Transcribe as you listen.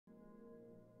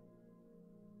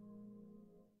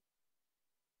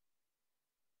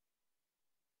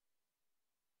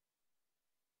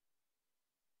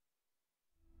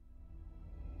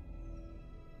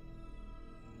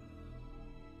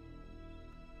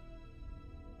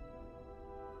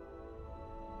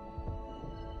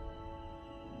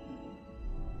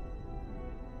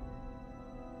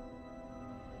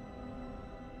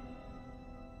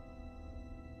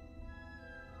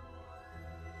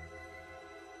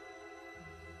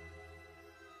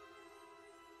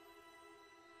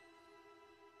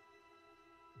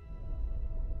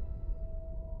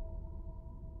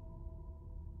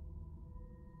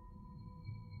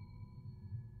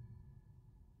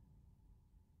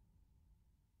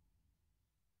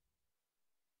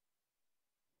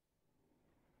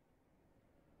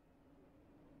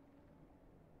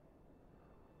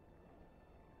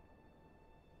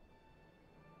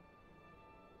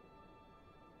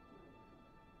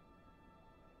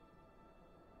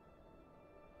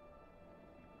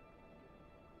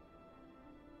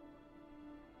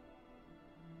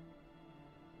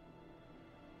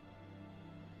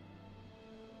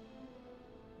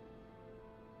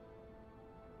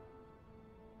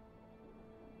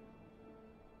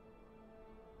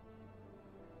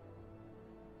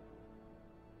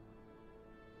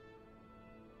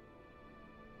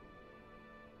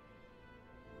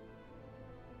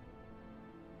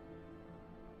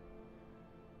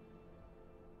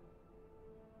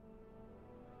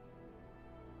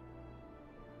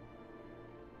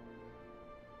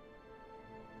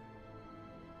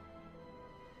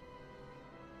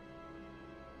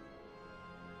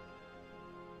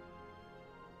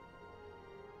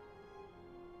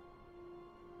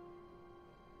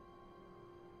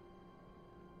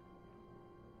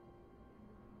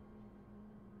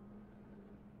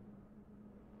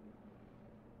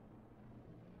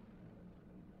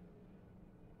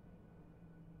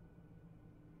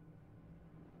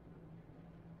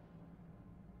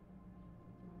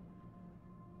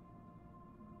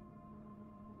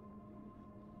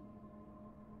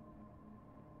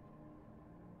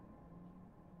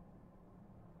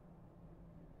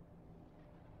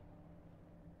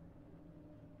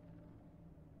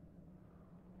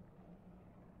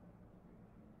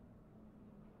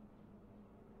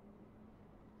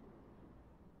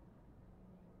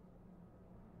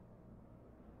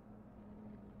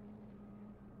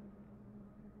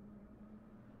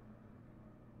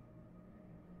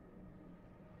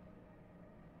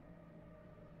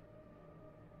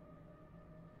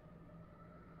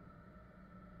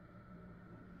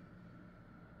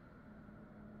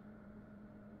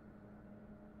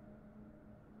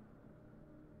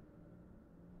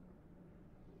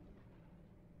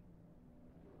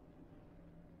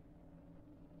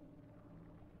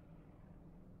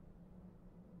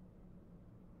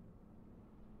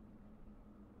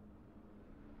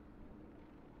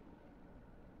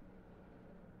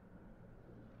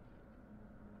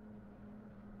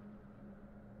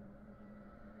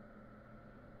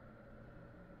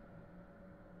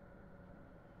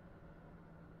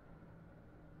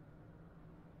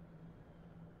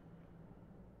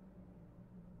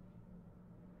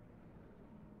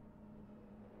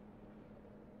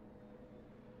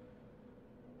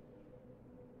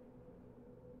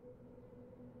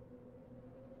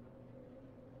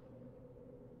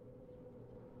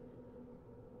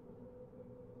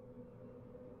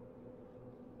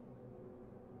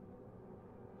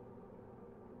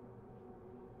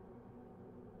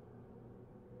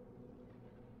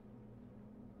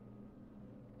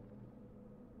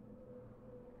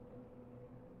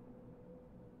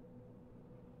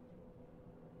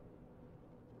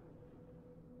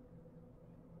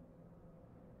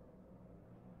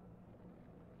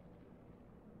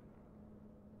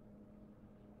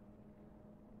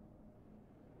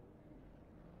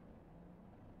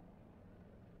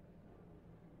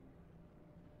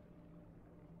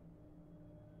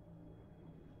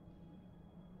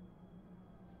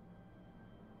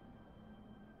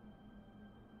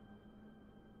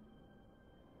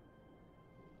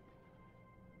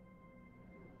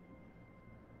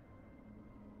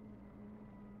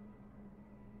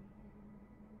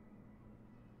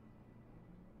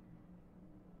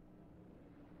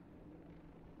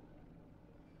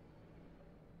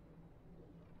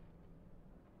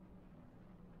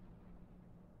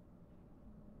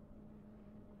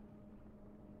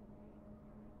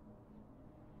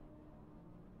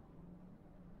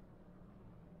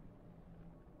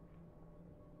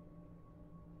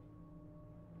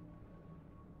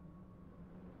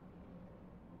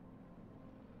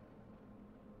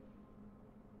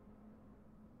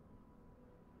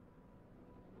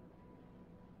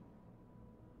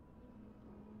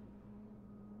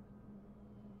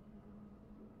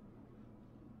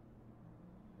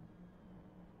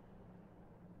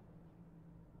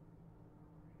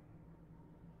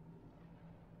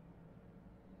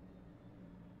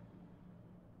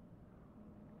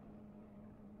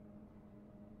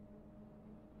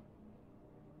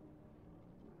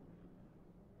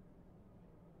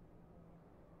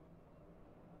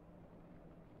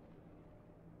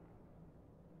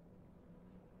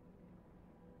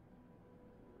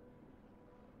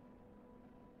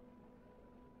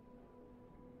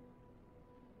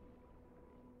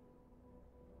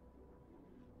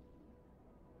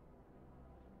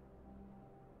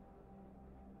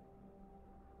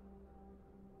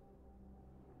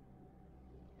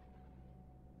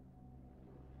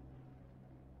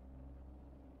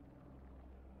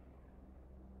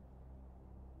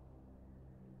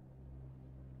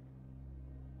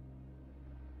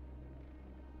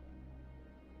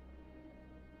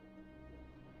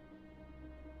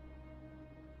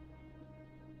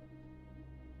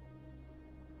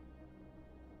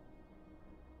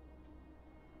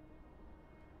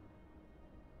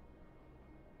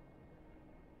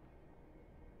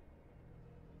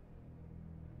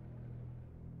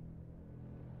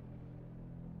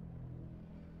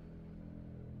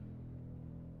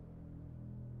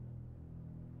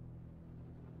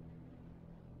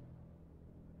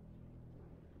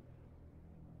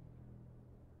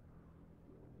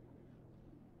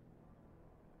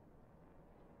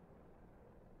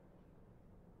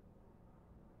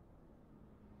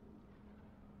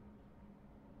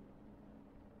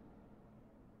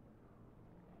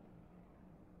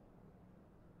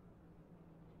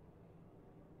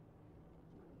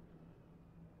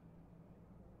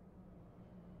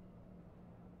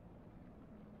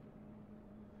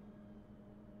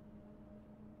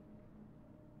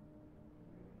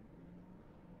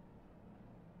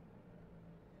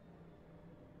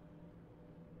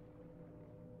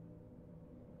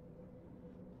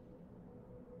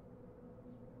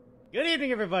Good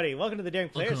evening, everybody. Welcome to the Daring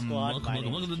Player Squad.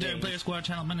 Welcome to the Daring Player Squad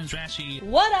channel. My name's Rashi.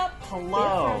 What up?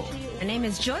 Hello. My name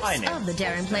is Joyce of the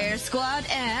Daring Player Squad,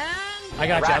 and... I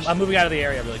got you. I'm moving out of the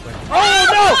area really quick. Oh,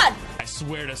 no! God! I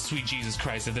swear to sweet Jesus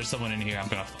Christ, if there's someone in here, I'm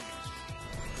gonna...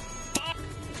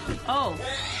 Oh.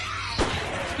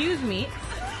 Excuse me.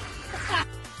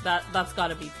 That's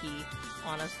gotta be pee,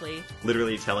 honestly.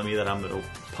 Literally telling me that I'm a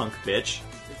punk bitch.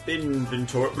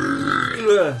 Inventory.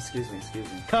 Excuse me.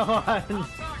 Come on.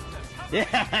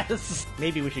 Yes.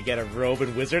 Maybe we should get a robe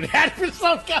and wizard hat for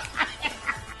some guy.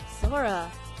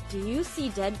 Sora, do you see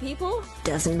dead people?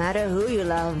 Doesn't matter who you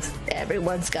love,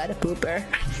 everyone's got a pooper.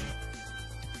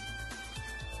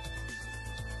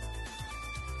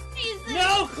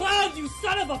 No, Cloud, you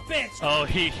son of a bitch! Oh,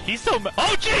 he's so...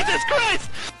 Oh, Jesus Christ!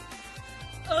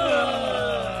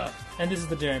 And this is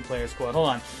the Daring Player Squad. Hold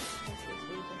on.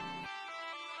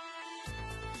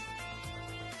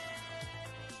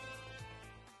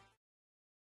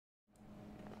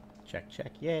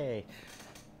 Check. Yay.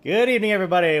 Good evening,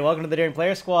 everybody. Welcome to the Daring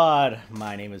Player Squad.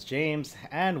 My name is James,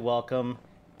 and welcome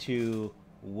to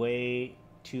way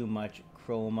too much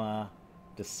chroma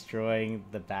destroying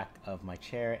the back of my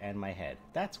chair and my head.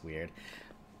 That's weird.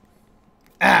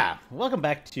 Welcome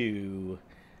back to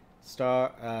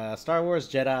Star Wars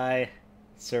Jedi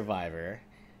Survivor.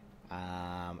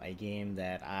 A game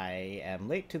that I am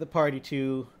late to the party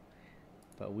to,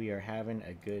 but we are having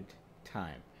a good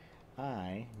time.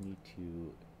 I need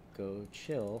to go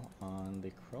chill on the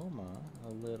chroma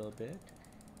a little bit.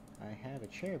 I have a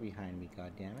chair behind me,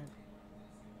 goddammit.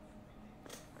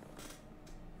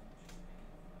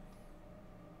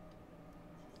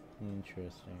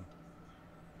 Interesting.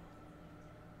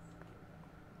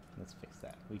 Let's fix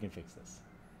that. We can fix this.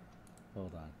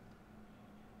 Hold on.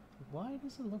 Why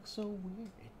does it look so weird?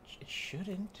 It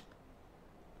shouldn't.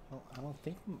 Well, I don't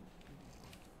think...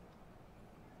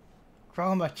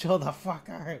 Chroma, chill the fuck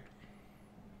out.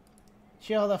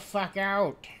 Chill the fuck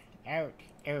out. Out.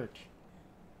 That's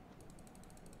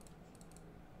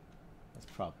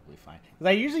probably fine. Because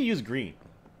I usually use green.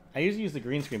 I usually use the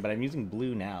green screen, but I'm using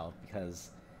blue now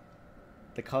because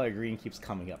the color green keeps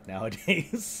coming up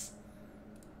nowadays.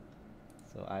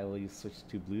 So I will switch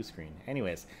to blue screen.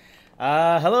 Anyways.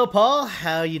 Hello, Paul.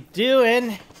 How you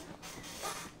doing?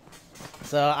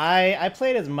 So I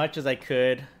played as much as I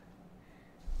could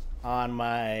on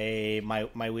my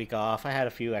week off. I had a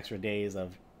few extra days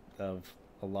of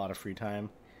a lot of free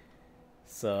time,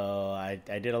 so I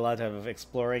did a lot of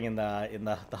exploring in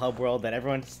the hub world that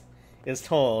everyone is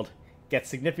told gets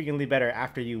significantly better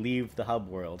after you leave the hub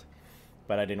world.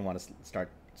 But I didn't want to start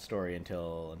story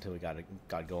until we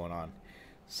got going on.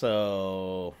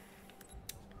 So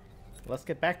let's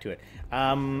get back to it.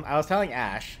 I was telling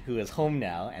Ash, who is home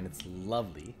now, and it's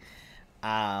lovely.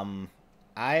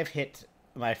 I've hit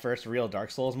my first real Dark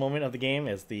Souls moment of the game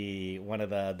as one of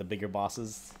the bigger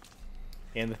bosses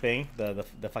in the thing,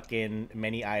 the fucking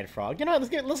many-eyed frog. You know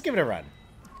what, let's give it a run.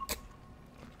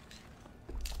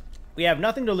 We have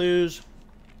nothing to lose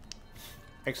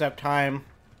except time,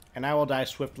 and I will die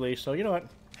swiftly. So you know what?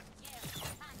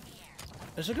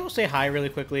 Let's just go say hi really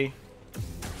quickly.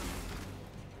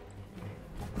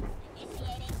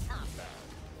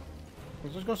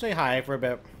 Let's just go say hi for a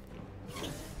bit.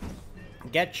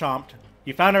 Get chomped.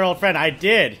 You found our old friend. I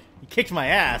did. You kicked my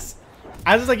ass.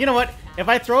 I was just like, you know what? If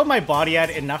I throw my body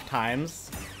at it enough times,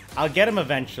 I'll get him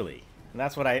eventually. And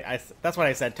that's what that's what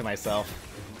I said to myself.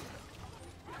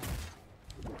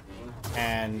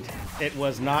 And it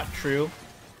was not true.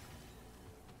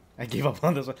 I gave up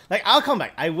on this one. Like, I'll come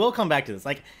back. I will come back to this.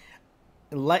 Like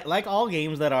all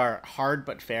games that are hard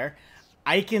but fair,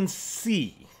 I can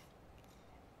see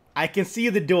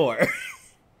the door. This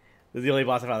is the only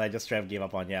boss I found that I just straight up gave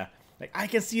up on. Yeah. Like, I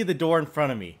can see the door in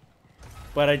front of me,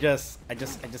 but I just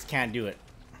can't do it.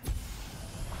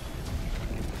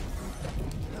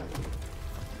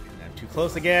 I'm too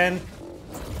close again.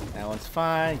 That one's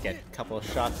fine. Get a couple of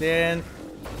shots in.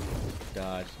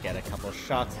 Dodge. Get a couple of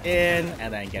shots in,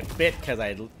 and then get bit because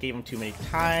I gave him too many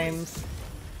times.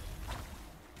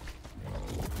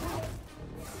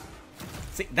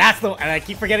 See, that's the one, and I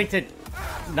keep forgetting to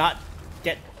not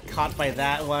get caught by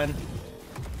that one.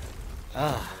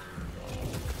 Ugh.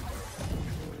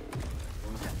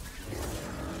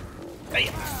 Hey,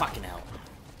 fucking hell.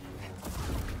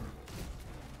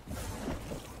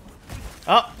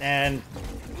 Oh, and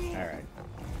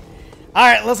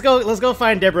Alright, let's go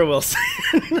find Debra Wilson.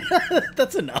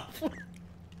 That's enough.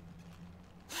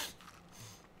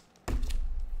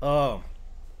 Oh.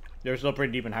 They're still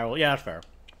pretty deep in Hyrule. Yeah, that's fair.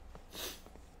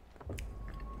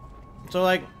 So,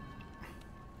 like,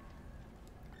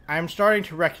 I'm starting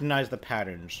to recognize the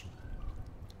patterns.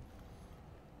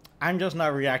 I'm just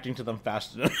not reacting to them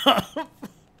fast enough.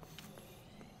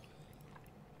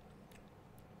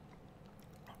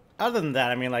 Other than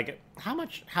that, I mean, like, how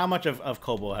much of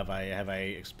Koboh have I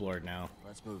explored now?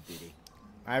 Let's move, BD.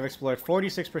 I've explored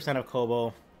 46% of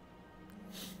Koboh,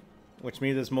 which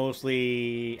means it's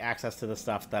mostly access to the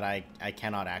stuff that I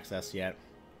cannot access yet.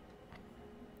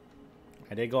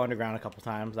 I did go underground a couple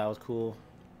times. That was cool.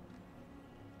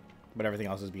 But everything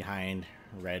else is behind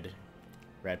red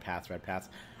paths.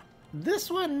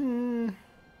 This one...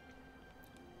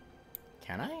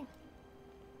 Can I?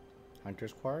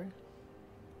 Hunter's Quarry?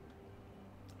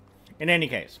 In any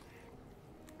case,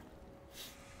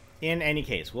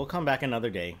 we'll come back another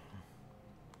day,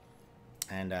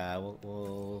 and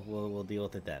we'll deal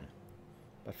with it then.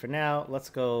 But for now, let's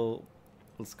go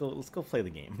play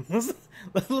the game.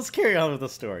 let's carry on with the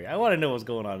story. I want to know what's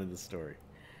going on in this story.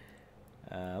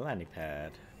 Landing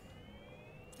pad.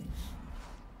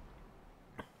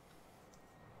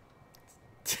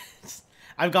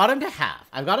 I've gotten to half.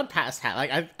 I've gotten past half.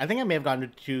 Like I think I may have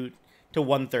gotten to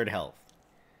 1/3 health.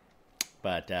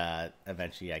 But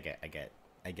eventually I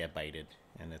get bited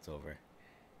and it's over.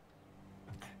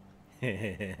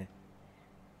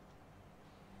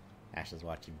 Ash is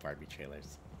watching Barbie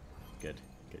trailers. Good.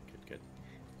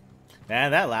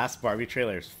 Man, that last Barbie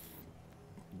trailer's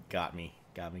got me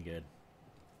good.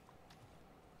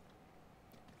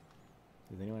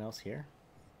 Is anyone else here?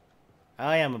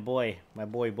 Oh yeah, my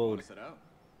boy Bode. Set out.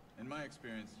 In my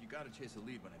experience, you gotta chase a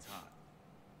lead when it's hot.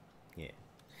 Yeah.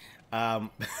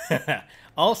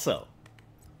 Also,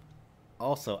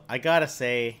 I gotta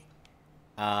say,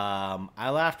 I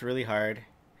laughed really hard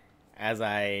as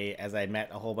I met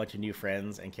a whole bunch of new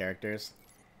friends and characters,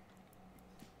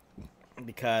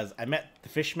 because I met the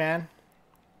Fishman,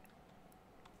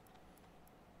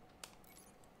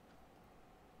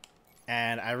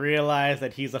 and I realized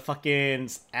that he's a fucking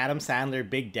Adam Sandler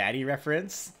Big Daddy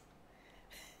reference,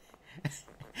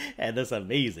 and that's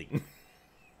amazing.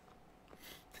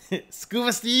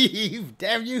 Scuba Steve,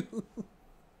 damn you!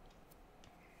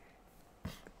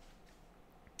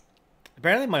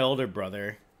 Apparently, my older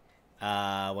brother,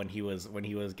 when he was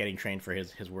getting trained for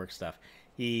his work stuff,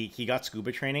 he got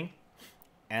scuba training,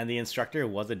 and the instructor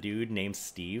was a dude named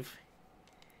Steve.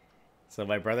 So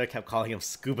my brother kept calling him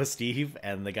Scuba Steve,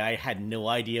 and the guy had no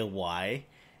idea why.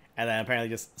 And then apparently,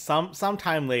 just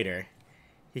sometime later,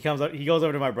 he goes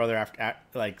over to my brother after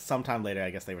like sometime later. I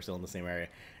guess they were still in the same area.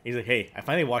 He's like, "Hey, I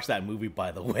finally watched that movie,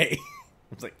 by the way."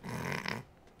 I was like,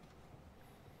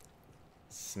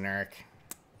 snark.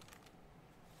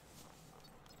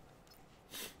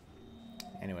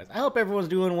 Anyways, I hope everyone's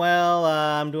doing well.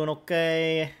 I'm doing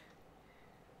okay.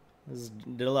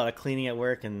 Did a lot of cleaning at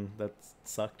work, and that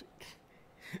sucked.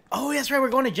 Oh, that's right. We're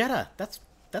going to Jedi.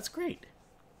 That's great.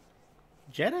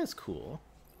 Jedi is cool.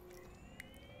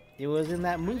 It was in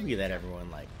that movie that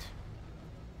everyone liked.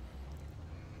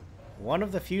 One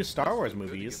of the few Star Wars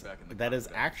movies that is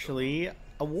actually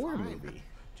a war movie.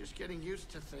 Just getting used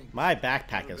to things. My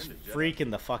backpack is freaking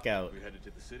the fuck out. We headed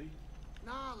to the city?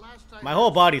 No, last time my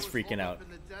whole body's freaking out. In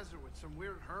the desert with some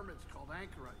weird hermits called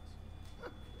anchorites.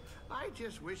 I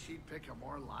just wish he'd pick a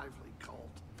more lively cult.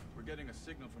 We're getting a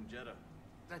signal from Jeddah.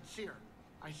 That's here.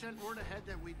 I sent word ahead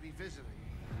that we'd be visiting.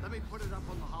 Let me put it up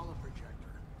on the holo projector.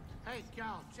 Hey,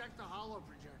 Cal, check the holo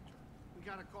projector. We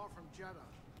got a call from Jeddah.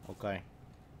 Okay.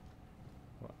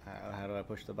 Well, how do I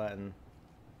push the button?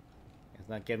 It's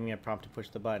not giving me a prompt to push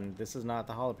the button. This is not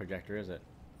the holo projector, is it?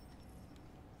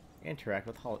 Interact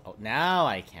with holo. Oh, now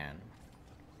I can.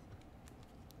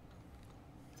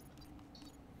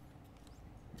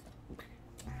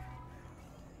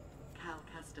 Cal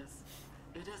Kestis,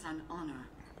 it is an honor.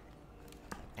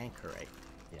 Anchorite.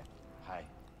 Yeah. Hi.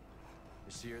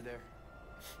 You see her there?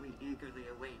 We eagerly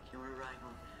await your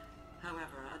arrival.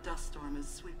 However, a dust storm is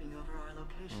sweeping over our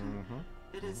location.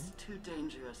 It is too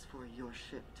dangerous for your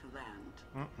ship to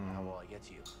land. How will I get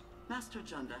to you? Master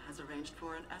Junda has arranged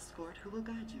for an escort who will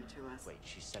guide you to us. Wait,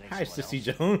 she's sending Hi, someone Sissy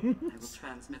else? Jones. I will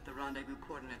transmit the rendezvous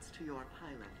coordinates to your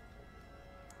pilot.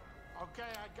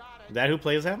 Okay, I got it. Is that who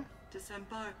plays him?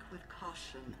 Disembark with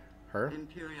caution. Her?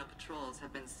 Imperial patrols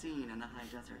have been seen in the high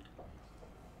desert.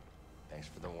 Thanks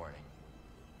for the warning.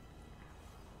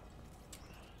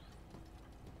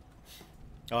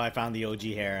 Oh, I found the OG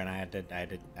hair, and I had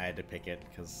to pick it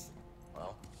because.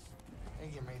 Well, They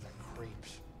give me the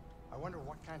creeps. I wonder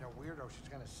what kind of weirdo she's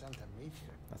gonna send to meet you.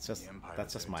 That's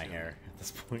just my hair at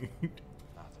this point.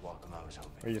 not the welcome I was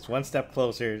hoping. We're just one step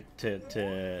closer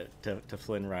to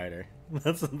Flynn Rider.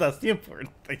 That's the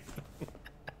important thing.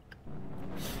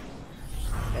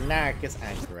 Anarchist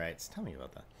anchorites. Tell me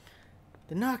about that.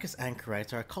 The Narcus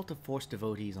Anchorites are a cult of Force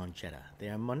devotees on Jeddah. They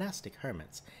are monastic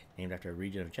hermits, named after a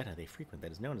region of Jeddah they frequent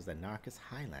that is known as the Narcus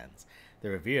Highlands. They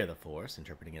revere the Force,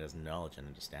 interpreting it as knowledge and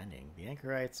understanding. The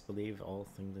Anchorites believe all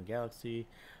things in the galaxy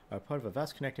are part of a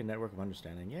vast connected network of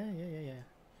understanding. Yeah.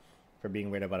 For being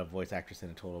weird about a voice actress in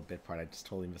a total bit part, I just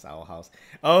totally missed Owl House.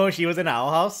 Oh, she was in Owl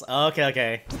House?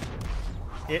 Okay.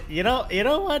 You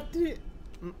know what?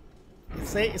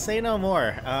 Say no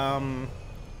more.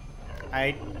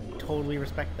 I totally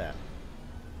respect that.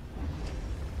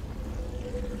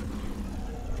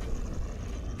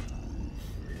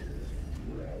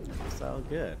 It's all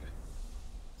good.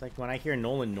 It's like when I hear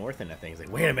Nolan North in a thing, it's like,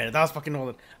 wait a minute, that was fucking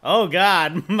Nolan. Oh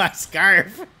god, my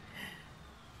scarf.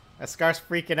 My scarf's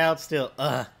freaking out still.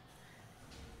 Ugh.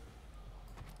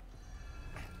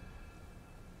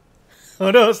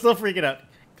 Oh no, it's still freaking out.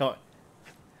 Come on.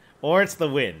 Or it's the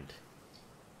wind.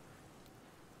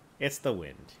 It's the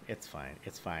wind. It's fine.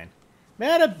 It's fine.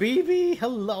 Meta BB,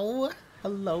 hello.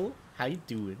 Hello. How you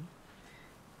doing?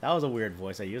 That was a weird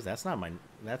voice I used. That's not my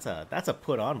that's a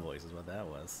put on voice is what that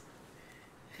was.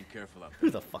 Be careful out there. Who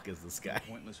the fuck is this guy?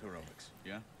 Pointless heroics,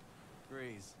 yeah?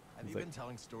 Breeze, have you like- been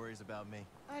telling stories about me?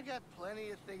 I got plenty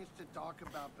of things to talk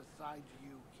about besides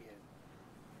you, kid.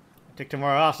 I took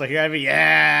tomorrow off, so here I be.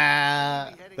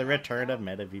 Yeah, the return of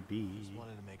Meta Just BB.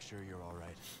 wanted to make sure you're all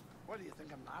right. What, do you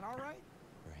think I'm not all right?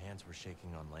 Your hands were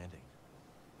shaking on landing.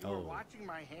 You were Oh. watching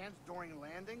my hands during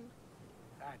landing?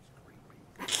 That's creepy.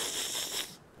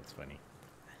 That's funny.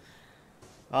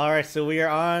 Alright, so we are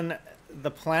on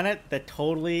the planet that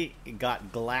totally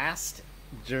got glassed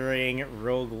during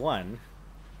Rogue One.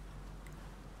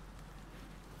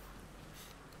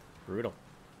 Brutal.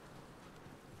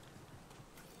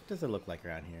 What does it look like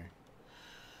around here?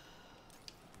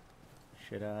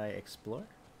 Should I explore?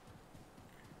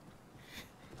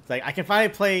 It's like I can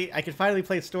finally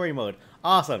play story mode.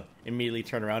 Awesome. Immediately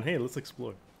turn around. Hey, let's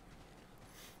explore.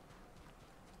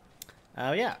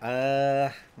 As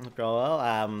I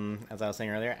was saying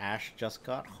earlier, Ash just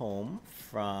got home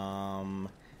from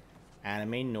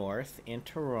Anime North in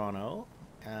Toronto.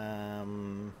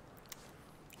 A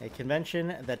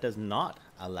convention that does not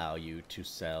allow you to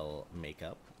sell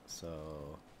makeup,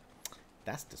 so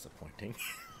that's disappointing.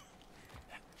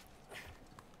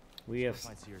 We have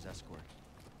Find Seer's escort.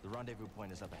 The rendezvous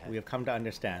point is up ahead. we have come to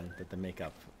understand that the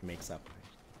makeup makes up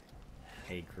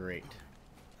a great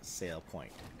sale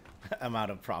point amount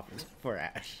of profit for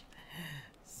Ash.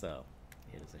 So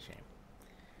it is a shame.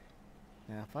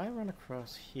 Now if I run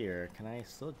across here, can I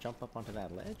still jump up onto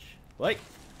that ledge? What?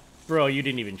 Bro, you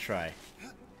didn't even try.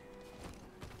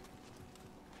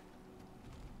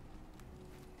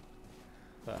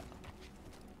 Huh.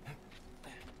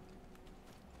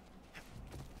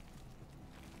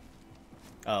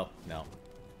 Oh, no.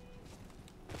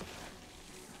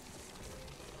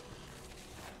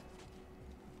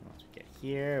 Once we get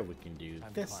here, we can do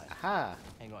Time to this. climb. Aha!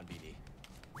 Hang on, BD.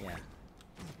 Yeah.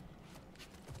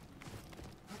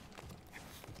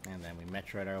 And then we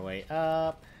metroid our way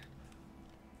up.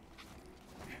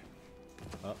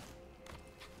 Oh.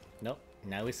 Nope.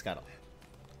 Now we scuttle.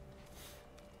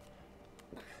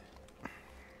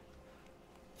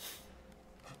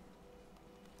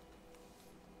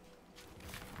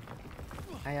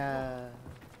 Gotta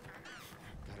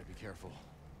be careful.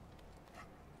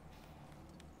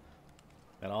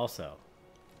 But also,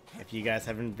 if you guys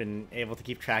haven't been able to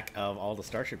keep track of all the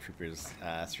Starship Troopers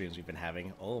streams we've been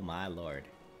having, oh my lord.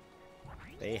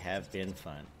 They have been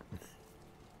fun.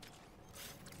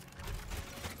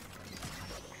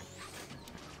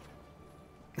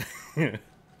 I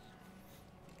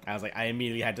was like, I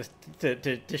immediately had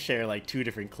to share like 2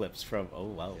 different clips from, oh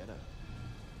wow. Jedi. Not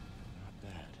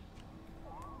bad.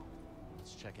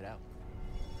 Let's check it out.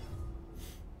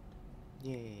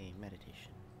 Yay,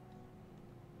 meditation.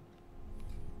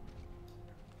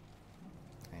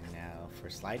 And now for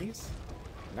slideys?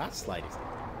 Not slideys.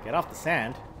 Get off the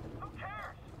sand.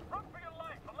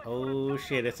 Oh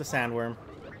shit, it's a sandworm.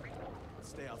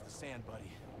 Stay off the sand,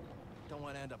 buddy. Don't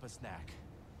want to end up a snack.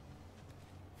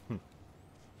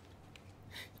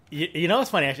 You know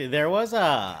what's funny, actually? There was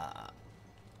a...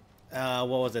 what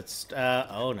was it?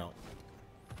 Oh no.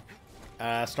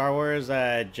 Star Wars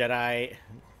Jedi...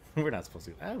 We're not supposed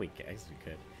to... Oh, I guess we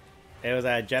could. It was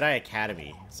a Jedi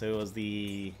Academy. So it was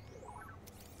the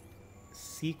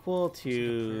sequel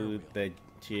to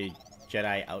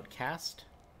Jedi Outcast.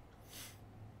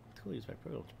 Tool used by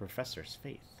Proto to Professor's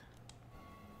Faith.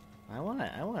 I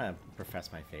wanna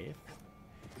profess my faith.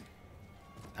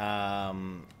 What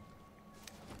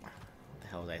the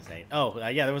hell was I saying? Oh,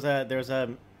 yeah, there was a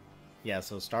yeah.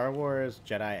 So Star Wars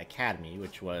Jedi Academy,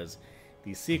 which was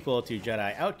the sequel to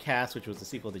Jedi Outcast, which was the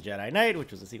sequel to Jedi Knight,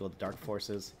 which was the sequel to Dark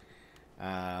Forces.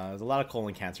 There's a lot of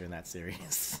colon cancer in that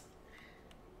series.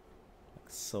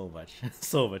 So much.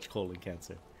 So much colon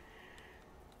cancer.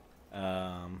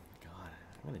 God, I'm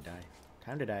gonna die.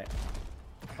 Time to die.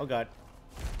 Oh god.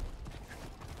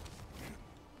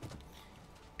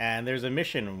 And there's a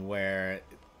mission where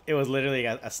it was literally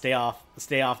a stay off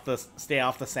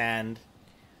the sand,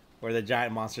 where the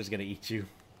giant monster's gonna eat you.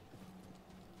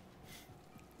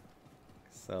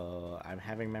 So I'm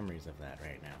having memories of that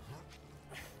right now.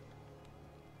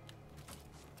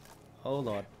 Oh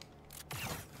lord.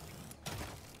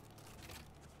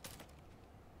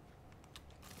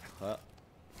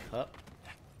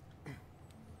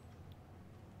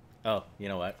 Oh, you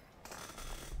know what?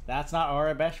 That's not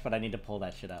Arabesh, but I need to pull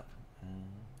that shit up.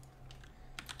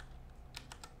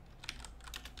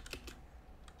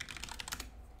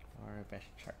 Arabesh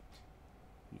chart.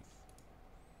 Yes.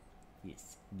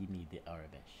 Yes, give me the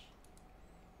Arabesh.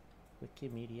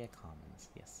 Wikimedia Commons.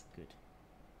 Yes, good.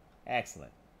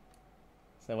 Excellent.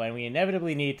 So when we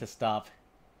inevitably need to stop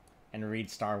and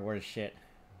read Star Wars shit,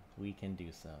 we can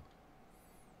do so.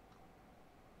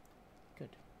 Good.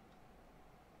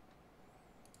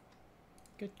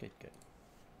 Good, good, good.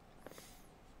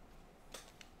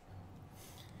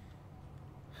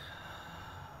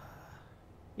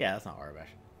 Yeah, that's not Arabesh.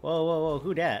 Whoa, whoa, whoa,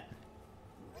 who dat?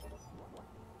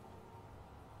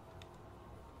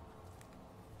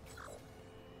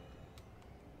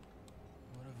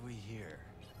 What have we here?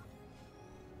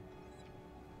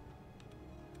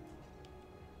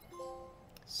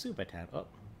 Subatan. Oh,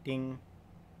 ding.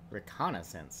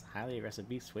 Reconnaissance. Highly aggressive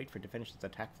beast. Wait for to finish its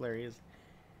attack flurries.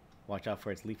 Watch out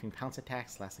for its leaping pounce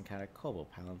attacks. Last encounter, Koboh,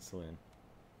 Paladin Saloon.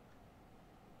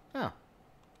 Oh.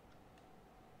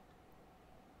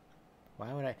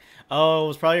 Why would I? Oh, it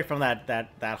was probably from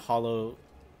that hollow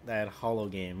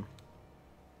game.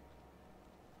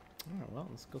 Oh, well,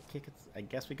 let's go kick its. I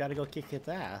guess we gotta go kick its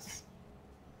ass.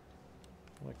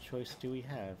 What choice do we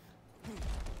have?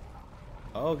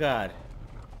 Oh god.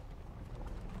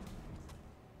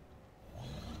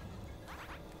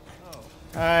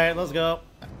 Alright, let's go.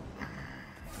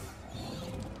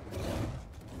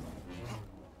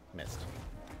 Missed.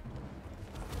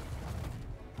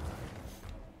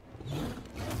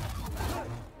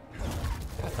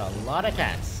 That's a lot of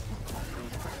cats.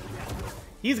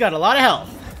 He's got a lot of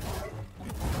health.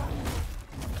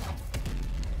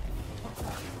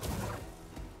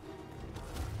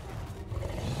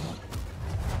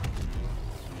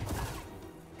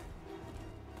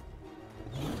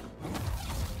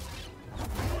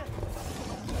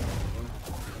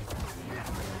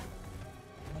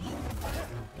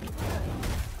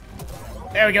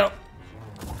 There we go.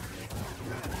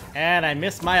 And I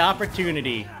missed my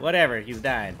opportunity. Whatever, he's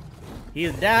dying.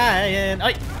 He's dying.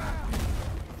 Oi!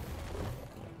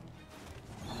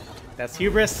 That's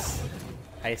hubris.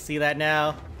 I see that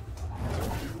now.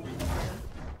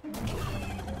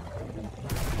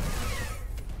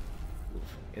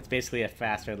 It's basically a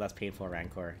faster, less painful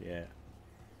Rancor, yeah.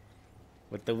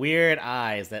 With the weird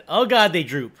eyes that... Oh god, they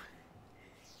droop.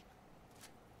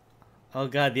 Oh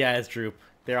god, the eyes droop.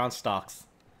 They're on stalks.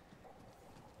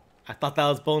 I thought that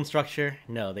was bone structure.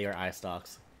 No, they are eye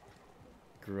stalks.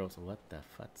 Gross. What the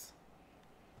futz?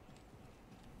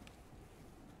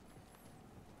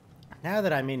 Now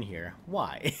that I'm in here,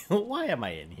 why? Why am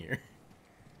I in here?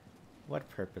 What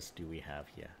purpose do we have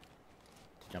here?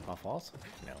 To jump off walls?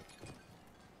 No.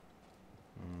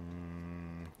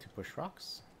 To push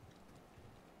rocks?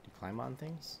 To climb on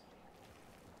things?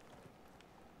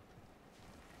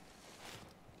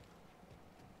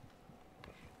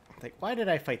 Like, why did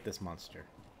I fight this monster?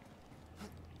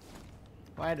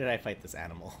 Why did I fight this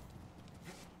animal?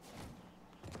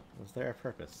 Was there a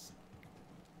purpose?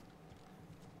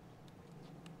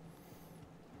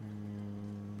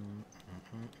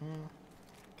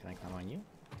 Can I climb on you?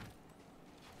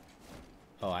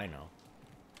 Oh, I know.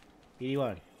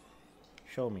 BD1,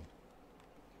 show me.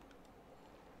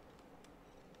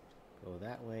 Go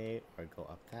that way, or go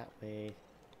up that way,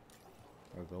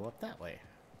 or go up that way.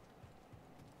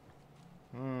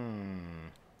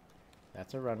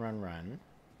 That's a run, run, run.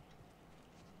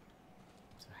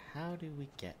 So how do we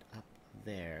get up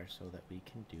there so that we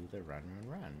can do the run,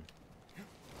 run, run?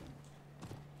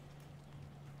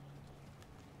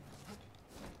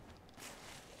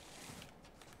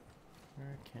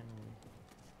 Where can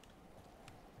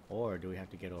we... Or do we have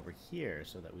to get over here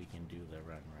so that we can do the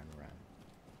run, run, run?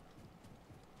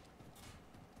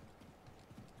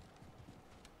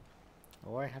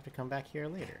 Or I have to come back here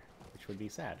later, which would be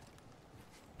sad.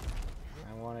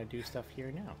 I want to do stuff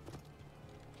here now.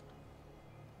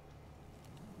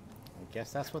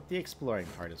 Guess that's what the exploring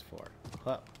part is for.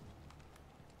 Huh.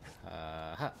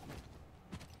 Huh.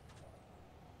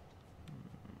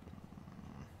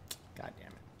 God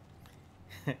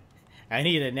damn it. I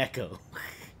need an echo.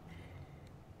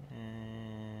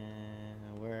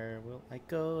 Where will I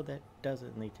go that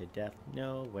doesn't lead to death?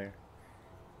 Nowhere.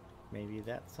 Maybe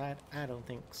that side? I don't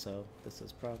think so. This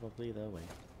is probably the way.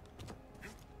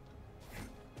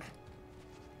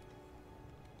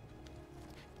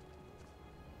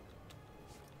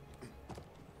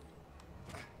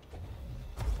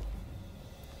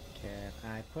 Can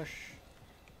I push?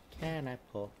 Can I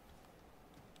pull?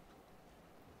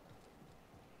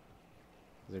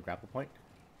 Is there a grapple point?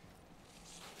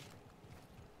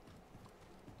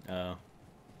 Oh.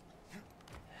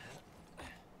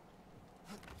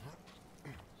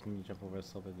 Can you jump over the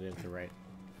slope at the right?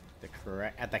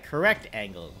 At the correct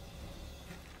angle.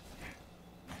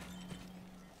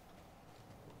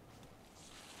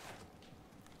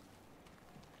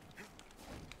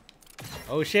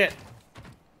 Oh shit!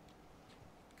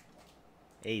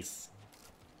 Ace.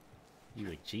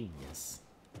 You a genius.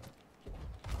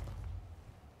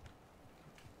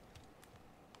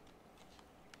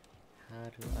 How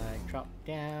do I drop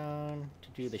down to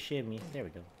do the shimmy? There we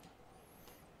go.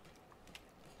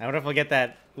 I wonder if we'll get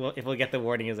that. Well, if we'll get the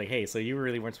warning is like, hey, so you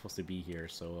really weren't supposed to be here.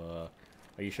 So,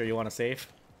 are you sure you want to save?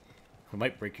 We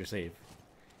might break your save.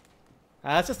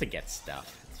 It's just to get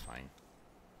stuff. It's fine.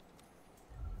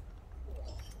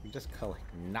 We just collect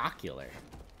binocular.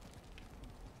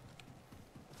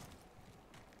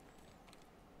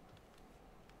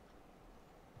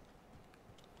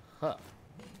 Huh.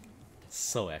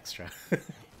 So extra.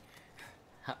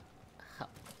 Huh. Huh.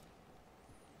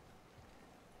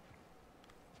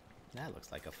 That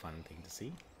looks like a fun thing to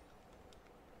see.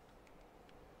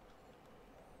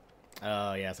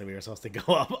 Oh yeah, so we were supposed to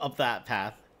go up that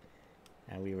path.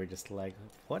 And we were just like,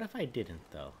 what if I didn't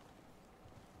though?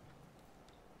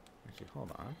 Actually,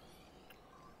 hold on.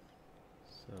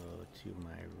 So to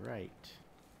my right.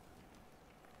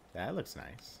 That looks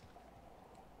nice.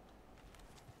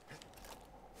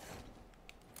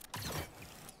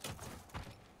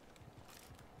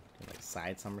 Like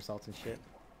side somersaults and shit.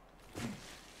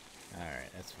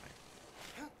 Alright, that's fine.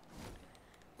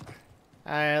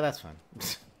 Alright, that's fun.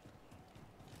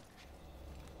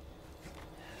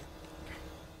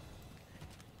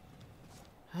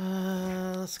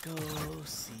 Let's go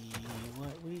see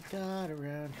what we got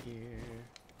around here.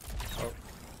 Oh.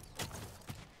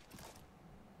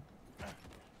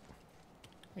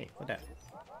 Hey, what that?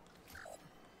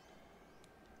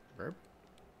 Verb?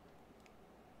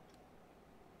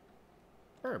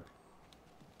 Verb.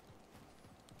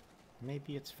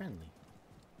 Maybe it's friendly.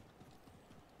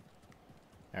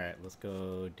 Alright, let's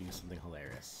go do something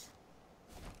hilarious.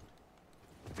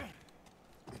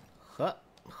 Huh,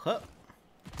 huh.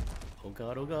 Oh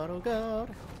god, oh god, oh god.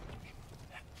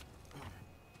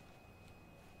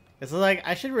 It's like,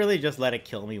 I should really just let it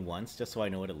kill me once, just so I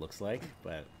know what it looks like,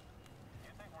 but...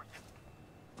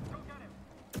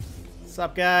 What's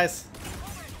up, guys?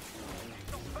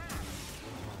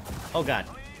 Oh god.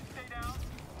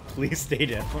 Please stay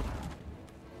down.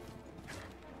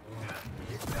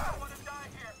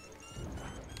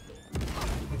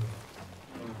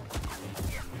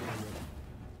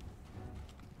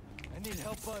 I need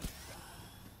help, bud.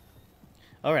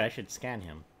 Alright, I should scan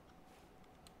him.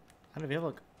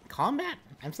 Unavailable combat?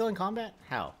 I'm still in combat?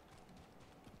 How?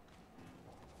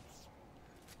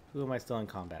 Who am I still in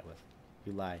combat with?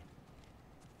 You lie.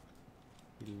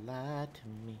 You lied to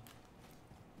me.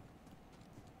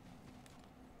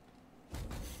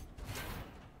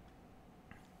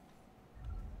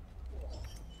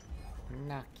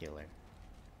 Binocular.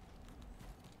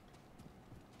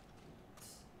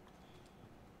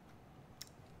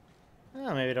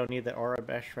 Oh, maybe I don't need the aura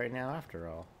mesh right now after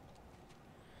all.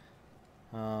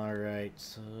 Alright,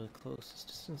 so closest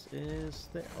distance is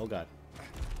there. Oh god.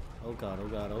 Oh god, oh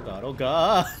god, oh god, oh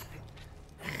god!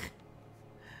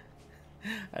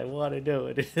 I want to know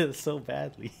it is so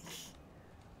badly.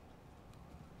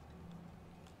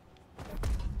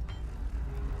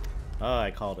 Oh,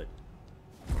 I called it.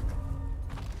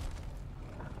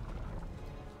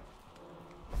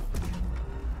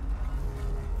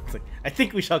 It's like, I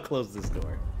think we shall close this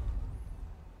door.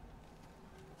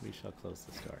 We shall close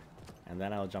this door. And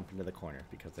then I'll jump into the corner,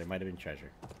 because there might have been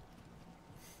treasure.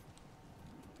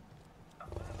 Oh.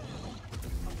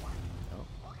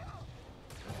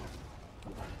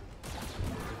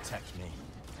 Protect me.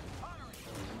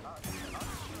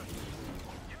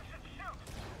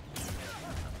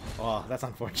 Oh, that's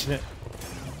unfortunate.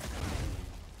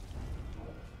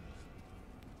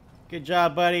 Good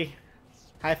job, buddy.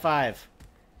 High five.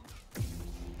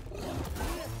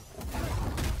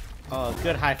 Oh,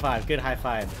 good high five. Good high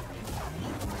five.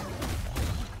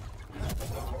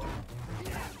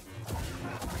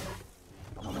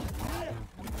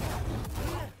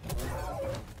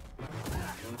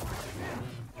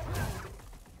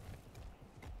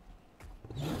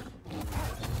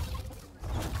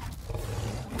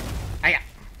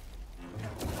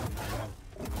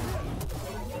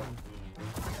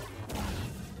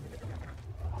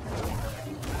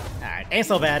 Ain't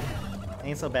so bad.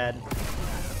 Ain't so bad.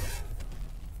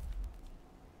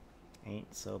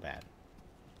 Ain't so bad.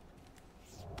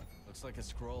 Looks like a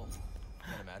scroll.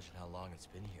 Can't imagine how long it's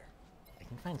been here. I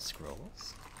can find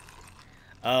scrolls.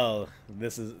 Oh,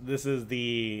 this is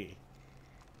the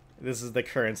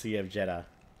currency of Jedi.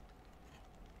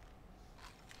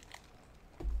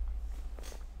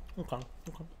 Okay.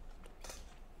 Okay.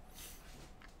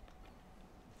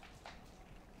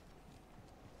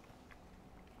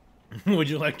 Would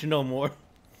you like to know more?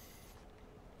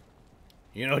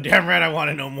 You know, damn right I want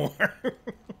to know more.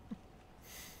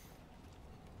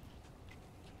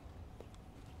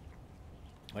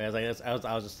 I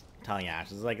was just telling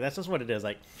Ash, it's like, that's just what it is.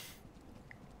 Like,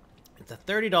 it's a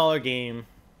 $30 game.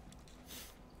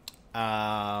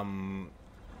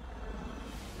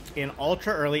 In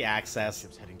ultra early access.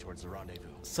 Heading towards the rendezvous.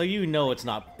 So you know it's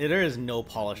not. There is no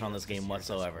polish on this game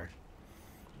whatsoever.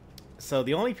 So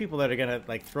the only people that are gonna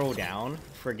like throw down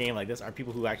for a game like this are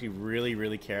people who actually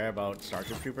really care about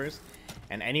Starship Troopers,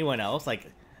 and anyone else, like,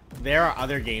 there are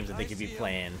other games that they could be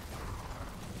playing.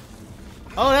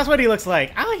 Oh, that's what he looks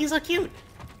like. Oh, he's so cute.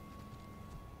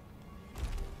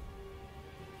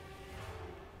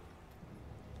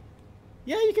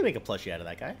 Yeah, you can make a plushie out of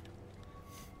that guy.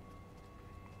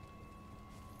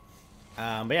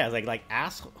 But yeah, it's like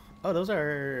asshole. Oh, those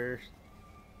are.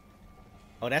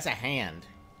 Oh, that's a hand.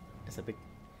 That's a big.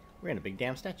 We're in a big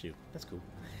damn statue. That's cool.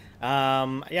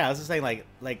 Yeah, I was just saying, like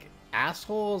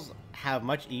assholes have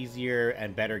much easier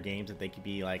and better games that they could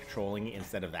be like trolling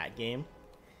instead of that game.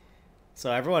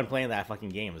 So everyone playing that fucking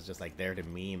game is just like there to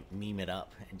meme it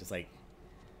up and just like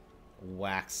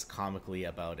wax comically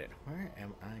about it. Where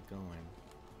am I going?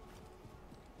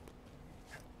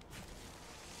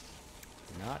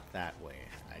 Not that way,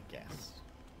 I guess.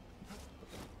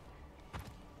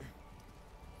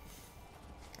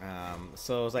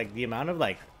 So it's like the amount of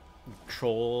like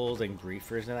trolls and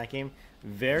griefers in that game,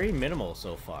 very minimal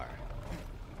so far.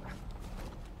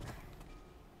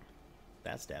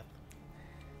 That's death.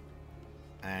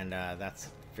 And that's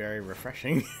very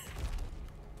refreshing.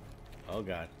 Oh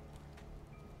god.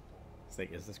 It's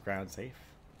like, is this ground safe?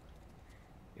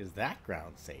 Is that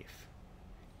ground safe?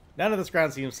 None of this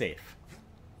ground seems safe.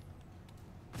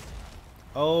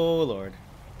 Oh lord.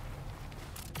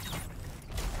 This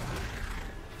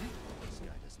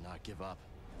guy does not give up.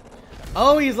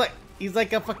 Oh, he's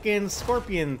like a fucking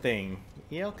scorpion thing.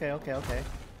 Yeah, okay.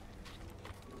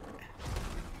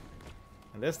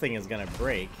 And this thing is gonna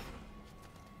break.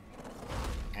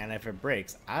 And if it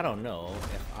breaks, I don't know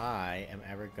if I am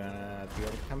ever gonna be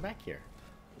able to come back here.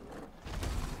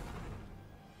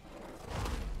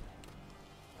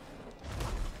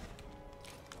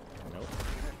 Nope.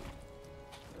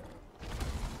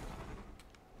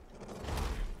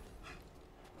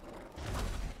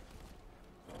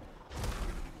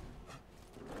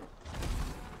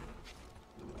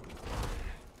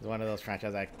 It's one of those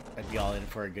franchises I'd be all in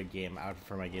for a good game, out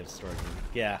for my game story.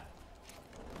 Yeah.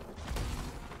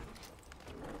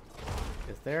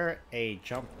 Is there a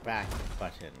jump back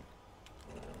button?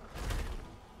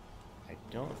 I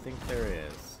don't think there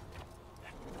is.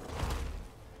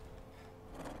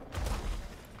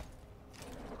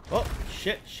 Oh,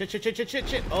 shit.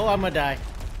 Oh, I'm gonna die.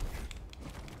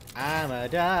 I'ma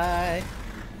die.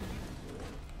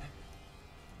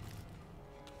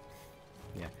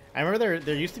 Yeah. I remember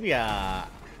there used to be a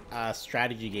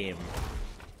strategy game.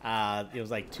 It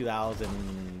was like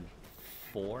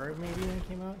 2004 maybe when it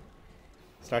came out.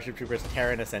 Starship Troopers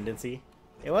Terran Ascendancy.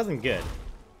 It wasn't good.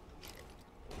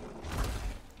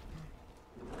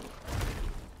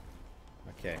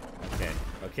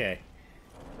 Okay.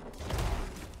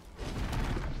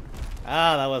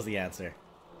 Ah, that was the answer.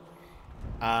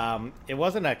 It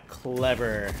wasn't a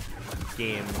clever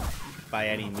game by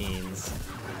any means.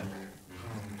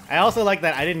 I also like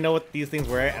that I didn't know what these things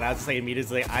were, and I was just like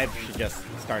immediately, I should just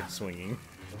start swinging.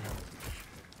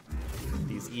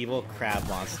 These evil crab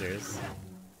monsters.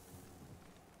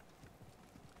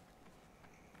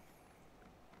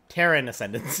 Terran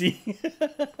Ascendancy.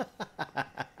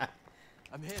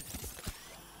 I'm hit.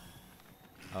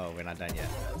 Oh, we're not done yet.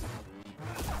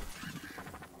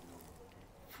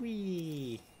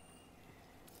 Whee.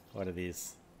 What are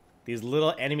these? These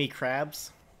little enemy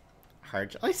crabs?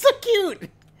 Hard. Oh, he's so cute!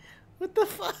 What the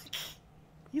fuck?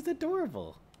 He's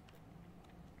adorable.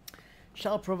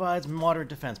 Shell provides moderate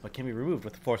defense, but can be removed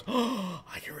with force. Oh,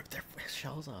 I can rip their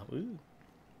shells off. Ooh.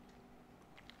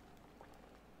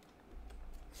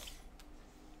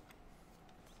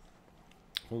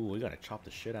 Ooh, we gotta chop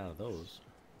the shit out of those.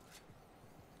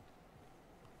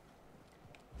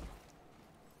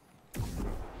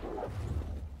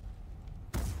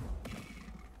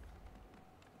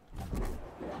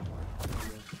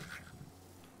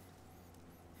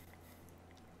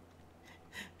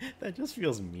 That just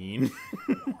feels mean.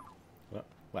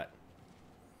 What?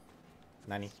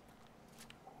 Nani?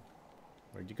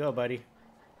 Where'd you go, buddy?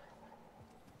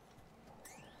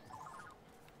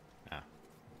 Ah.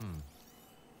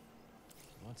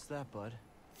 What's that, bud?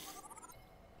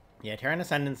 Yeah, Terran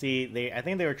Ascendancy, I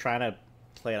think they were trying to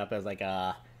play it up as like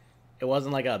a... It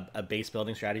wasn't like a base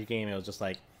building strategy game, it was just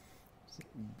like...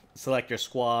 Select your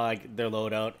squad, their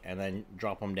loadout, and then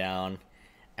drop them down.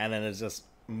 And then it's just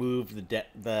move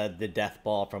the death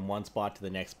ball from one spot to the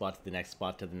next spot to the next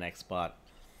spot to the next spot.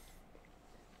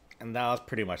 And that was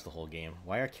pretty much the whole game.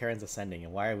 Why are Karens ascending,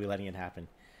 and why are we letting it happen?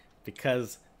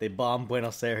 Because they bombed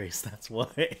Buenos Aires, that's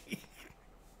why.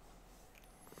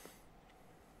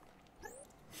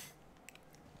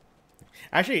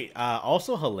 Actually,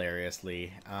 also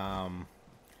hilariously,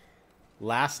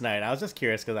 last night, I was just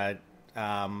curious because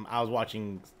I was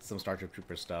watching some Star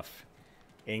Trooper stuff,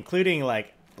 including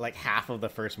like half of the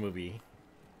first movie,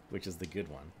 which is the good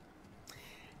one.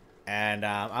 And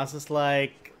I was just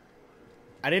like,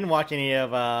 I didn't watch any of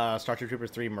Star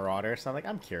Troopers 3 Marauder, so I'm like,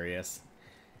 I'm curious.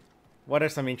 What are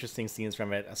some interesting scenes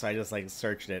from it? So I just like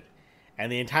searched it, and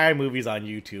the entire movie's on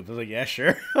YouTube. I was like, yeah,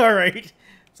 sure, all right.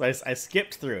 So I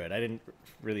skipped through it. I didn't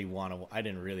really want to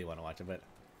watch it, but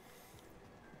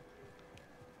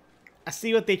I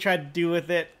see what they tried to do with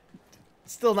it.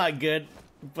 Still not good,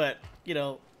 but you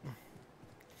know,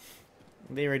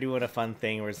 they were doing a fun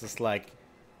thing where it's just like,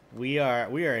 we are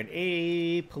an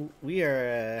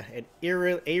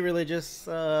irreligious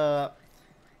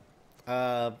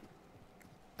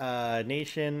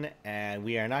nation, and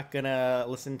we are not gonna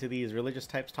listen to these religious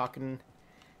types talking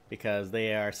because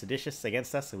they are seditious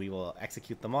against us, and we will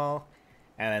execute them all.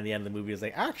 And at the end of the movie is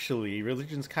like, actually,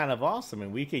 religion's kind of awesome,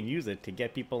 and we can use it to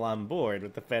get people on board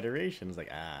with the Federation. It's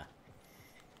like,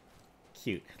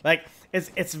 cute. Like,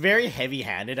 it's very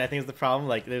heavy-handed, I think is the problem.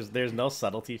 Like, there's no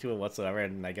subtlety to it whatsoever,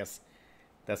 and I guess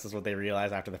that's just what they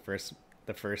realized after the first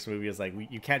movie is like,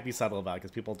 you can't be subtle about it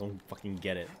because people don't fucking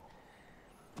get it.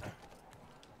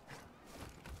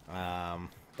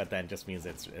 But then just means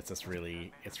it's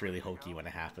really hokey when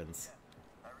it happens.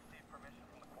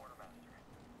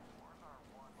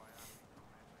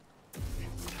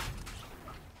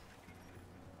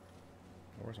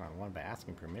 Wars on one by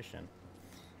asking permission.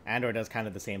 Andor does kind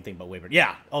of the same thing, but way better.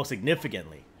 Yeah! Oh,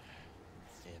 significantly.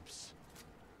 Imps.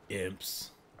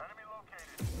 Imps.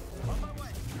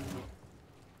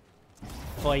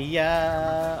 Oh,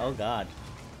 yeah. Oh, God.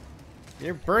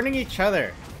 They're burning each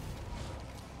other.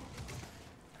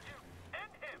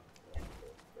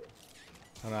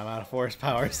 Oh, no, I'm out of force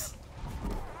powers.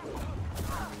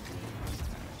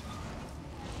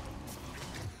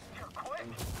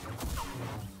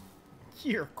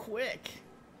 You're quick.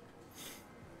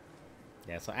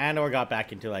 Yeah, so Andor got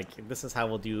back into like, this is how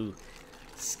we'll do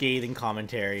scathing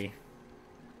commentary.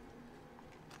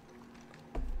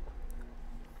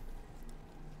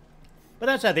 But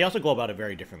that said, they also go about it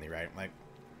very differently, right? Like,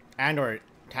 Andor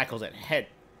tackles it head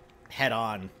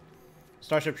on.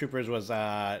 Starship Troopers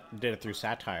did it through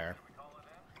satire.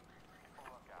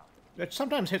 It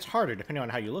sometimes hits harder depending on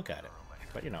how you look at it.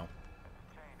 But you know.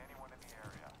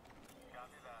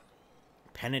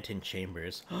 Penitent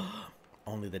chambers.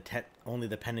 Only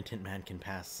the penitent man can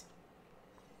pass.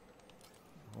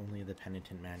 Only the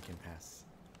penitent man can pass.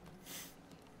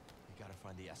 We gotta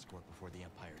find the escort before the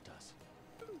Empire does.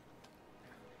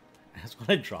 I just want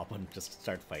to drop one and just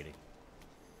start fighting.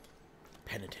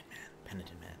 Penitent man.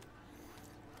 Penitent man.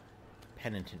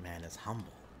 Penitent man is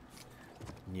humble.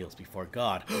 Kneels before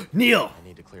God. Kneel! I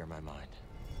need to clear my mind.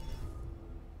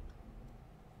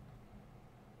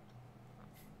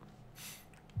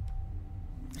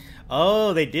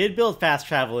 Oh, they did build fast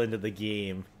travel into the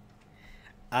game.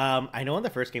 I know in the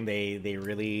first game they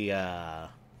really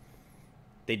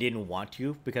they didn't want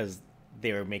to because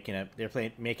they were making a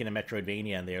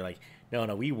Metroidvania, and they're like, no,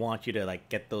 we want you to like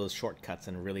get those shortcuts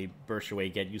and really burst your way,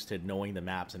 get used to knowing the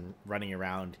maps and running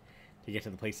around to get to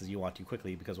the places you want to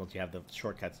quickly, because once you have the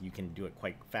shortcuts, you can do it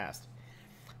quite fast.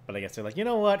 But I guess they're like, you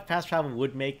know what, fast travel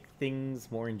would make things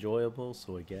more enjoyable,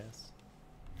 so I guess.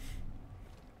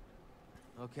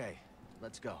 Okay,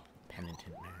 let's go.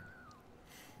 Penitent man.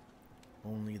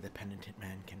 Only the penitent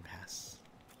man can pass.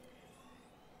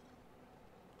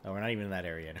 Oh, we're not even in that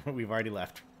area. We've already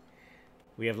left.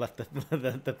 We have left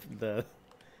the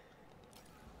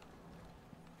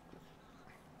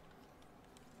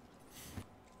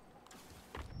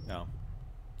Oh.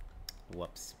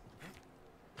 Whoops.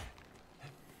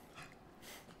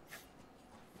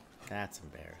 That's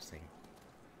embarrassing.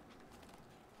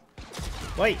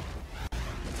 Wait!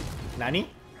 Nani?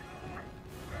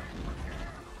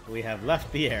 We have left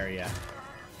the area.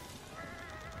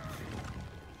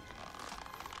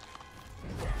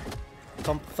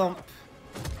 Thump thump.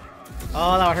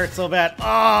 Oh, that would hurt so bad.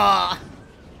 Ah! Oh!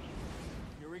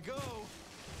 Here we go.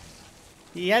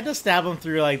 He had to stab him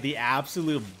through like the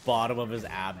absolute bottom of his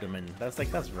abdomen. That's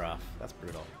rough. That's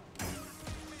brutal.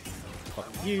 Fuck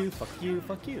you, fuck you,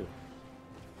 fuck you.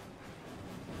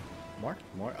 More?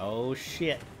 More? Oh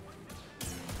shit.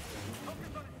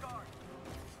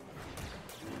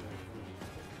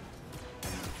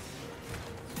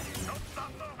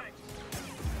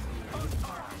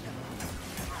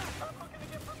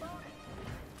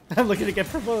 I'm looking to get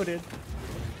promoted.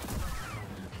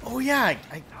 Oh yeah,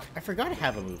 I forgot to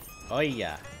have a move. Oh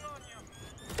yeah.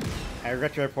 I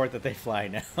regret to report that they fly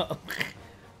now.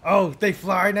 Oh, they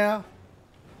fly now?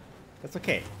 That's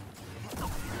okay.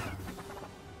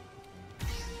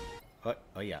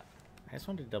 Oh yeah. I just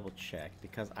wanted to double check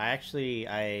because I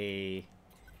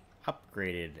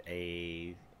upgraded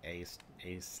a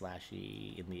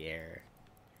slashy in the air.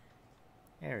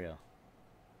 Aerial.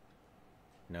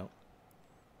 Nope.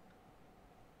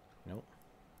 Nope.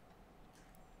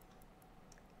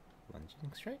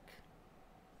 Lunging strike?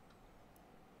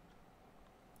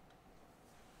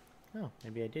 Oh,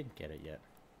 maybe I didn't get it yet.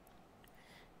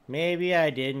 Maybe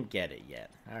I didn't get it yet.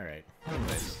 Alright.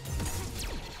 Anyways.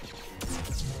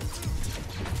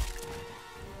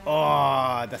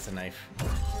 Oh, that's a knife.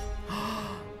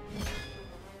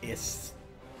 It's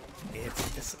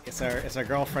our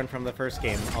girlfriend from the first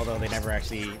game, although they never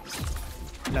actually...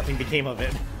 Nothing became of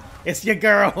it. It's your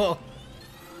girl!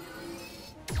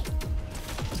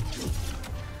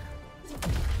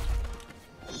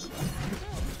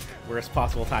 Worst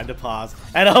possible time to pause.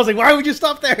 And I was like, why would you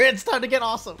stop there? It's time to get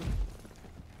awesome!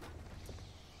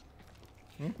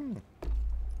 Mm-hmm.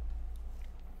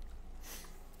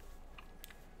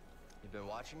 You been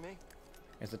watching me?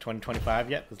 Is it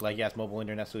 2025 yet? This like-ass mobile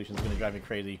internet solution is gonna drive me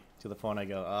crazy. To the phone I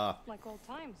go, like old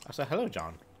times. I said, hello,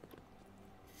 John.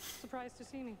 Surprised to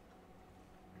see me.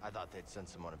 I thought they'd send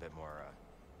someone a bit more,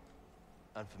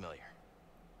 unfamiliar.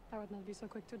 I would not be so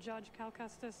quick to judge, Cal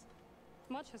Kestis.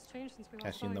 Much has changed since we last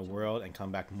I've saw seen the each other. world and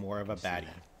come back more of a baddie.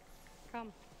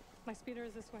 Come. My speeder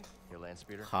is this way. Your land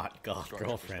speeder? Hot goth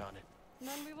girlfriend.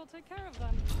 Then we will take care of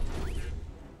them.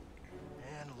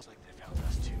 And it looks like they found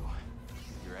us too.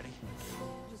 You ready?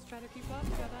 Just try to keep up,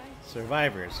 Jedi.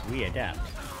 Survivors, we adapt.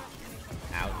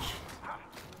 Ouch.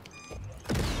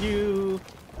 You.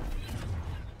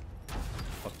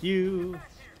 Fuck you.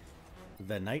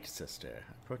 The Night Sister.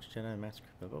 Approach Jedi Massacre.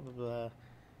 Blah blah blah blah.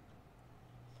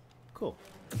 Cool.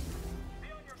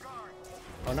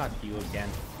 Oh, not you again.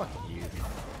 Fuck you.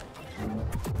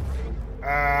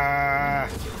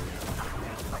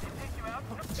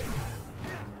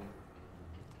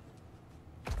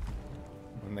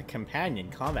 When the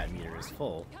companion combat meter is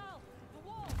full.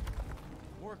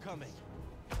 More coming.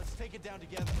 Let's take it down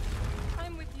together.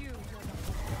 I'm with you, Jedi.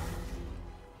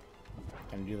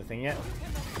 Can I do the thing yet?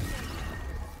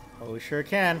 Oh, we sure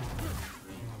can.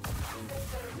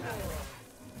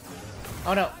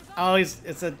 Oh no! Oh, it's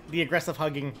the aggressive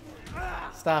hugging.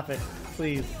 Stop it,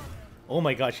 please. Oh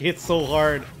my gosh, he hits so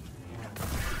hard.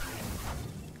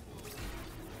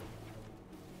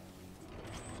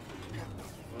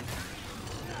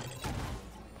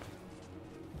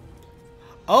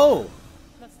 Oh!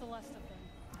 That's the last of them.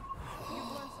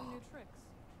 You've learned some new tricks.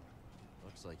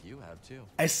 Looks like you have too.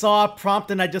 I saw a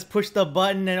prompt and I just pushed the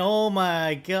button and oh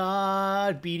my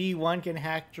god, BD1 can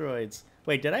hack droids.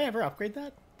 Wait, did I ever upgrade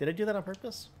that? Did I do that on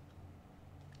purpose?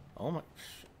 Oh my...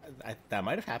 that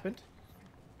might have happened.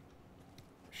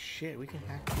 Shit, we can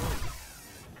hack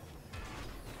droids.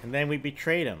 And then we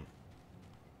betrayed him.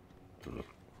 See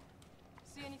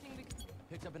anything we can...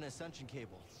 Picked up an ascension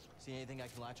cable. See anything I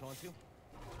can latch onto?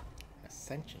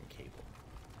 Ascension cable.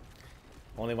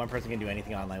 Only one person can do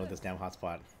anything online with this damn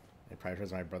hotspot. I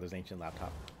prioritize my brother's ancient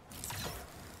laptop.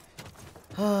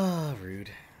 Ah,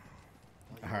 rude.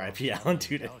 R.I.P. Alan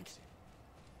Tudyk. What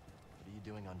are you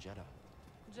doing on Jeddah?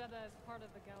 Jeddah is part of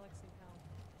the galaxy, pal.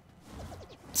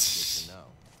 Good to know.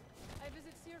 I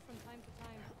visit Seer from time to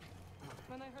time.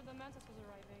 When I heard the Mantis was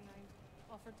arriving, I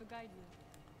offered to guide you.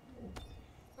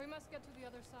 We must get to the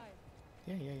other side.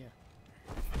 Yeah, yeah,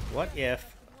 yeah. What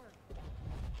if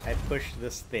I push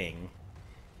this thing,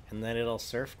 and then it'll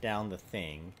surf down the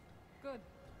thing? Good.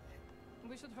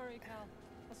 We should hurry, Cal.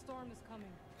 A storm is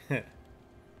coming.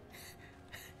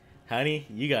 Honey,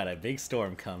 you got a big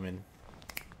storm coming.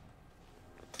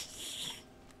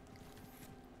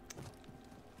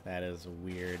 That is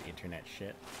weird internet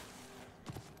shit.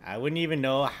 I wouldn't even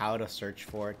know how to search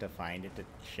for it to find it to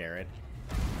share it.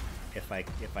 If I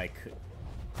could,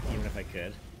 even if I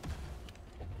could.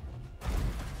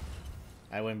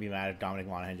 I wouldn't be mad if Dominic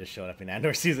Monaghan just showed up in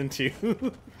Andor Season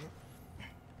 2.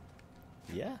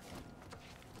 Yeah.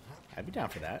 I'd be down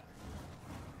for that.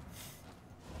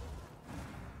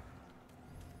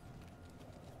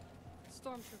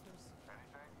 Stormtroopers.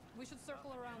 We should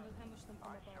circle around and ambush them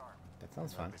from above. That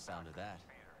sounds fun. The sound of that.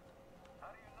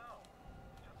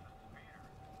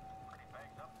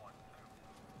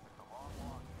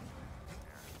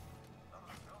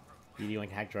 BD-1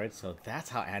 hack droid, so that's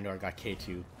how Andor got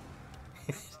K2.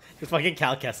 This fucking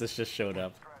Cal Kestis just showed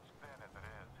up.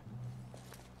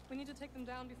 We need to take them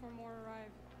down before more arrive.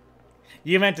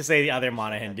 You meant to say the other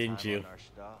Monaghan, didn't you?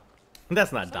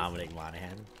 That's not Dominic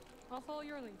Monaghan. I'll follow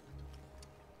your lead.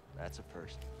 That's a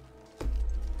person.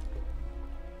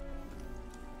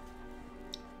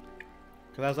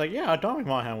 Because I was like, yeah, Dominic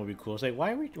Monaghan would be cool. It's like,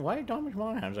 why Dominic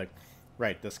Monaghan? I was like,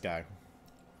 right, this guy.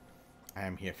 I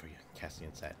am here for you,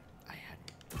 Cassian said. I had.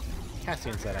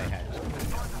 Cassian said I had.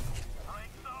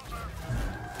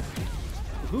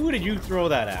 Who did you throw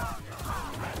that at?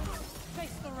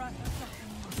 Face the rat.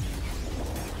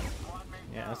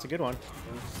 Yeah, that's a good one.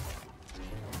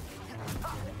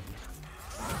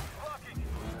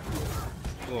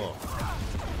 Cool.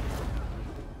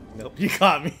 Nope, you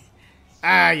got me.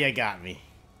 Ah, you got me.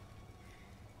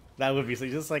 That would be so.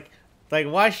 Just like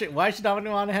why should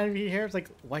Dominic Monaghan be here? It's like,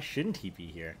 why shouldn't he be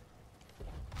here?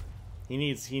 He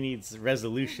needs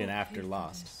resolution after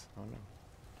Lost. Oh no.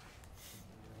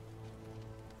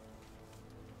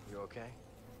 You okay?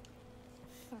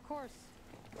 Of course.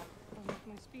 I'll make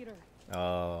my speeder.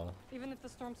 Oh. Even if the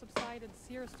storm subsided,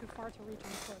 Sear's too far to reach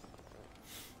on foot.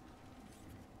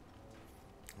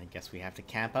 I guess we have to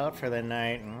camp out for the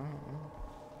night.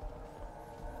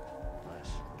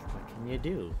 What can you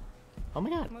do? Oh my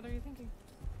god. What are you thinking?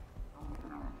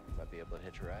 Might be able to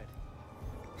hitch a ride.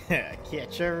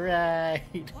 Catch a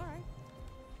ride. Alright.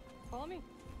 Follow me.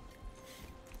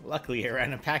 Luckily, a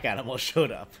random pack animal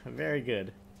showed up. Very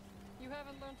good. You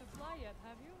haven't learned to fly yet,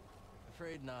 have you?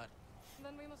 Afraid not.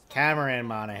 Then we must Cameron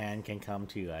Monaghan can come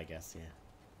too, I guess, yeah.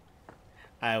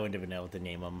 I wouldn't have been able to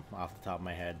name him off the top of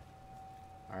my head.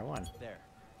 R1. There.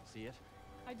 See it?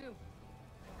 I do.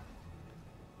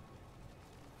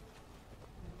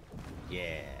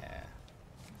 Yeah.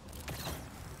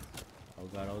 Oh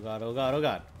god, oh god, oh god, oh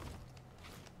god.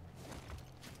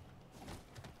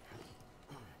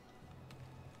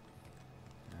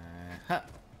 Huh.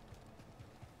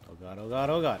 Oh god, oh god,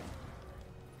 oh god.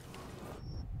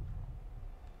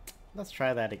 Let's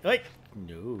try that again. Wait!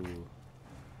 No.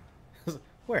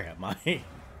 Where am I? Can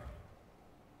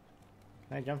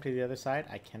I jump to the other side?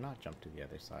 I cannot jump to the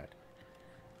other side.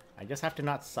 I just have to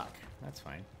not suck. That's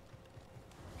fine.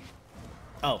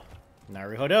 Oh.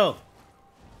 Naruhodo!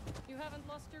 You haven't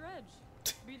lost your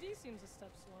edge. BD seems a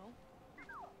step slow.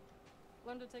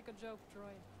 Learn to take a joke,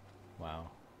 droid.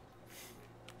 Wow.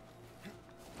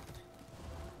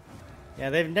 Yeah,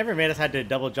 they've never made us had to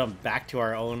double jump back to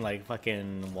our own, like,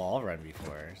 fucking wall run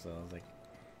before. So I was like,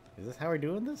 is this how we're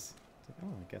doing this? Like,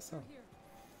 oh, I guess so.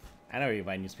 I know where you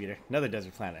buy new speeder. Another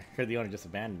desert planet. Heard the owner just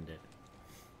abandoned it.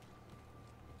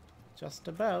 Just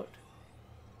about.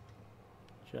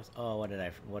 Just, oh, what did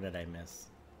I miss?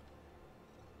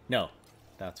 No,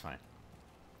 that's fine.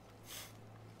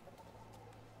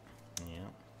 Yeah.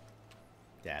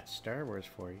 That's Star Wars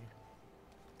for you.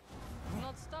 You're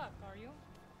not stuck, are you?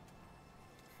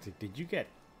 Did you get...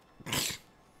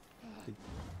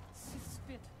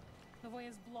 Spit. The way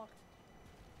is blocked.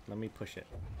 Let me push it.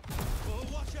 Oh,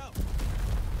 watch out!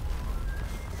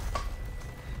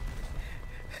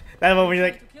 That moment you're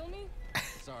like... To kill me?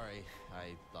 Sorry,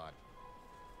 I thought.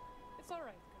 It's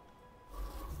alright.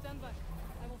 Stand back.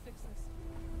 I will fix this.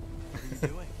 What are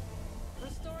you doing?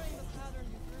 Restoring the pattern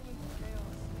you threw into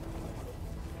chaos.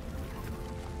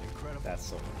 Incredible. That's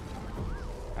so...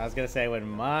 I was gonna say, I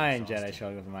wouldn't mind Jedi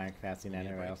showing up in my capacity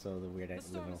and I also the weird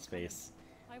liminal space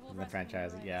in the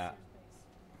franchise. Yeah.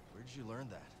 Where did you learn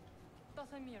that?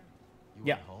 Dathomir. You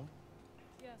Yeah. went home?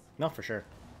 Yes. No, for sure.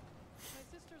 My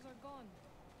sisters are gone,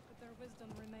 but their wisdom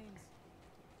remains.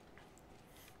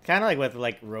 Kind of like with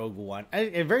like Rogue One,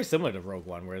 very similar to Rogue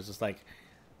One, where it's just like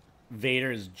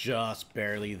Vader's just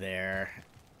barely there,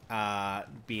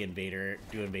 being Vader,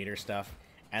 doing Vader stuff,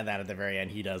 and then at the very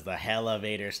end he does the hella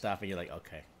Vader stuff, and you're like,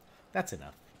 okay, that's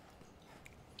enough.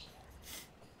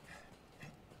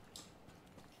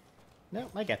 No,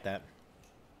 I get that.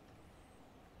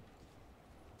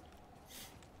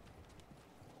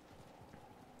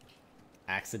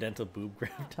 Accidental boob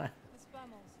grab time.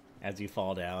 As you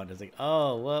fall down, it's like,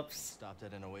 oh, whoops. Stopped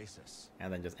at an oasis.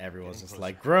 And then just everyone's just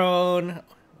like, groan!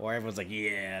 Or everyone's like,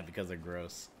 yeah, because they're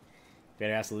gross.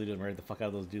 Vader absolutely murdered the fuck out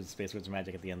of those dudes with Space Wizards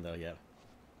magic at the end, though, yeah.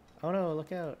 Oh no,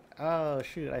 look out. Oh,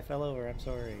 shoot, I fell over, I'm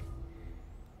sorry.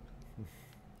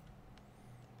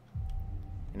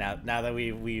 Now that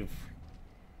we've...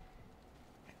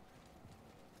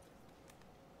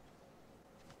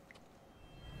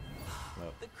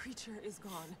 The creature is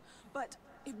gone, but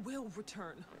it will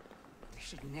return. We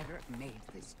should never have made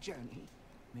this journey.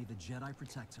 May the Jedi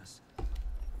protect us.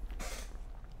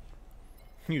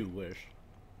 You wish.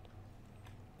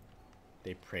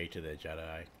 They pray to the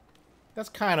Jedi. That's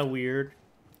kind of weird.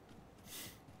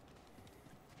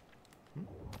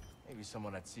 Maybe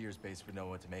someone at Seer's base would know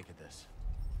what to make of this.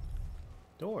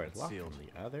 Door is It's locked sealed. on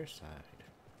the other side.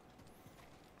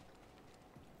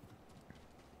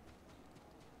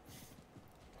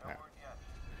 Alright.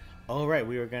 Oh, right,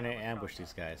 we were gonna ambush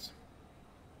these guys.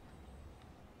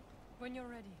 When you're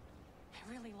ready.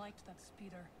 I really liked that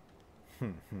speeder.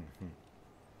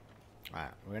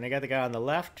 Alright, we're gonna get the guy on the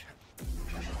left. And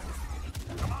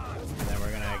then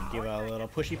we're gonna give a little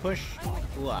pushy push.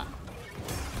 Ooh,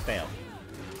 fail.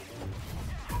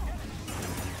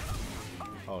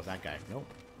 Oh, it's that guy. Nope.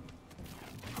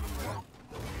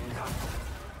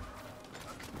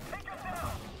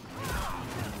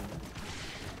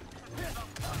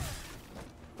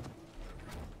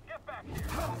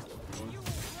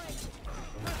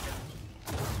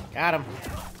 Got him.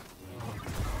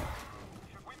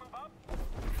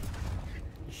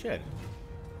 You should.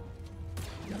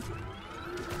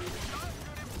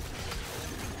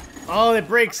 Oh, it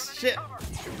breaks. Shit.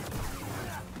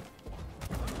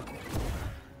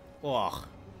 Ugh.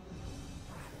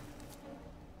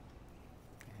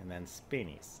 And then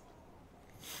spinnies.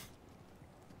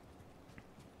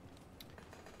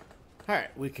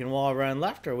 Alright, we can wall run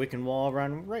left or we can wall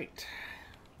run right.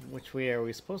 Which way are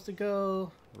we supposed to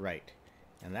go? Right.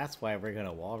 And that's why we're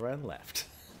gonna wall run left.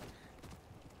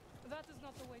 That is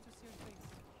not the way to Seer's base.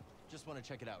 Just want to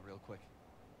check it out real quick.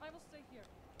 I will stay here.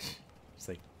 It's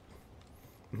like,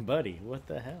 buddy, what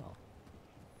the hell?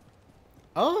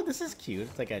 Oh, this is cute.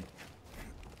 It's like a...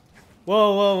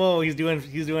 Whoa, whoa, whoa! He's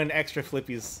doing extra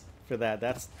flippies for that.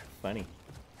 That's funny.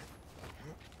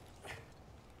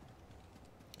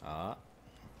 Ah.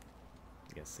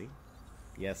 Yes, see?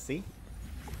 Yes, see?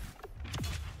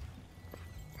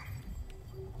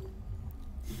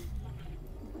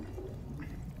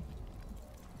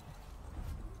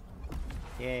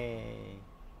 Yay.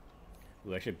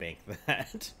 Ooh, I should bank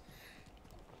that.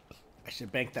 I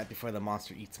should bank that before the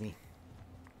monster eats me.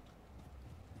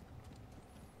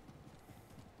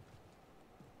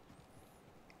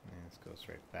 And let's go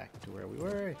straight back to where we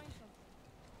were.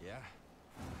 Yeah.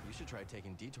 You should try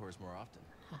taking detours more often.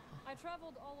 I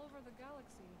traveled all over the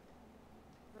galaxy.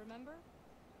 Remember?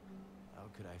 How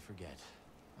could I forget?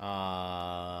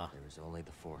 There was only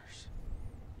the Force.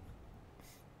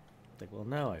 Like, well,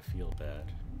 now I feel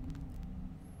bad.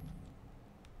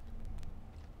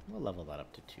 We'll level that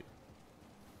up to 2.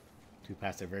 2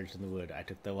 passive versions in the wood. I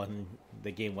took the one the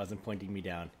game wasn't pointing me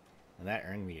down. And that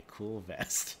earned me a cool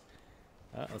vest.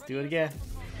 Let's do it again.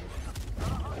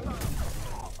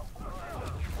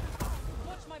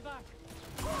 Watch my back.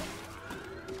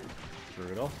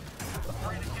 Brutal.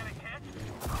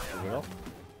 Brutal.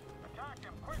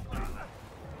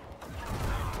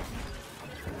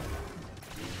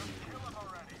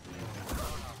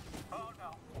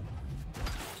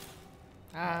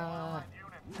 Ah.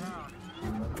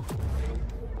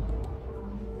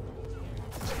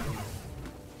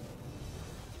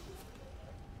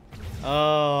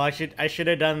 Oh, I should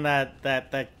have done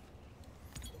that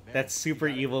super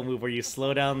evil move where you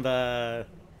slow down the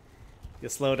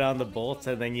bolts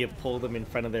and then you pull them in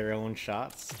front of their own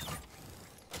shots.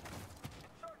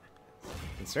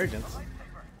 Insurgents.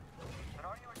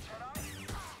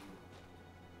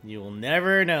 You will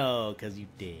never know because you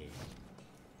did.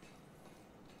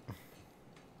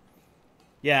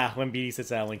 Yeah, when BD sits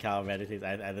down, when Cal meditates,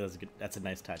 that's a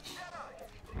nice touch.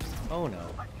 Oh no.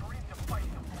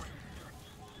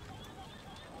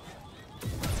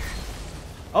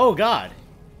 Oh god!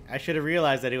 I should have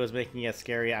realized that it was making a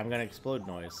scary I'm gonna explode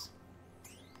noise.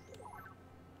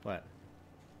 What?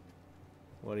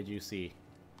 What did you see?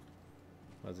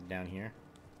 Was it down here?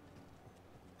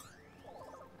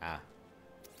 Ah.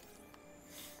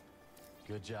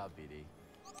 Good job, BD.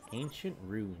 Ancient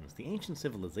ruins. The ancient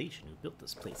civilization who built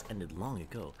this place ended long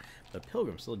ago, but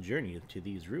pilgrims still journey to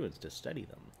these ruins to study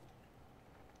them.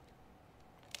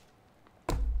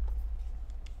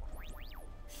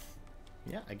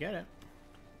 Yeah, I get it.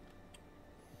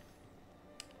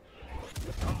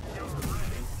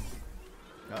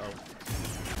 Uh-oh.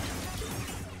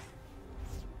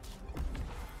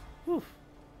 Whew.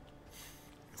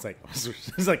 It's like,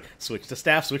 switch to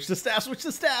staff, switch to staff, switch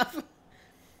to staff!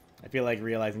 I feel like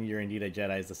realizing you're indeed a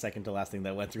Jedi is the second to last thing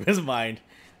that went through his mind.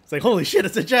 It's like, holy shit,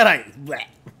 it's a Jedi! Blech.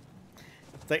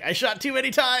 It's like, I shot too many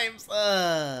times!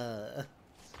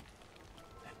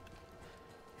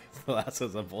 The last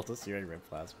was a bolt of searing red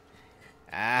plasma.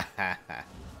 Ah ha ha.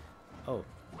 Oh.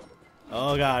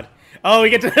 Oh god. Oh, we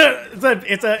get to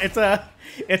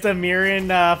it's a Mirren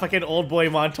fucking old boy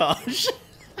montage.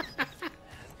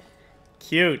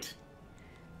 Cute.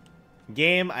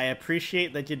 Game, I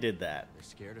appreciate that you did that. They're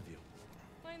scared of you.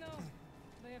 I know.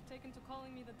 They have taken to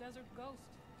calling me the Desert Ghost.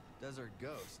 Desert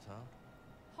Ghost, huh?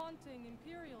 Haunting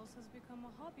Imperials has become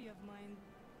a hobby of mine.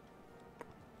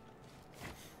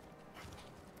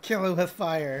 Kill it with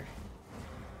fire.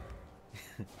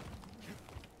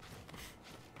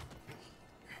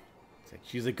 It's like,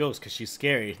 she's a ghost because she's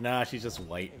scary. Nah, she's just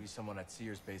white. Maybe someone at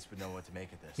Sears base would know what to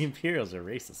make of this. The Imperials are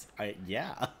racist.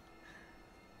 Yeah.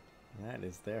 That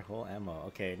is their whole MO.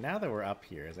 Okay, now that we're up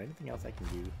here, is there anything else I can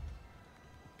do?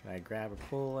 Can I grab or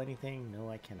pull anything?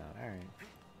 No, I cannot. Alright.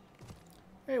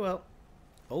 Very well.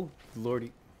 Oh,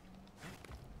 lordy.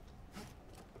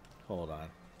 Hold on.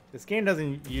 This game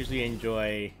doesn't usually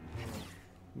enjoy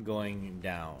going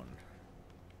down.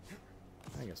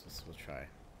 I guess we'll try.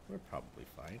 We're probably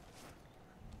fine.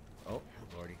 Oh,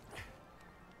 lordy.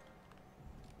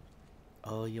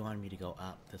 Oh, you want me to go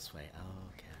up this way. Oh,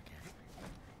 okay, okay.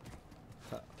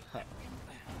 Huh, huh.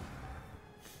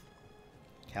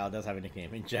 Cal does have a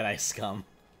nickname in Jedi Scum.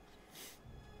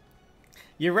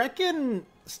 You reckon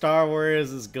Star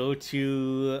Wars'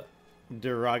 go-to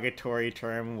derogatory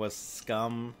term was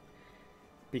scum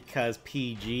because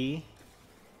PG?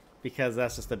 Because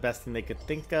that's just the best thing they could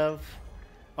think of?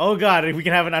 Oh god, we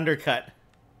can have an undercut.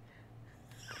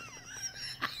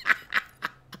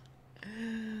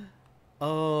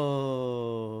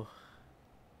 Oh.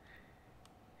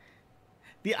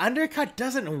 The undercut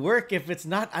doesn't work if it's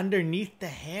not underneath the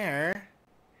hair.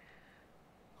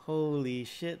 Holy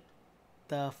shit.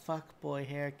 The fuckboy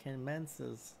hair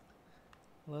commences.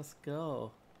 Let's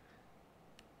go.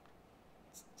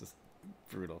 It's just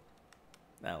brutal.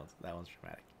 That one's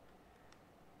dramatic.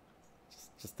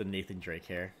 Just the Nathan Drake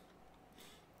hair.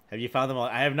 Have you found the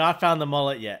mullet? I have not found the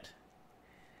mullet yet.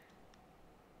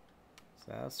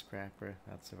 So that's Scrapper.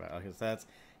 That's about okay. So that's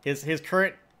his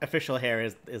current official hair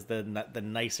is the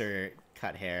nicer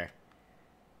cut hair.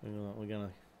 We're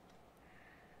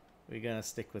gonna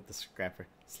stick with the Scrapper.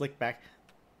 Slick back.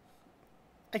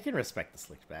 I can respect the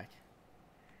slicked back.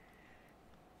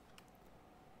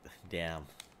 Damn.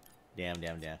 Damn.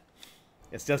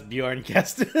 It's just Bjorn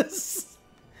Kestis.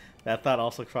 That thought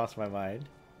also crossed my mind.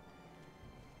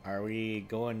 Are we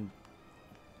going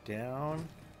down?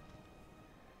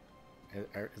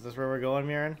 Is this where we're going,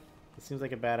 Mirren? It seems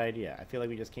like a bad idea. I feel like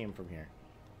we just came from here.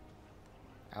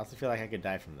 I also feel like I could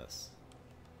die from this.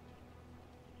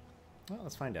 Well,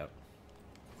 let's find out.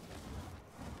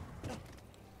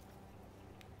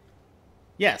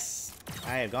 Yes!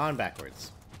 I have gone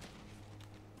backwards.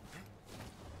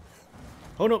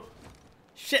 Oh no!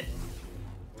 Shit!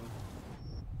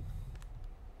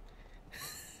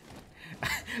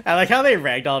 I like how they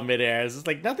ragdoll midair. It's just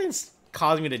like nothing's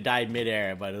causing me to die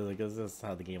midair, but it's like this is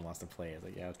how the game wants to play. It's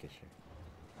like, yeah, okay, sure.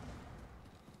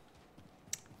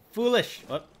 Foolish!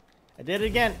 Oh, I did it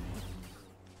again!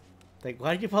 Like,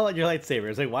 why did you pull out your lightsaber?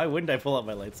 It's like, why wouldn't I pull out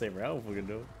my lightsaber? I don't fucking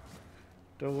know.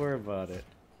 Don't worry about it.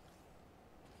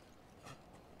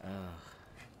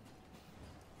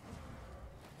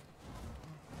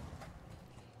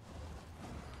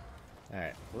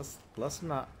 Alright, let's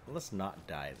not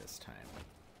die this time.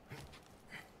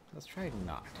 Let's try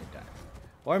not to die.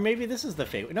 Or maybe this is the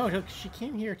fate. No, she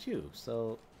came here too,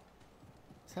 so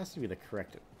this has to be the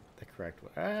correct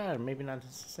one. Ah, maybe not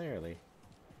necessarily.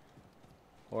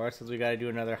 Or since we gotta do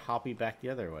another hoppy back the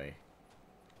other way.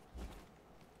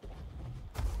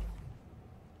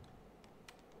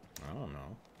 I don't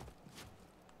know.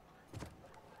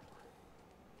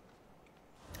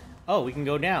 Oh, we can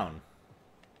go down.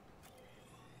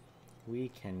 We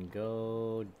can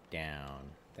go down.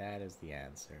 That is the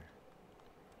answer.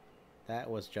 That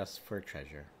was just for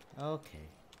treasure. Okay.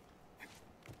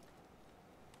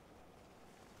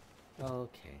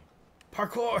 Okay.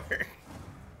 Parkour! It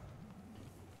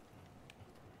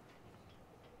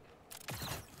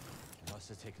must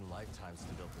have taken lifetimes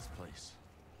to build this place.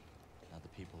 Now the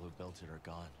people who built it are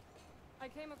gone. I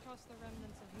came across the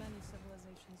remnants of many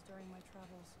civilizations during my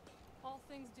travels. All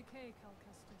things decay, Cal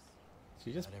Kestis.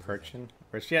 She just perching?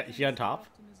 Or is she on top?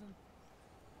 Optimism.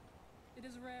 It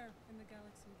is rare in the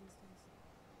galaxy these days.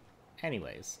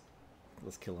 Anyways,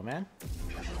 let's kill a man.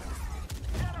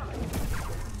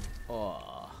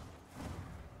 Oh.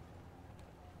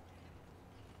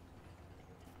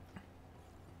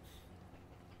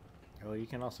 Oh, you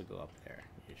can also go up there.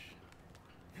 Ish.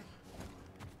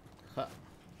 Huh.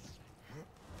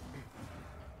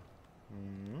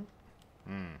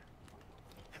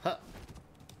 Huh.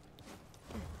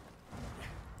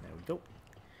 There we go.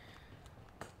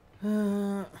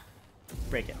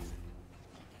 Break it.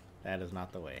 That is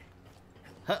not the way.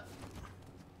 Huh.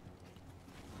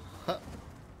 Huh.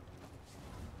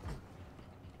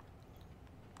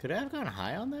 Could I have gone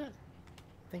high on that?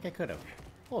 I think I could have.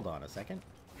 Hold on a second.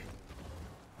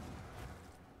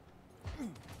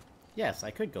 Yes, I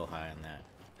could go high on that.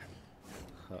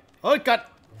 Huh. Oh, it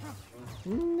got...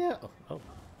 No. Oh.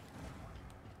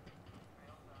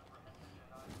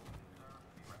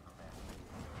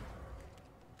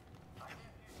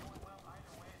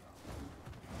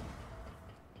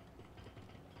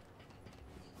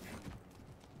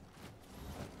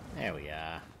 There we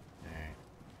are. Alright.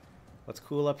 What's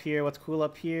cool up here? What's cool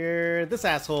up here? This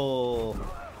asshole!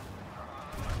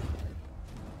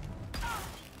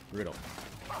 Brutal.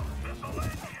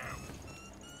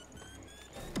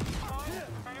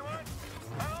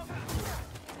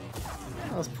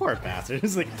 Oh, those poor bastards.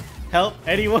 It's like, help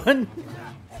anyone?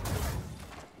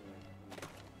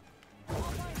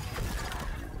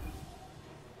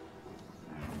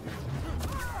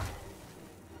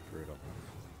 Brutal.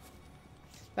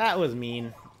 That was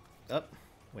mean. Oh,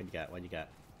 what you got? What you got?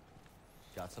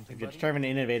 Got something? If you're buddy? determined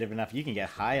and innovative enough, you can get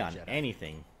high on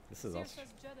anything. This is also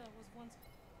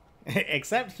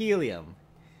except helium.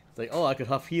 It's like, oh, I could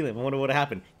huff helium. I wonder what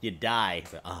happened. You die.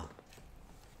 It's like, oh.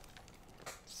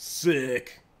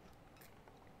 Sick.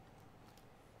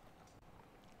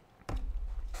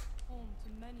 Home to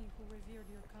many who revered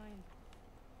your kind.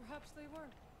 Perhaps they were.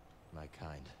 My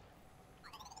kind.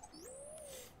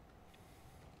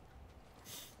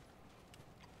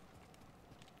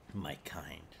 My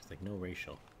kind. It's like no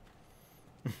racial.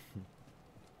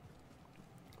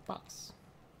 Box.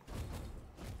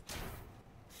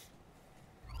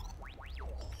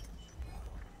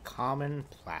 Common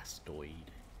plastoid.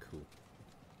 Cool.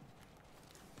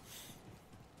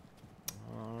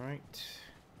 Alright.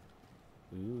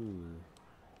 Ooh.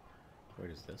 Where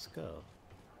does this go?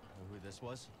 Know who this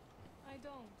was? I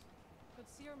don't. But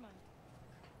Seer might.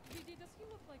 BD, does he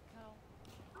look like Cal?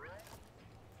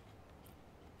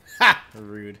 Ha!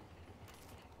 Rude.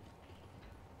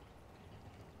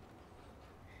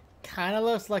 Kinda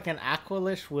looks like an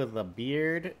Aqualish with a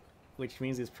beard, which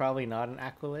means he's probably not an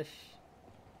Aqualish.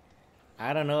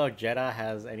 I don't know if Jedi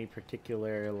has any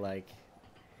particular, like...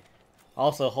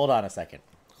 Also, hold on a second.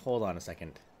 Hold on a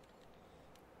second.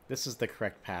 This is the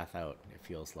correct path out, it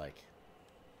feels like.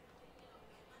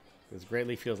 This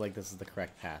greatly feels like this is the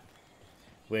correct path.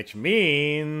 Which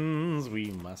means we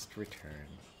must return.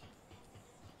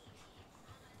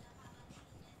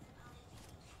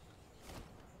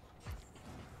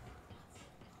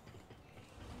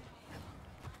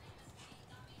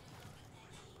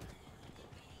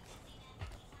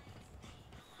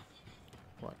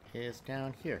 What is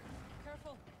down here?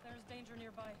 Careful, there's danger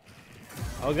nearby.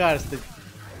 Oh god,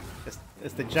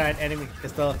 it's the giant enemy.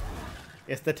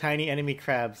 It's the tiny enemy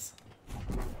crabs.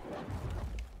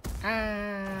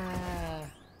 Ah!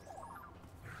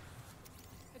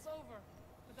 It's over,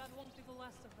 but that won't be the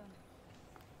last of them.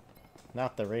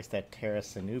 Not the race that Terra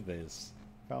Sanuba is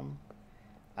from.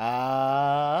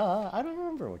 I don't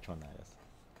remember which one that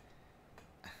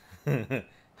is.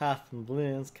 Hopping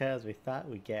balloons cause we thought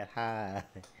we'd get high.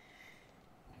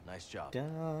 Nice job.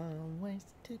 Dumb ways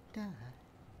to die.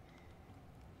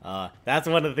 That's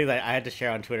one of the things I had to share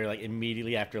on Twitter like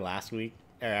immediately after last week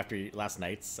or after last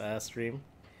night's stream.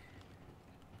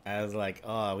 I was like,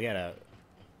 oh, we had a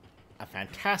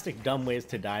fantastic dumb ways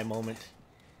to die moment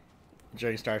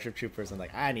during Starship Troopers. I'm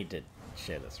like, I need to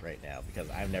share this right now because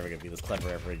I'm never gonna be this clever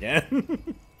ever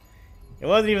again. It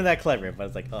wasn't even that clever, but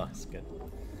it's like, oh, it's good.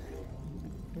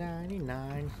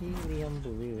 99 helium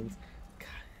balloons. God.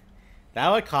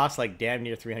 That would cost like damn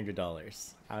near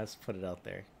 $300. I'll just put it out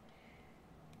there.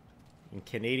 In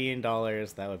Canadian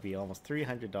dollars, that would be almost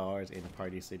 $300 in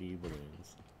Party City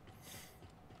balloons.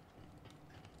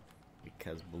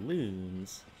 Because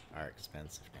balloons are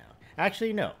expensive now.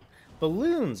 Actually, no.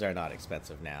 Balloons are not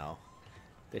expensive now.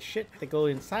 The shit that go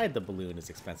inside the balloon is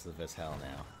expensive as hell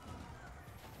now.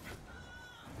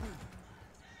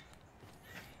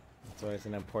 It's always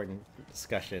an important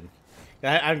discussion.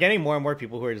 I'm getting more and more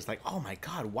people who are just like, oh my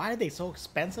god, why are they so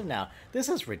expensive now? This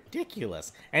is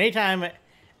ridiculous. Anytime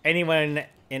anyone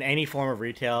in any form of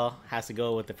retail has to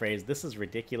go with the phrase, this is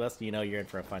ridiculous, you know you're in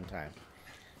for a fun time.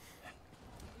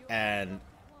 And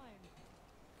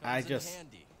I just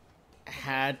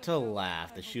had to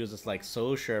laugh that she was just like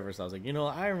so sure of herself. I was like, you know,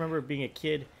 I remember being a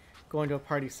kid going to a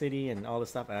party city and all this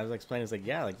stuff, and I was explaining, it's like,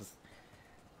 yeah, like this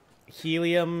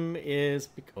helium is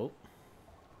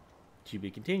to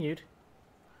be continued.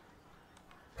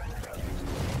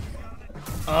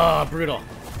 Oh, brutal.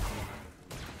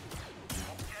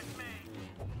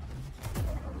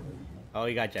 Oh,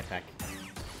 you got jetpack.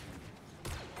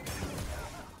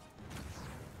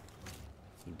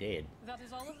 You did. That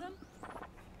is all of them?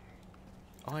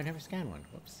 Oh, I never scanned one.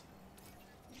 Whoops.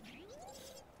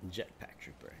 Jetpack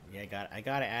trooper. Yeah, I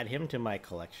gotta add him to my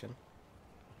collection.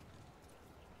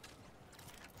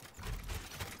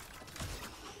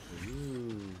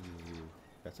 Ooh,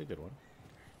 that's a good one.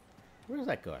 Where does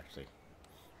that go, actually?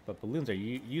 But balloons are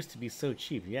used to be so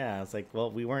cheap. Yeah, it's like,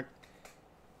 well, we weren't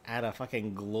at a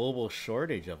fucking global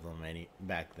shortage of them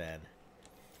back then.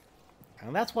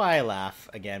 And that's why I laugh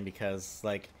again, because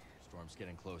like storm's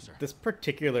getting closer. This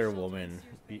particular woman,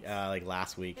 like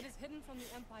last week, it is hidden from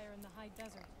the Empire in the high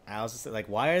desert. I was just like,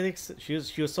 why are they? She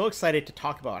was so excited to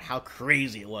talk about how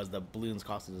crazy it was that balloons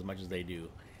costed as much as they do.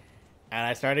 And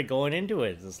I started going into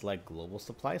it. It's like global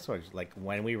supply shortage. Like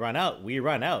when we run out, we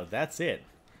run out. That's it.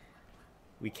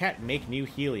 We can't make new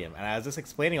helium. And I was just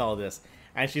explaining all this,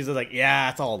 and she's just like,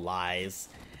 "Yeah, it's all lies."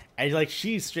 And like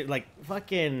she's like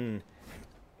fucking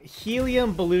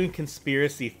helium balloon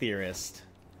conspiracy theorist.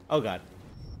 Oh god.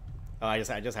 Oh, I just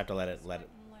have to let it.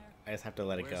 I just have to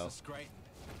let it go.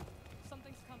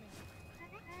 Something's coming.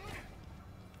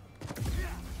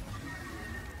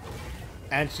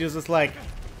 And she was just like,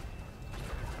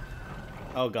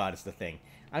 oh god, it's the thing.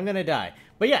 I'm gonna die.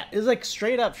 But yeah, it was like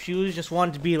straight up, she was just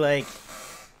wanted to be like,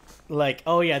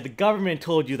 oh yeah, the government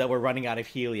told you that we're running out of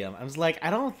helium. I was like, I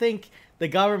don't think the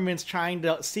government's trying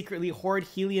to secretly hoard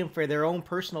helium for their own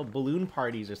personal balloon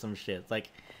parties or some shit. It's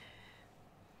like,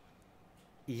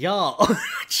 y'all,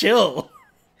 chill.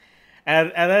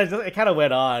 And then it kind of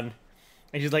went on.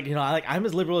 And she's like, you know, I'm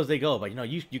as liberal as they go, but you know,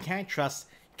 you can't trust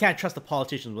the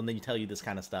politicians when they tell you this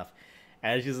kind of stuff.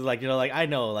 And she's like, you know, like I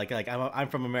know, like I'm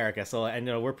from America, so and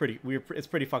you know it's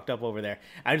pretty fucked up over there.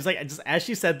 I'm just like, as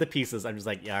she said the pieces, I'm just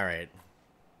like, yeah, all right,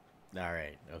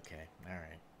 okay, all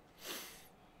right.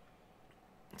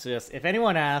 So just if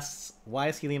anyone asks why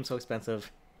is helium so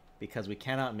expensive, because we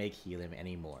cannot make helium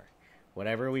anymore.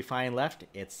 Whatever we find left,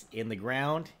 it's in the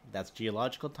ground. That's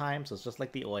geological time, so it's just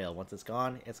like the oil. Once it's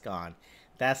gone, it's gone.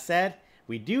 That said,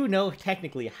 we do know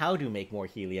technically how to make more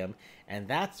helium, and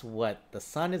that's what the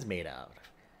sun is made out of.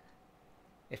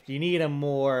 If you need a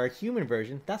more human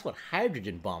version, that's what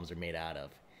hydrogen bombs are made out of.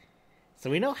 So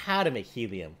we know how to make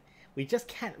helium. We just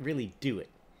can't really do it.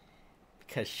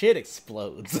 Because shit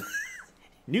explodes.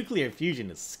 Nuclear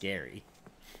fusion is scary.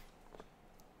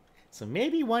 So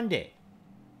maybe one day,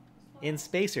 in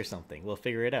space or something, we'll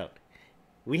figure it out.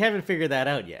 We haven't figured that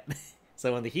out yet.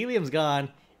 So when the helium's gone,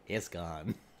 it's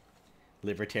gone.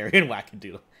 Libertarian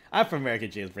wackadoodle. I'm from American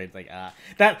James Brain's like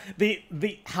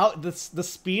the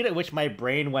speed at which my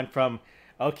brain went from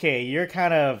okay, you're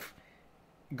kind of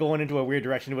going into a weird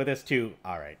direction with this to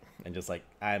all right, and just like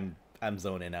I'm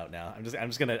zoning out now.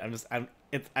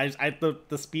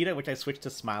 The speed at which I switched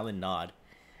to smile and nod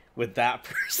with that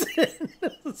person.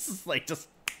 This is like just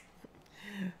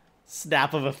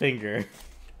snap of a finger.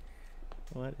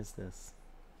 What is this?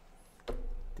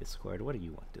 Discord. What do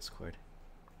you want, Discord?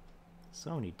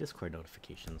 So many Discord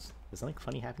notifications. Is something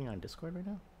funny happening on Discord right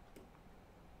now?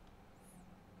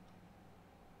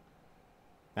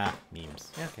 Ah, memes.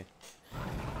 Yeah, okay.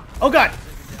 Oh god!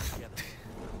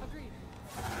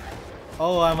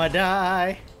 Oh, I'ma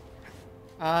die.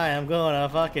 I am gonna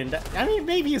fucking die. I mean,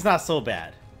 maybe he's not so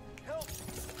bad.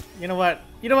 You know what?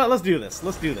 Let's do this.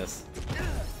 Let's do this.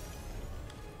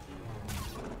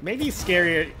 Maybe he's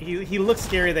scarier. He looks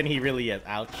scarier than he really is.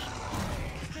 Ouch.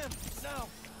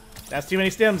 That's too many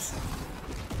stims.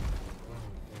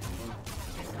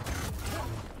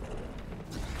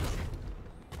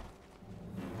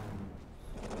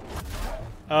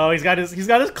 Oh, he's got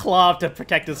his claw to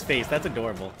protect his face. That's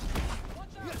adorable.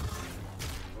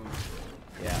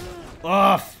 Yeah.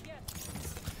 Off.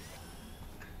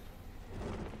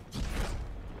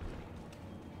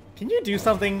 Can you do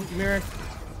something, Mirror?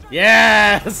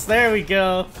 Yes! There we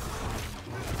go.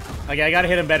 Okay, I gotta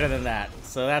hit him better than that.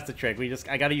 So that's the trick.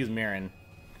 I gotta use Mirren.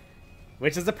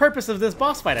 Which is the purpose of this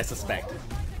boss fight, I suspect.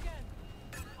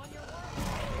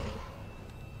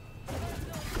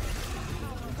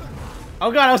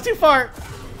 Oh god, I was too far!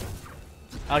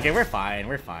 Okay, we're fine,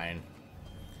 we're fine.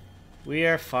 We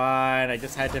are fine. I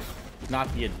just had to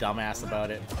not be a dumbass about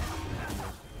it.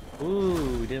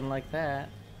 Ooh, didn't like that.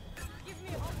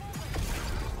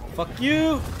 Fuck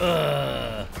you!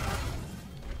 Ugh.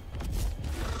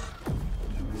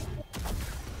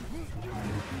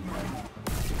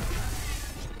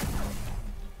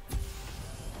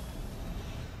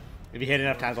 If you hit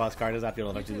enough times while his card is up,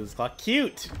 you'll eventually lose this clock.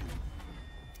 Cute!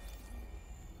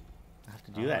 I have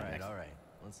to do that next. Alright,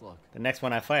 let's look. The next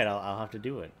one I fight, I'll have to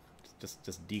do it.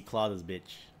 Just declaw this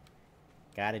bitch.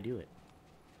 Gotta do it.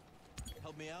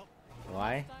 Help me out.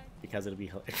 Why? Because it'll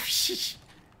be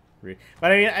rude.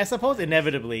 But I mean, I suppose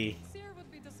inevitably. Seer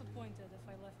would be disappointed if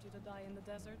I left you to die in the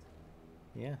desert.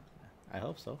 Yeah, I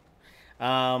hope so.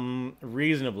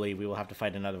 Reasonably, we will have to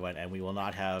fight another one, and we will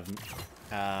not have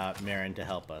Mirren to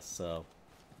help us. So,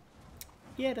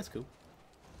 yeah, that's cool.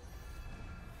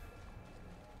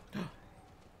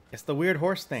 It's the weird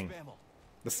horse thing.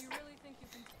 This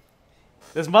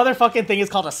motherfucking thing is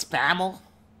called a spammel.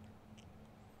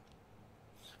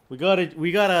 We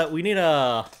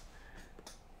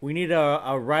need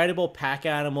a rideable pack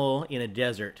animal in a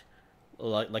desert,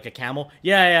 like a camel.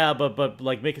 Yeah, but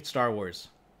like make it Star Wars.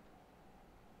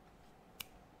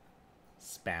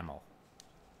 Spammel.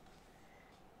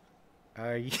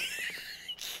 Are you?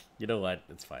 You know what?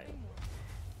 It's fine.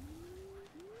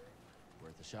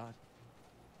 Worth a shot.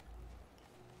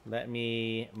 Let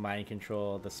me mind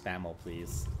control the spammel,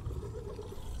 please.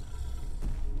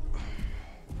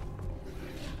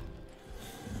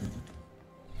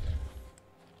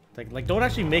 Like, don't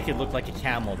actually make it look like a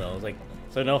camel, though. Like,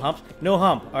 so no humps? No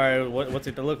hump. Alright, what's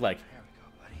it to look like?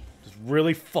 Just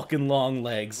really fucking long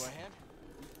legs.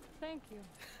 Thank you.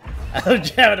 I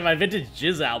was jamming to my vintage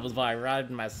Jizz albums while I ride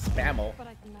my spammel. But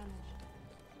I can manage.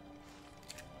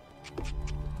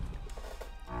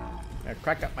 I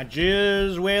crack up my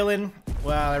jizz wailing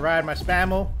while I ride my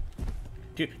spammel.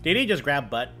 Did he just grab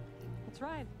butt? That's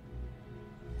right.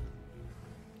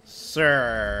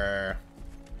 Sir.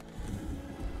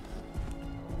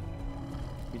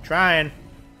 You trying.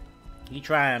 You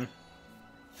trying.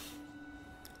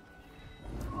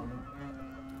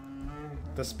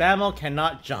 The spammel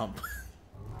cannot jump.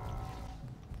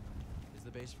 Is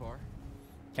the base far?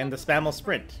 Can the spammel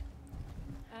sprint?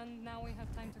 And now we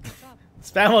have time to catch up.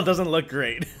 Spammel doesn't look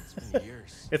great. It's been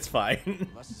years. It's fine. You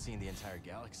must have seen the entire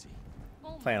galaxy.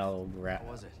 Oh, Playing a little rat.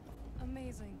 How was it?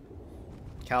 amazing.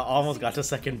 Cal almost got to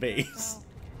second base.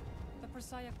 The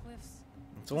Persaya Cliffs.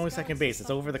 It's only second base. It's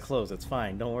over the close. It's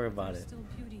fine. Don't worry about it. Still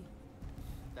beauty.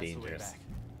 Dangerous.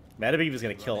 Metabeep is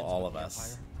gonna kill all of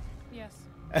us. Yes.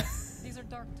 These are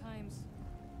dark times.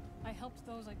 I helped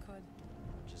those I could.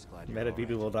 Just glad Metabeep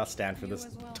will not stand for this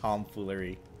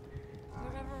tomfoolery.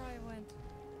 Wherever I went.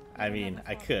 I mean,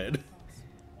 I could.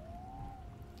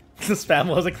 The spam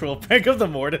was a cruel prank of the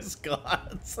Mortis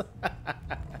gods.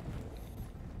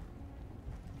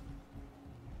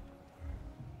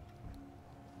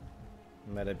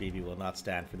 Metabeep will not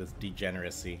stand for this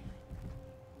degeneracy.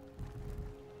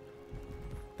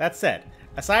 That said,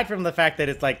 aside from the fact that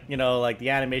it's like, you know, like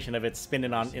the animation of it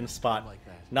spinning on in spot,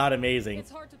 not amazing.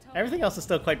 Everything else is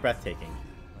still quite breathtaking.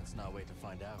 Let's not wait to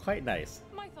find out. Quite nice.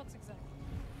 My thoughts exactly.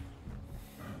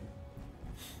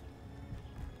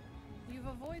 You've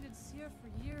avoided Seer for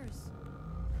years.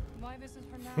 Why visit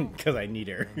her now? Because I need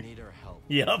her. We need her help.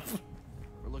 Yup.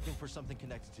 We're looking for something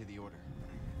connected to the Order.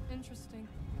 Interesting.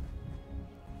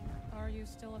 Are you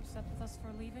still upset with us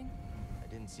for leaving? I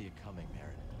didn't see it coming,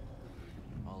 Merrin.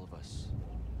 All of us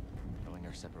going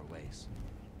our separate ways.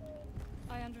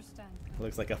 I understand.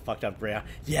 Looks like a fucked up Greyhound.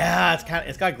 Yeah,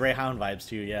 it's got Greyhound vibes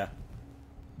too. Yeah.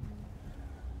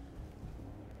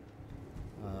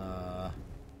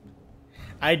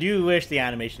 I do wish the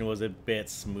animation was a bit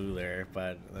smoother,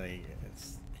 but like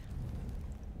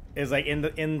it's like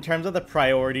in terms of the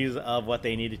priorities of what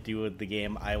they need to do with the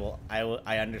game, I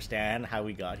understand how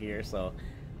we got here, so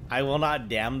I will not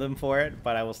damn them for it,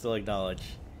 but I will still acknowledge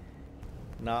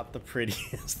not the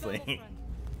prettiest thing.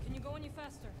 Can you go any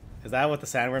faster? Is that what the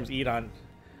sandworms eat on?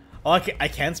 Oh, I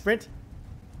can sprint?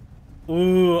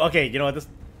 Ooh, okay, you know what, this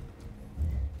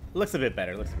looks a bit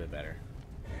better, looks a bit better.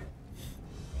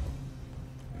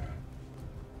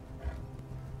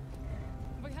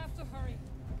 We have to hurry.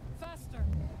 Faster.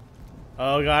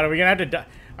 Oh god, are we gonna have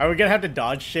to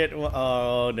dodge shit?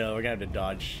 Oh no, we're gonna have to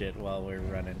dodge shit while we're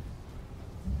running.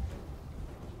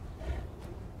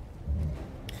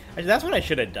 Actually, that's what I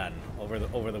should have done over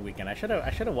the weekend. I should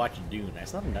have watched Dune. I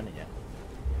still haven't done it yet.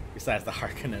 Besides the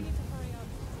Harkonnen.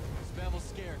 Spammel's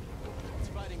scared. It's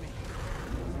fighting me.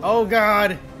 Oh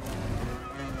God!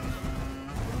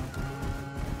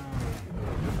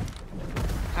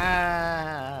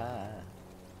 Ah!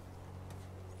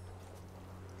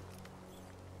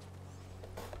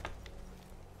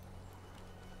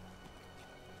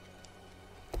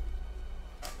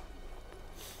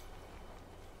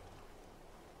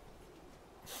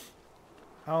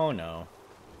 Oh no.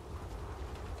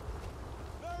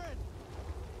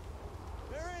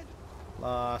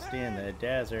 Lost in the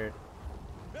desert.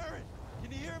 Baron,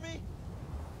 can you hear me?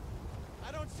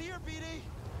 I don't see her, BD.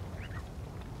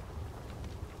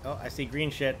 Oh, I see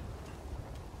green shit.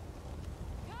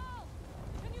 Cal,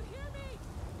 can you hear me?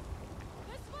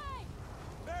 This way.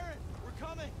 Baron, we're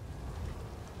coming.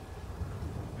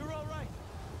 You're all right.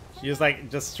 She just like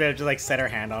straight up just like set her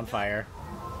hand on fire.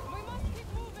 We must keep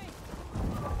moving.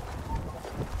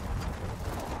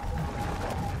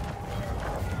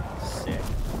 Sick.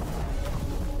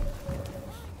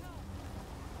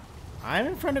 I'm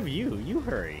in front of you. You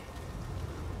hurry.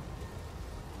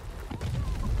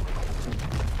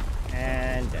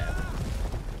 And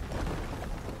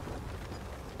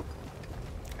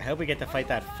I hope we get to fight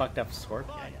that fucked up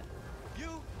scorpion. You?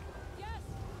 Yes.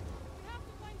 We have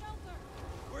to find Elter.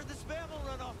 Where'd the Spammel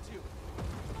run off to?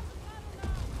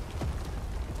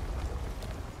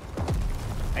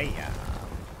 Hey,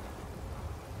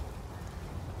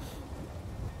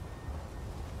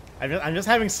 I'm just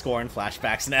having Scorn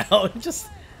flashbacks now. Just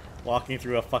walking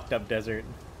through a fucked up desert,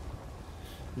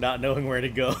 not knowing where to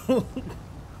go. Oh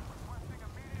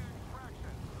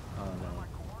no.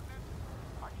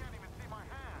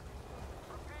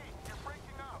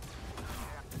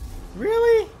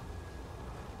 Really?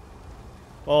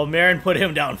 Well, Marin put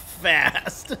him down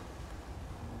fast.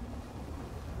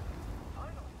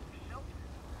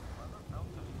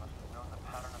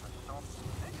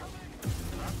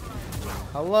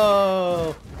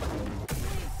 Hello.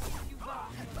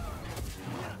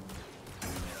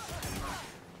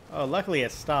 Oh, luckily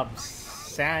it stopped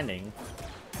sanding.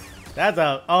 That's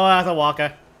a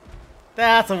walker.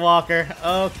 That's a walker.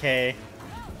 Okay.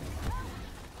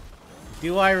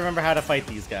 Do I remember how to fight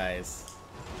these guys?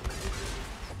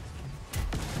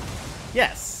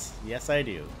 Yes. Yes, I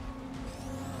do.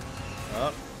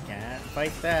 Oh, can't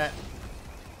fight that.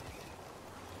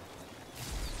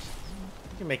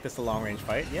 You can make this a long-range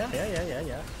fight. Yeah.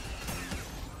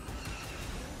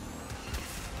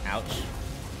 Ouch.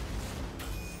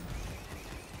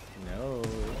 No.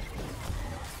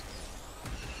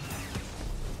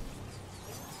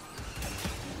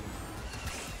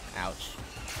 Ouch.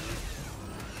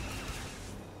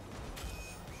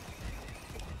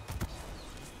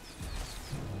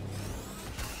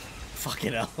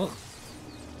 Fucking hell.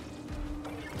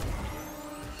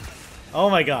 Oh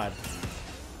my god.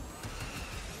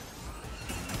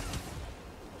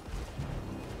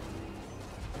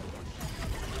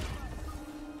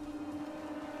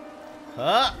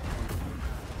 Huh?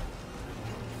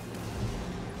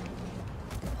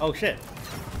 Oh shit.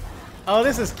 Oh,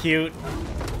 this is cute.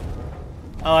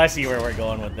 Oh, I see where we're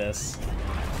going with this.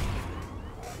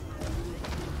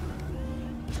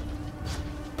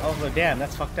 Oh, so damn,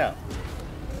 that's fucked up.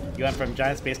 You went from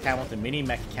giant space camel to mini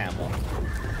mech camel.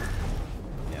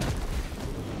 Yeah.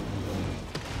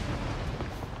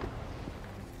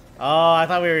 Oh, I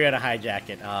thought we were gonna hijack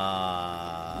it.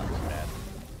 Ah, too bad.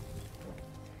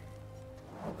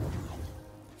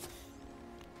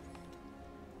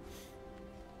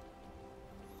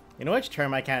 You know which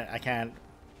term I can't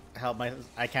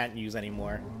use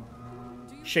anymore?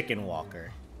 Chicken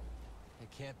walker.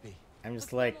 It can't be. I'm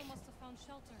just like,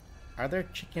 are there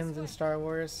chickens in Star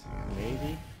Wars?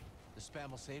 Maybe. The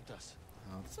Spammel saved us.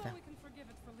 Oh, So we can forgive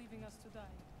it for leaving us to die.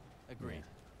 Agreed.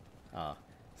 Oh,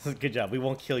 good job. We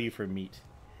won't kill you for meat.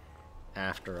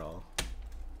 After all.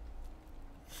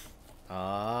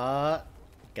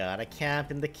 Gotta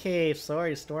camp in the cave.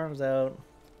 Sorry, storm's out.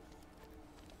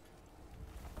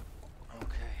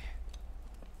 Okay.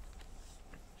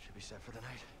 Should be set for the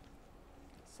night.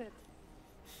 Sid,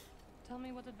 tell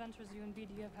me what adventures you and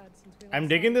BD have had since we last I'm saw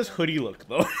digging each this other. hoodie look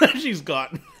though that she's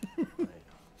got.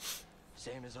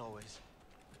 Same as always.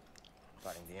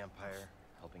 Fighting the Empire,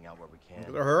 helping out where we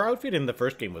can. Her outfit in the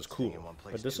first game was cool, Staying in one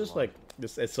place but this too is long. like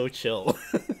it's so chill.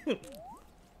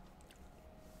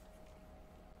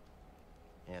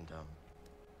 And,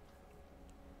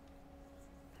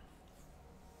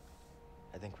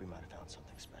 I think we might have found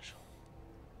something special.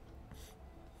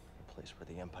 A place where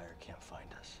the Empire can't find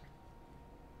us.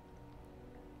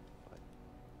 But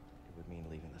it would mean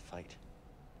leaving the fight.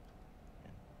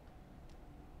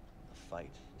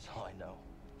 fight, is all I know.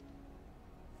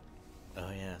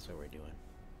 Oh yeah, that's what we're doing.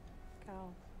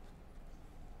 Cal.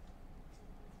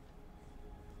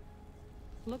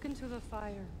 Look into the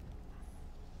fire.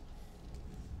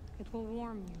 It will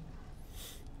warm you.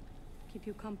 Keep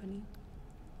you company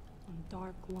on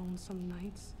dark, lonesome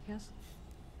nights, yes?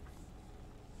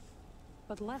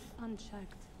 But left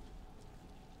unchecked,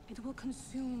 it will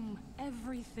consume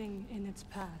everything in its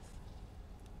path.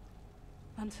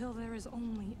 Until there is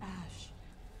only ash.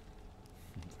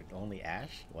 Only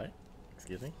ash? What?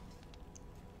 Excuse me?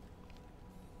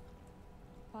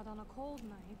 But on a cold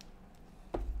night,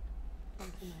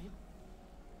 like tonight,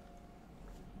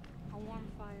 a warm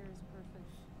fire is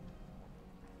perfect.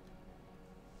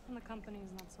 And the company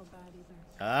is not so bad either.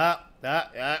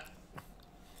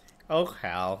 Oh,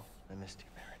 Hal. I missed you,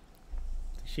 Baron.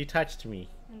 She touched me.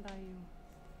 And I you.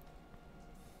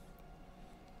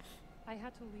 I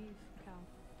had to leave, Cal.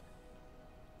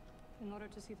 In order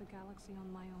to see the galaxy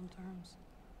on my own terms.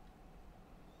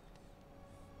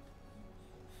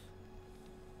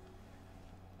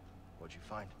 What'd you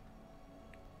find?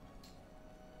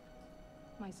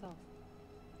 Myself.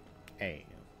 Hey.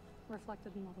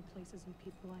 Reflected in all the places and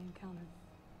people I encountered.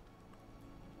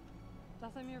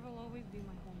 Dathomir will always be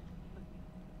my home, but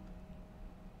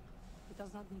it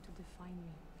does not need to define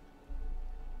me.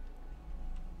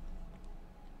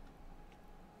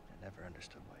 I never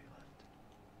understood why you left.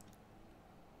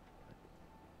 But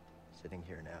sitting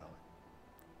here now,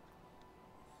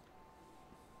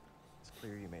 it's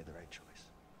clear you made the right choice.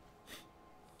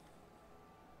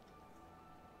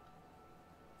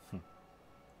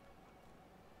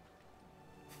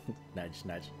 Nudge,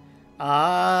 nudge.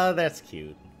 Ah, that's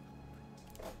cute.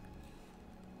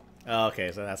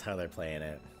 Okay, so that's how they're playing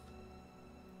it.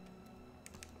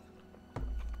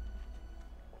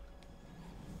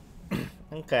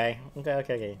 Okay.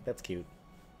 That's cute.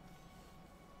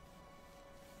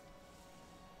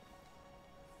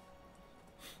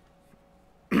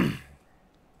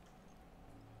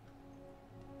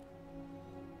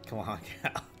 Come on,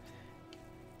 Cal.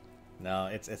 No,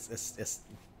 it's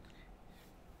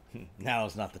now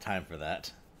is not the time for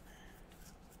that.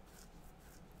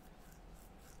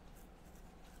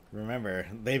 Remember,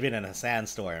 they've been in a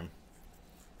sandstorm.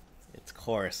 It's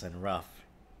coarse and rough.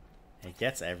 It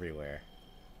gets everywhere.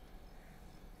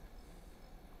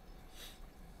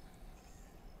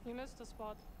 You missed a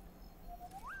spot.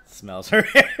 Smells her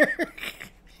hair.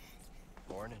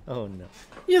 Morning. Oh no.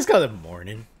 You just call it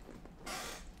morning.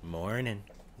 Morning,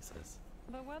 he says.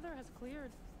 The weather has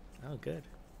cleared. Oh, good.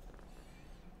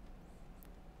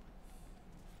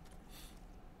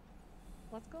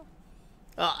 Let's go.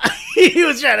 Oh, he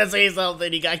was trying to say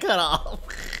something. He got cut off.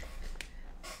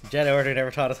 Jedi Order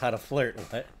never taught us how to flirt.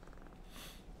 What?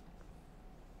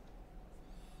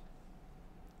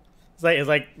 It's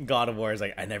like God of War is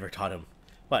like, I never taught him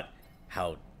what?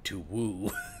 How to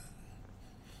woo.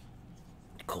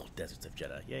 Cold deserts of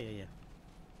Jedi. Yeah.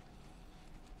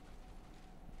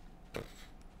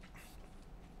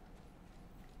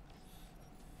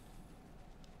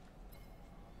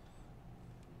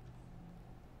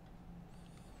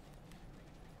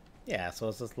 Yeah, so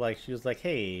it's just like she was like,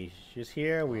 "Hey, she's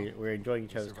here. We're enjoying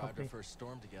each other's survived company." our first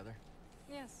storm together.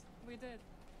 Yes, we did.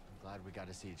 I'm glad we got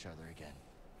to see each other again.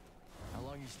 How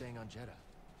long are you staying on Jeddah?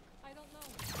 I don't know,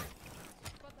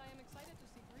 but I am excited to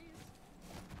see Grease.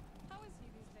 How is he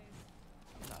these days?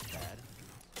 Not bad.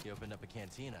 He opened up a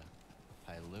cantina,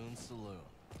 Pyloon Saloon.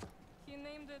 He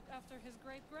named it after his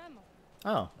great-grandmother.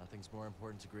 Oh. Nothing's more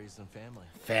important to Grease than family.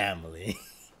 Family.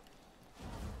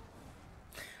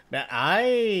 Now,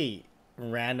 I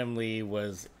randomly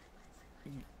was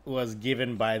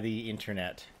given by the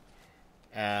internet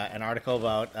an article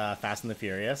about Fast and the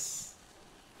Furious.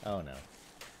 Oh no.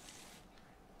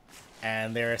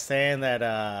 And they were saying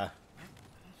that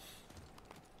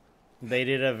they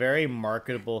did a very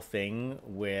marketable thing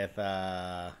with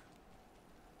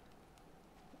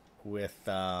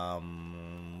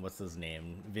what's his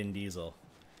name? Vin Diesel.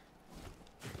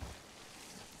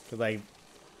 'Cause like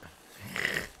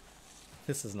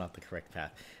this is not the correct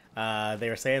path. They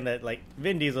were saying that like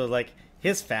Vin Diesel is like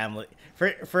his family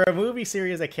for a movie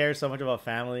series that cares so much about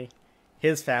family,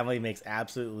 his family makes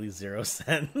absolutely zero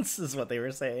sense, is what they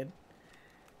were saying.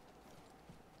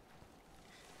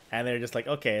 And they're just like,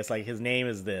 okay, it's like his name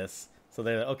is this, so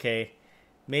they're like, okay,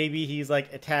 maybe he's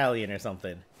like Italian or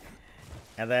something.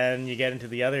 And then you get into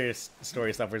the other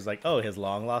story stuff where it's like, oh, his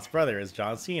long lost brother is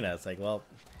John Cena. It's like, well,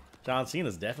 John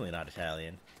Cena's definitely not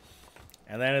Italian.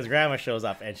 And then his grandma shows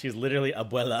up, and she's literally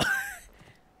abuela.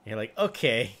 You're like,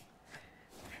 okay.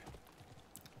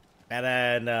 And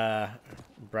then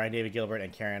Brian David Gilbert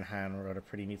and Karen Han wrote a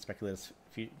pretty neat speculative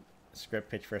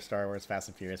script pitch for a Star Wars Fast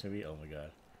and Furious movie. Oh my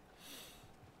god.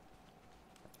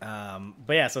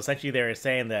 But yeah, so essentially they were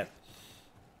saying that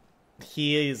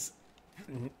he is,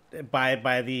 by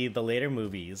the later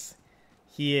movies,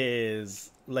 he is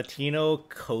Latino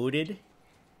coded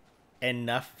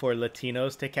enough for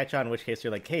Latinos to catch on, in which case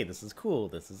you're like, hey, this is cool.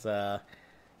 This is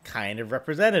kind of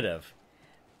representative.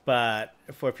 But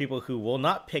for people who will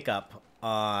not pick up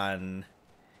on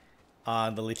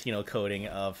the Latino coding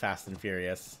of Fast and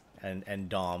Furious and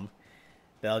Dom,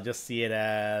 they'll just see it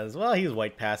as, well, he's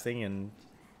white passing and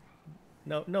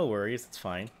no worries, it's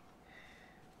fine.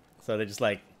 So they're just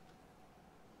like,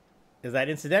 is that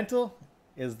incidental?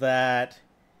 Is that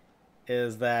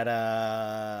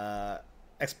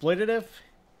exploitative?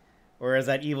 Or is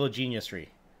that evil geniusry?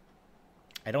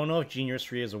 I don't know if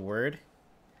geniusry is a word.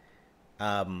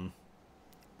 But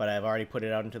I've already put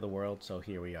it out into the world, so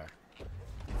here we are.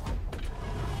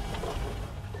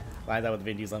 Lines out with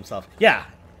Vin Diesel himself. Yeah.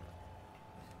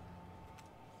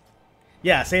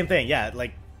 Yeah, same thing. Yeah,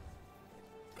 like,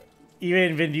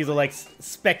 even Vin Diesel, like,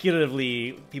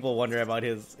 speculatively, people wonder about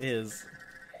his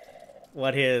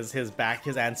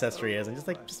ancestry is, and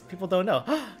just people don't know.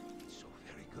 So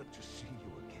very good to see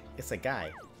you again. It's a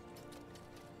guy.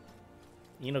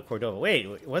 Eno Cordova.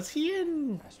 Wait, was he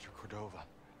in? Master Cordova.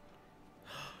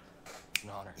 It's an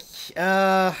honor.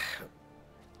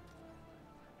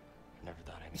 Never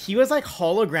thought I'd. He was like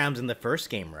holograms in the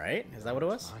first game, right? Is that what it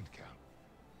was?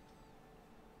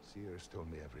 Seers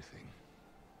told me everything.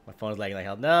 My phone is lagging like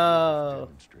hell. No.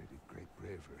 Demonstrated great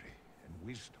bravery and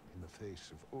wisdom in the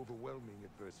face of overwhelming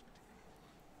adversity.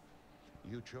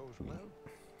 You chose well.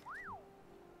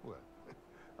 Well,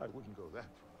 I wouldn't go that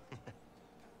far.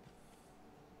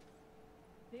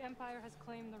 The Empire has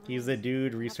claimed the He's the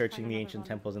dude researching the ancient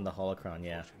temples in the Holocron,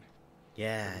 yeah.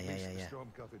 Yeah.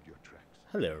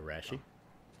 Hello, Rashi.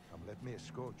 Let me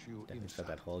escort you Definitely spent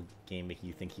that whole game making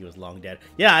you think he was long dead.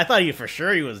 Yeah, I thought for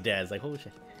sure he was dead. It's like, holy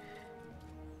shit.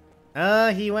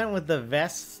 He went with the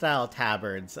vest-style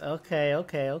tabards.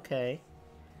 Okay.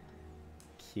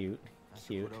 Cute.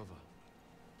 Cordova,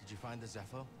 did you find the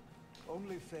Zepho?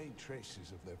 Only faint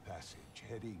traces of their passage,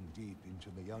 heading deep into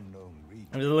the unknown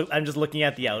region. I'm just looking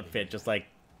at the outfit, just like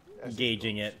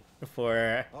gauging it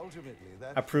for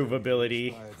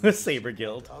approvability with Saber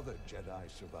Guild. Other Jedi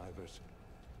survivors.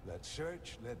 That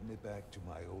search led me back to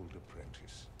my old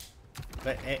apprentice.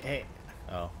 But hey.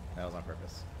 Oh, that was on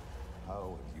purpose.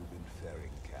 How have you been faring,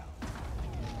 Cal?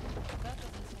 That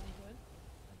doesn't sound good.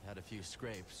 I've had a few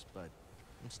scrapes, but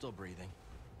I'm still breathing.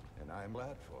 And I'm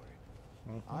glad for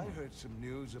it. I heard some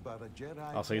news about a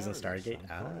Jedi. Also, he's in Stargate.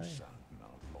 Not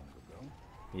long ago.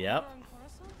 Yep.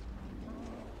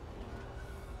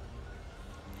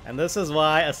 And this is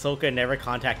why Ahsoka never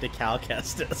contacted Cal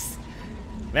Kestis.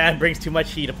 Man brings too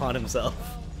much heat upon himself.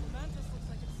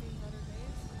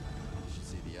 You should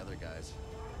see the other guys.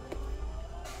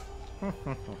 This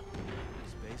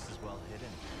base is well hidden.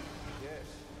 Yes.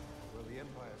 Well, the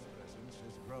Empire's presence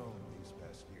has grown these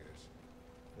past years.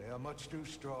 They are much too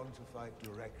strong to fight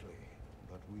directly,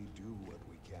 but we do what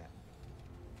we can.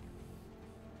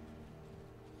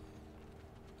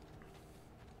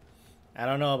 I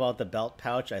don't know about the belt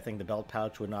pouch. I think the belt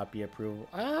pouch would not be approved.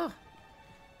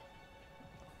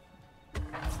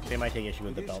 They might take issue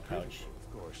with the belt pouch.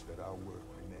 Of course, that our work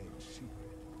remains secret.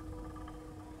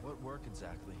 What work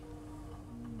exactly?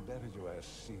 Better to ask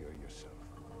Seer yourself.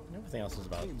 Everything else is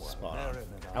about spot on.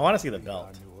 I want to see the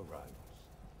belt.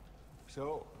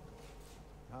 So,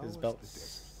 his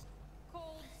belt's...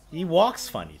 He walks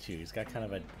funny too. He's got kind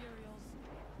of a...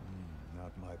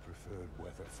 Not my preferred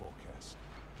weather forecast,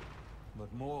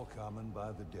 but more common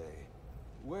by the day.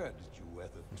 Where did you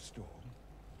weather the storm?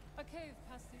 A cave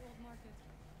past the old market.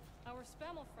 Our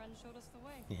Spammel friend showed us the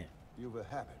way. Yeah. You've a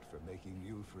habit for making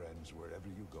new friends wherever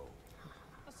you go.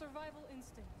 A survival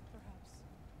instinct, perhaps.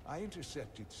 I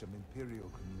intercepted some Imperial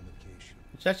communication.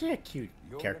 It's actually a cute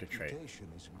character Your trait. reputation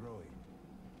is growing.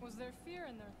 Was there fear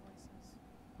in their voices?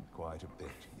 Quite a bit,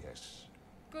 yes.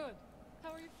 Good.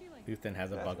 How are you feeling? Luthen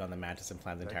has a bug on the Mantis and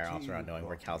plans the entire officer on knowing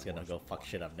where Cal's gonna go fuck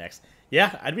shit up next.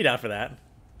 Yeah, I'd be down for that.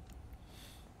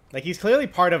 Like, he's clearly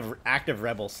part of active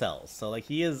rebel cells, so like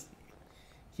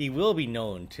he will be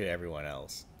known to everyone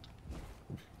else.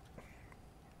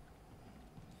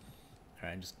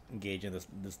 Alright, I'm just engaging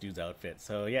this dude's outfit.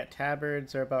 So yeah,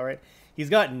 tabards are about right. He's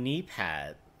got knee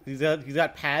pads. He's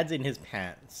got pads in his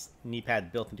pants. Knee pads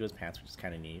built into his pants, which is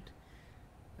kind of neat.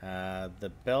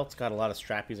 The belt's got a lot of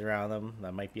strappies around them.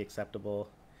 That might be acceptable.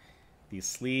 The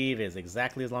sleeve is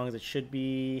exactly as long as it should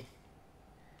be.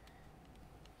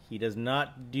 He does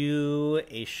not do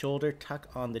a shoulder tuck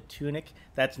on the tunic.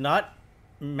 That's not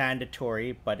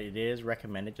mandatory, but it is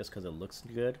recommended just because it looks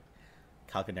good.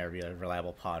 Cal can never be a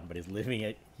reliable pawn, but he's a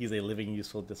living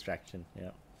useful distraction.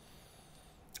 Yeah.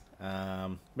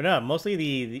 But no,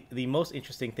 mostly the most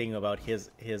interesting thing about his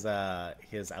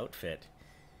outfit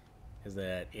is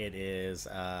that it is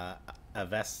a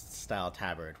vest style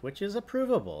tabard, which is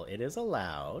approvable. It is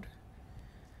allowed.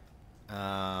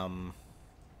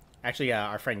 Actually,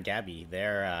 our friend Gabby,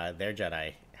 their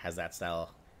Jedi has that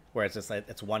style, where it's just like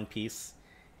it's one piece,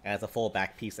 and it's a full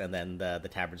back piece, and then the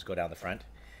tabards go down the front.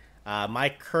 My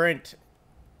current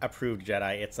approved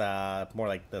Jedi, it's more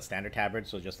like the standard tabard,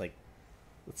 so just like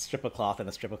a strip of cloth and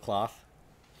a strip of cloth.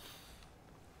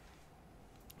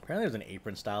 Apparently there's an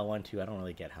apron style one too. I don't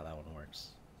really get how that one works.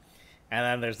 And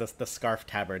then there's the scarf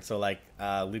tabard, so like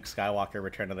Luke Skywalker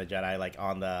Return of the Jedi, like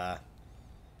on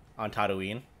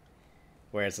Tatooine,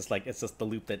 where it's just the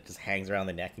loop that just hangs around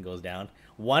the neck and goes down.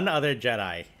 One other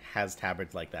Jedi has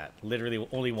tabards like that. Literally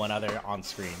only one other on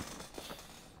screen.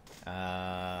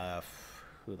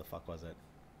 Who the fuck was it?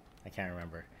 I can't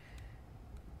remember.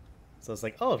 So it's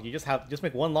like, oh, if you just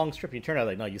make one long strip, and you turn out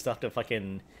like, no, you still have to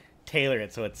fucking tailor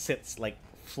it so it sits like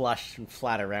flush and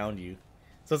flat around you.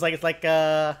 So it's like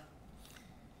the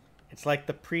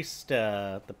priest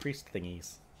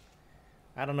thingies.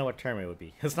 I don't know what term it would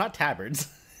be. It's not tabards.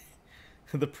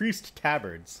 The priest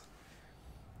tabards.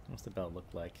 What's the belt look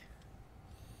like?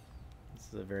 This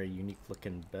is a very unique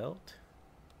looking belt.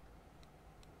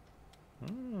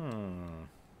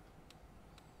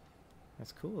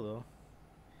 That's cool though.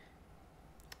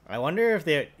 I wonder if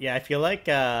they. Yeah, I feel like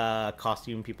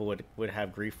costume people would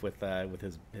have grief with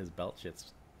his belt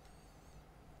shits.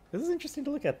 This is interesting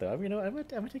to look at though. I mean, I'm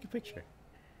gonna take a picture.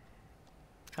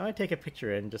 I might take a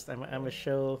picture and just I'm gonna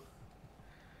show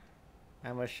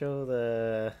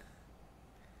the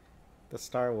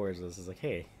Star Wars. This is like,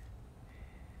 hey,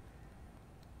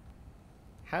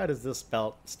 how does this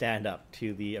belt stand up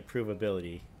to the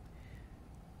approvability?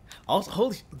 Also,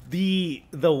 holy, the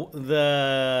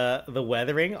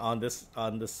weathering on this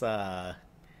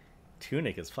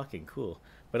tunic is fucking cool.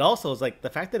 But also, it's like the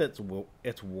fact that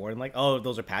it's worn like, oh,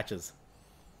 those are patches.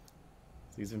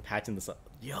 So he's been patching this up.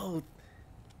 Yo,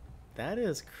 that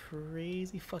is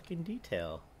crazy fucking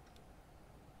detail.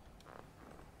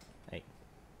 Hey.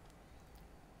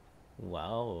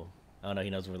 Wow. Oh no, he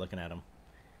knows we're looking at him.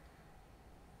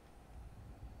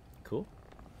 Cool.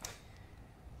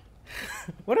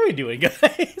 What are we doing,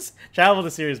 guys? Travel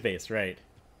to Sirius base, right?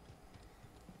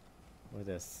 What is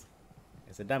this?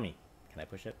 It's a dummy. Can I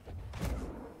push it?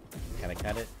 Can I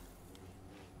cut it?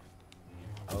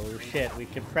 Oh shit, we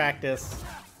can practice.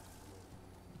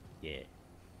 Yeah.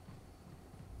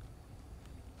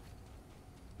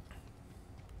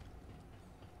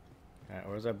 Alright,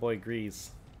 where's our boy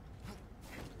Grease?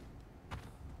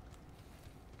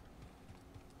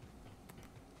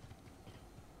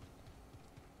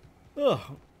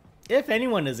 Ugh. If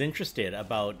anyone is interested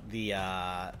about the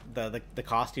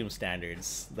costume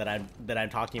standards that I'm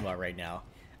talking about right now,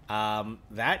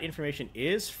 that information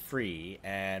is free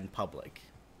and public.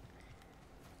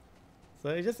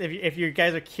 So just if you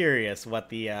guys are curious what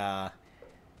the hell,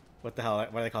 what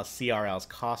do they call CRLs,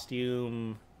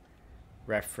 costume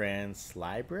reference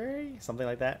library, something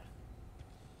like that.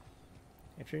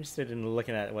 If you're interested in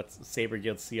looking at what Saber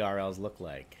Guild CRLs look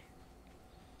like,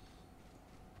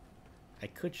 I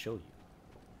could show you.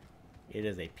 It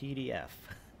is a PDF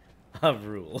of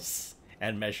rules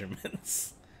and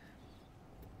measurements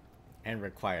and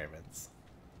requirements.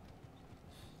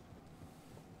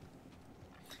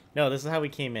 No, this is how we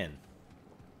came in.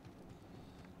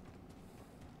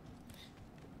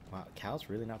 Wow, Cal's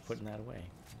really not putting that away.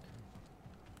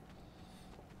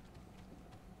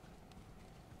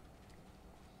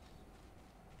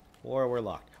 Or we're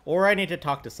locked. Or I need to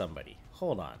talk to somebody.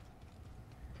 Hold on.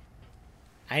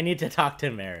 I need to talk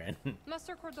to Marin.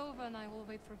 Master Cordova and I will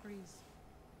wait for Grease.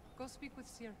 Go speak with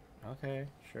Seer. Okay,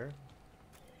 sure.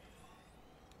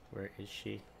 Where is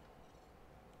she?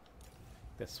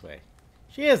 This way.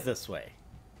 She is this way.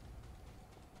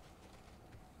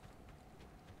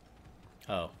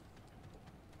 Oh.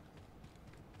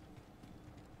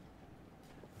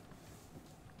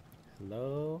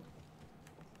 Hello?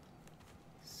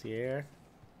 Seer?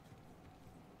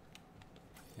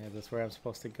 Is this where I'm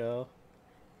supposed to go?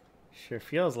 Sure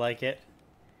feels like it.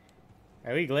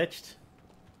 Are we glitched?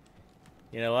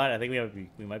 You know what? I think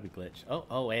we might be glitched.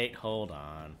 Oh wait, hold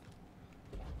on.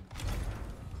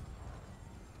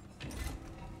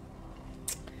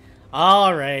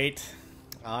 All right,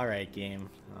 game.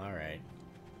 All right.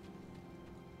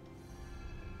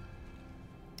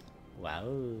 Wow.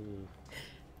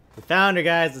 We found her,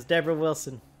 guys. It's Debra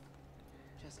Wilson.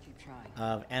 Just keep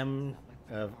trying.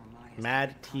 Of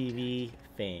Mad TV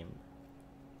fame.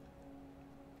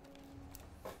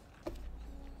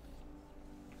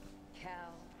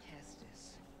 Cal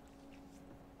Kestis.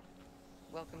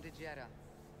 Welcome to Jeddah.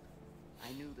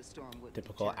 I knew the storm would.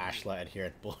 Typical Ashla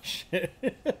adherent bullshit.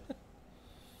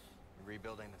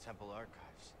 Rebuilding the temple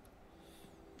archives.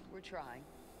 We're trying.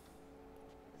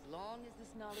 As long as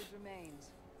this knowledge remains,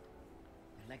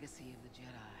 the legacy of the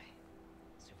Jedi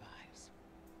survives.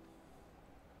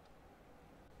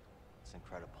 It's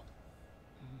incredible.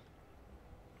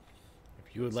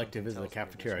 If you would like to visit the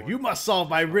cafeteria, you must solve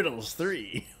my riddles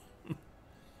 3.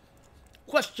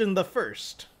 Question the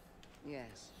first.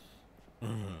 Yes.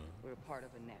 We're a part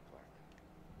of a network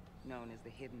known as the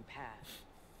Hidden Path.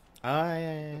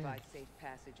 Provide safe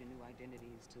passage and new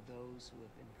identities to those who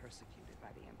have been persecuted by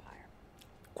the Empire.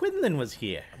 Quinlan was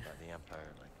here. By the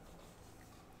Empire,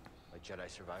 like Jedi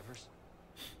survivors?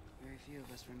 Very few of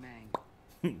us remain.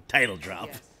 Title drop.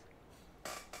 Yes.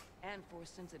 And Force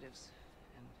sensitives,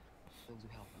 and those who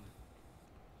help them.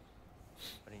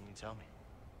 Why didn't you tell me?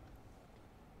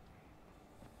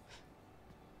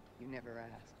 You never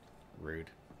asked.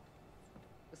 Rude.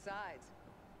 Besides,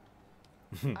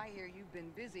 I hear you've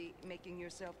been busy making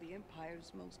yourself the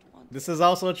Empire's most wanted. This is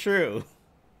also true.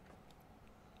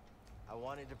 I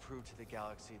wanted to prove to the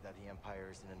galaxy that the Empire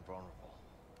isn't invulnerable.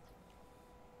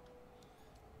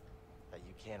 That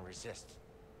you can resist.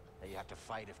 That you have to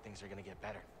fight if things are gonna get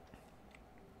better.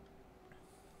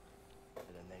 But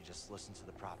then they just listen to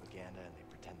the propaganda and they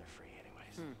pretend they're free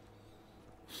anyways.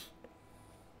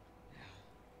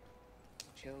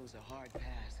 Chose a hard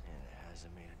path. And it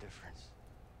hasn't made a difference.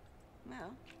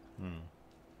 Well,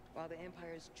 while the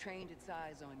Empire's trained its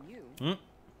eyes on you,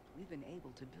 we've been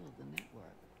able to build the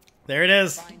network. There it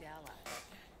is. Find allies.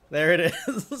 There it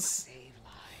is. Save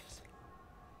lives.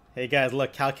 Hey guys,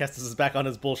 look, Cal Kestis is back on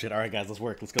his bullshit. Alright guys, let's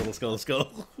work. Let's go, let's go, let's go. Are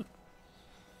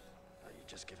you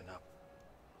just giving up?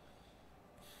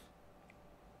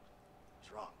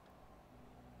 What's wrong?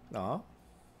 Aw.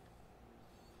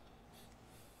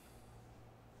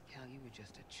 Cal, you were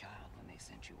just a child when they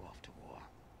sent you off to war.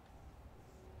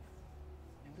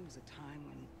 And there was a time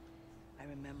when I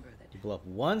remember that You blow up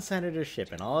one senator's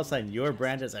ship and all of a sudden you're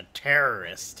branded as a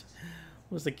terrorist.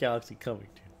 What's the galaxy coming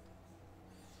to?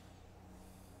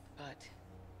 But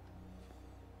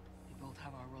we both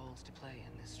have our roles to play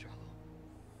in this struggle.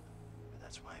 But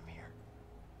that's why I'm here.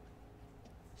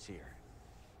 Seer.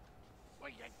 Well,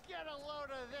 you get a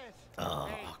load of this. Oh,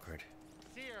 Hey, awkward.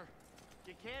 Seer,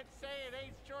 you can't say it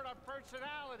ain't short of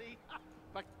personality,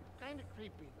 but kind of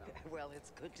creepy though. Well,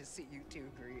 it's good to see you too,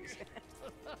 Grease.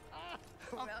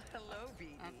 Well, hello,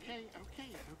 BD.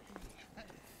 Okay.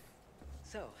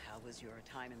 So, how was your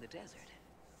time in the desert?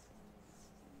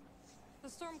 The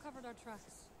storm covered our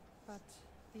tracks, but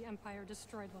the Empire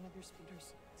destroyed one of your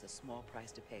speeders. It's a small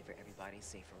price to pay for everybody's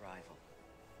safe arrival.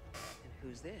 And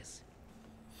who's this?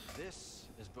 This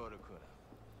is Bodokuna.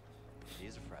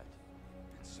 He's a friend.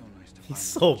 It's so nice to He's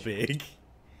so big.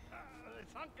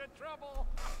 It's hunk of trouble.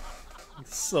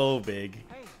 He's so big.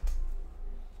 Hey,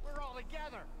 we're all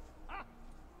together. Huh?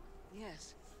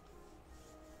 Yes.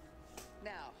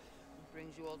 Now, what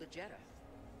brings you all to Jeddah?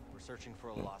 We're searching for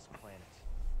a lost planet.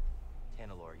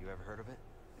 Tanalorr, you ever heard of it?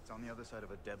 It's on the other side of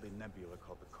a deadly nebula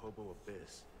called the Koboh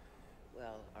Abyss.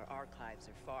 Well, our archives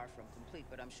are far from complete,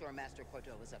 but I'm sure Master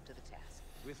Cordova is up to the task.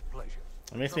 With pleasure.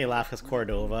 It makes me laugh because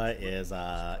Cordova is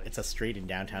it's a street in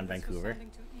downtown Vancouver.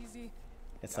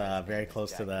 It's very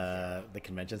close to the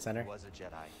convention center. He was a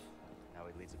Jedi. Now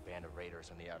he leads a band of raiders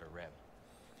on the Outer Rim.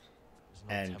 There's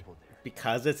no And temple there.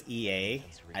 because it's EA,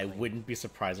 I wouldn't be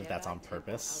surprised if that's on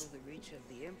purpose. Out of the reach of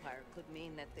the Empire could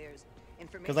mean that there's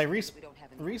Because information we don't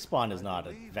have in the Respawn is not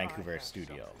a Vancouver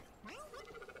studio.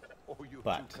 Oh, you're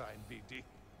But too kind, BD.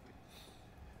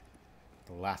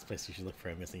 the last place you should look for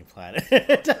a missing planet.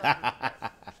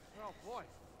 Oh boy,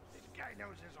 this guy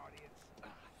knows his audience.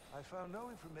 I found no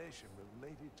information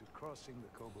related to crossing the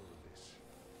Koboh Abyss.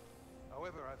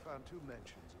 However, I found 2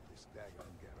 mentions of this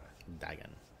Dagon Gera.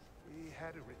 Dagon. He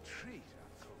had a retreat on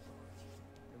Koboh.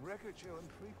 The records show him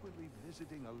frequently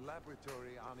visiting a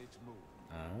laboratory on its moon.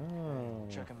 Oh.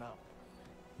 Check him out.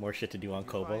 More shit to do on If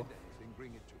you Koboh. find anything,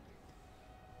 bring it to me.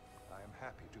 I am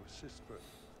happy to assist further.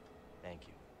 Thank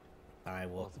you. I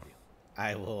will. Both of you.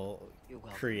 I will You're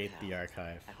welcome, create pal. the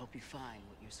archive. I hope you find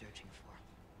what you're searching for.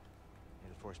 May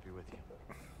the Force be with you.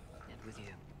 And with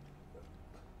you.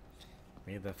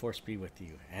 May the Force be with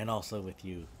you, and also with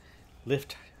you.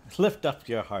 Lift up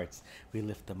your hearts. We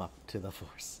lift them up to the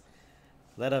Force.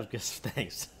 Let us give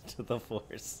thanks to the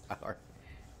Force.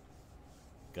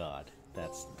 god.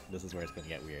 This is where it's gonna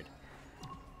get weird.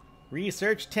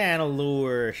 Research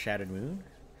Tanalure, Shattered Moon,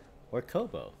 or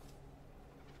Koboh.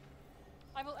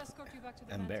 I will escort you back to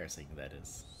the Embarrassing, that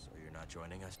is. So you're not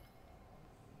joining us?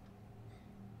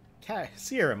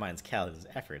 Sierra reminds Cal his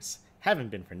efforts haven't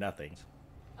been for nothing.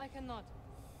 I cannot.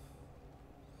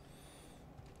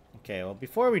 Okay, well,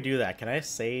 before we do that, can I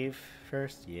save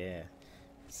first? Yeah.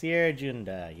 Sierra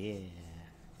Junda, yeah.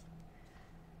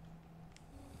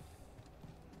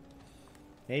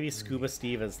 Maybe Scuba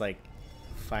Steve has, like,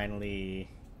 finally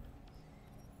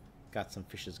got some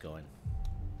fishes going.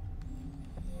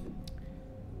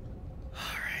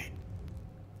 Alright.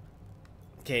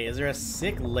 Okay, is there a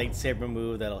sick lightsaber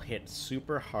move that'll hit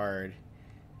super hard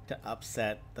to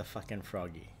upset the fucking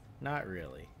froggy? Not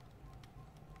really.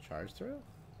 Charge throw?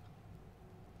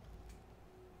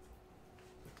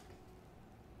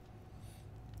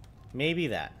 Maybe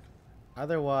that.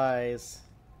 Otherwise,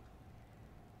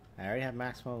 I already have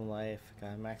maximum life,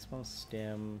 got maximum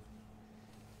stim,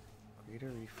 greater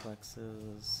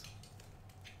reflexes,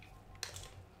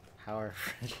 power.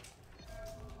 Okay.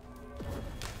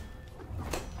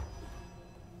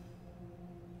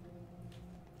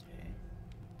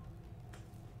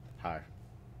 Power.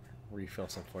 Refill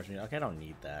some fortune. Okay, I don't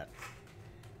need that.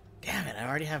 Damn it, I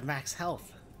already have max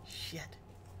health. Shit.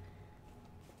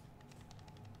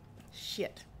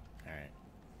 Shit. Alright.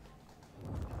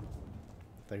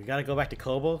 So we gotta go back to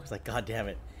Koboh? It's like, god damn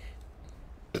it.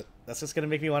 That's just gonna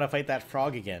make me want to fight that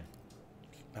frog again.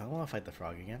 I don't want to fight the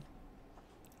frog again.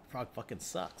 Frog fucking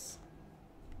sucks.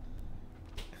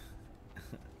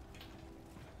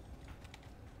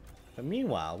 But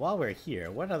meanwhile, while we're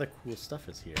here, what other cool stuff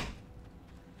is here?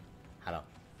 Hello.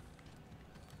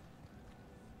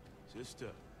 Sister,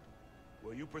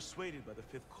 were you persuaded by the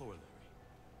fifth corollary?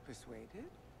 Persuaded?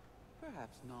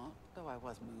 Perhaps not, though I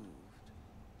was moved.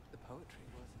 The poetry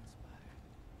was inspired.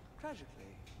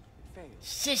 Tragically, it failed.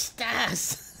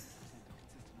 Sisters!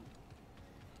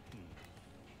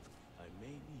 I may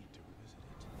need to revisit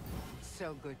it.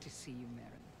 So good to see you,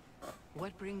 Marin.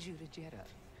 What brings you to Jeddah?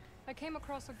 I came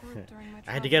across a group during my travels.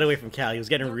 I had to get away from Cal. He was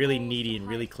getting Their really goal is needy to and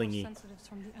really hide clingy. sensitives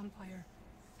from the Empire.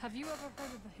 Have you ever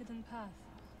heard of the Hidden Path?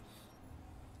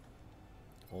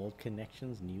 Old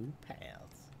connections, new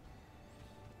paths.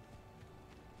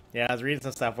 Yeah, I was reading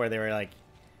some stuff where they were like,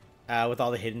 with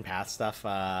all the hidden path stuff,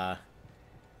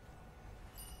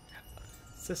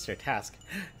 Sister Task,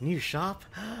 new shop?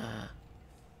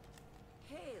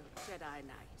 Hail, Jedi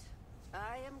Knight.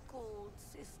 I am called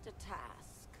Sister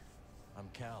Task. I'm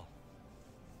Cal.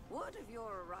 Word of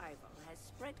your arrival has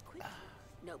spread quickly,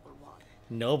 Noble One.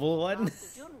 Noble One?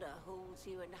 Master Junda holds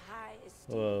you in high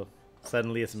esteem. Whoa,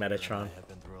 suddenly it's Metatron. I have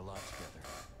been through a lot together.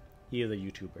 He is a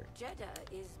YouTuber. Jeddah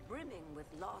is brimming with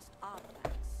lost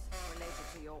artifacts related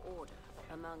to your order,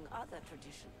 among other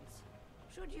traditions.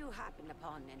 Should you happen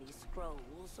upon any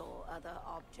scrolls or other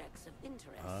objects of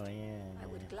interest, I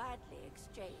would gladly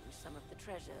exchange some of the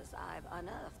treasures I've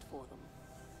unearthed for them.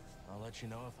 I'll let you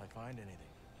know if I find anything.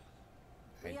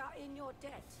 We are in your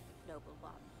debt, Noble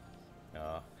One.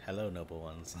 Oh, hello, Noble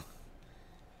Ones.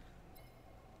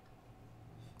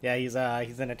 Yeah, he's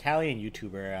an Italian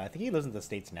YouTuber. I think he lives in the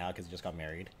States now because he just got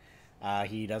married.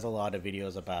 He does a lot of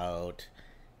videos about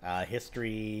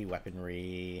history,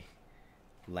 weaponry,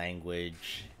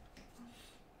 language.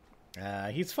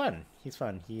 He's fun. He's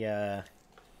fun. He has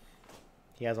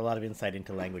a lot of insight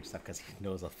into language stuff because he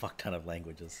knows a fuck ton of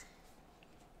languages.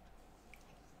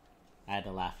 I had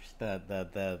to laugh.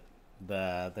 The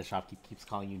shopkeep keeps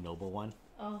calling you Noble One.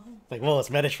 Oh. It's like, well, it's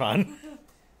Metatron.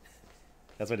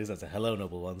 That's what he says. Hello,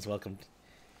 Noble Ones. Welcome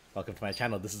to my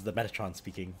channel. This is the Metatron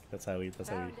speaking. That's how he. Found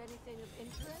anything of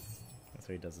interest? That's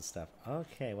how he does his stuff.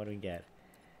 Okay, what do we get?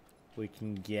 We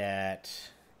can get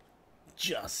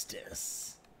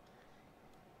Justice.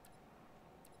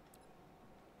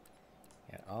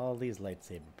 Yeah, all these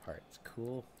lightsaber parts.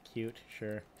 Cool, cute,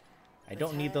 sure. I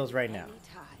don't need those right now.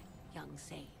 Anytime, young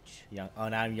sage. Young. Oh,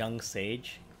 now I'm young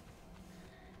sage.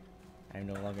 I'm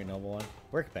no longer Noble One.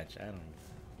 Workbench. I don't know.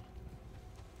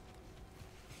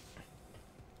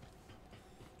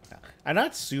 I'm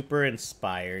not super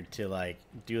inspired to like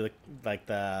do the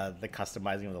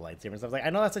customizing of the lightsaber and stuff. Like, I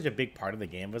know that's such a big part of the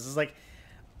game, but it's just like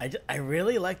I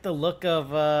really like the look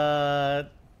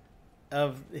of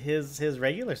his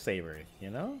regular saber. You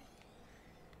know,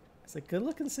 it's a good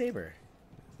looking saber.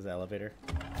 Is this an elevator?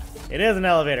 It is an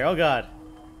elevator. Oh god.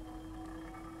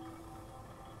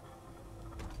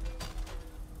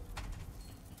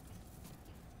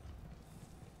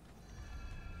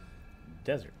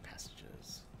 Desert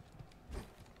passages.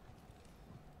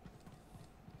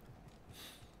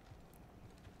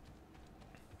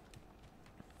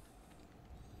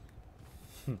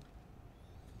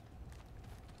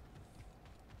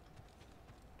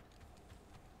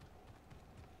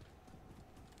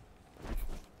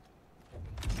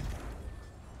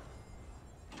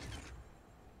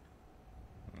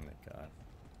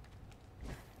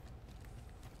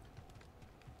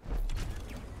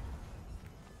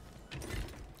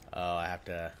 have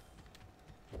to.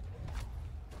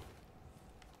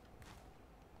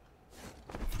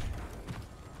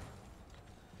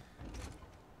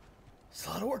 It's a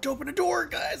lot of work to open a door,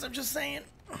 guys. I'm just saying.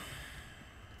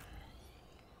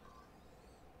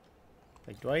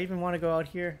 Like, do I even want to go out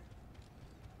here?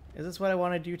 Is this what I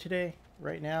want to do today?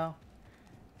 Right now?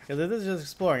 Because if this is just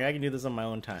exploring, I can do this on my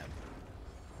own time.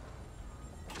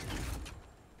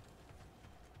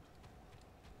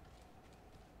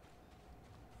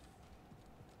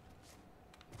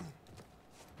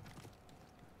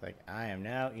 Like, I am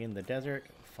now in the desert,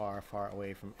 far, far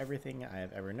away from everything I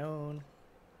have ever known.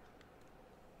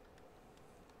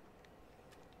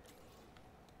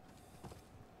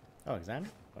 Oh, examine?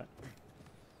 What?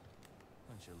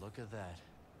 Don't you look at that?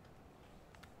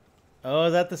 Oh,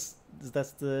 is that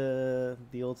that's the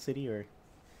old city, or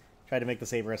try to make the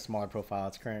saber a smaller profile?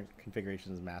 Its current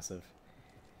configuration is massive.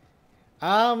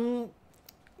 I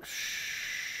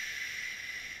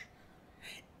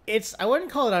wouldn't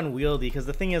call it unwieldy, because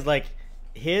the thing is, like,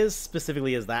 his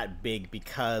specifically is that big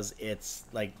because it's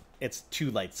like it's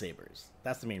two lightsabers.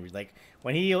 That's the main reason. Like,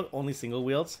 when he only single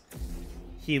wields,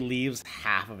 he leaves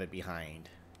half of it behind.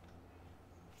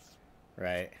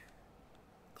 Right?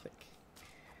 Click.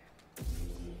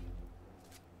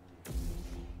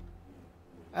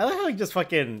 I like how he just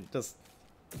fucking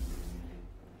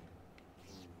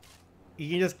you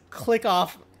can just click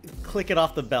it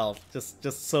off the belt just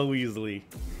so easily.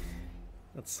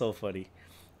 That's so funny.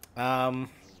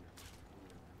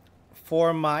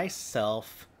 For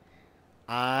myself,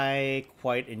 I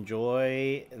quite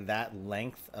enjoy that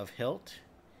length of hilt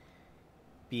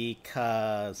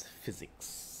because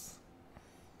physics.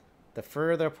 The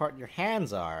further apart your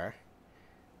hands are,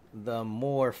 the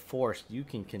more force you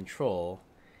can control.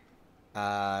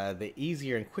 The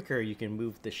easier and quicker you can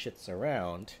move the shits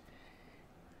around,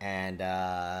 and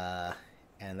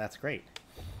that's great.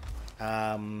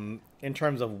 In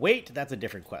terms of weight, that's a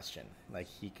different question. Like,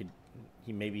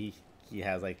 maybe he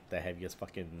has like the heaviest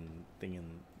fucking thing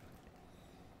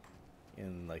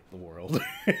in like the world.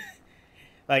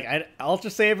 Like, Ultra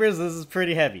Sabers, this is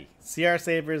pretty heavy. CR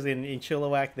Sabers in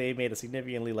Chilliwack, they made a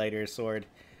significantly lighter sword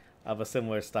of a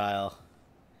similar style.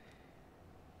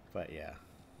 But yeah.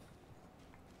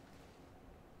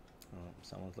 Oh,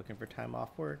 someone's looking for time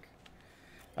off work.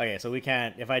 Okay, so we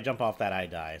can't... If I jump off that, I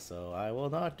die. So I will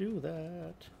not do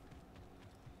that.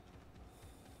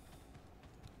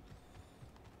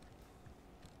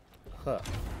 Huh.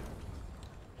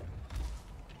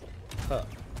 Huh.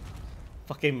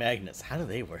 Fucking magnets. How do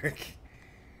they work?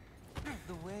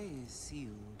 The way is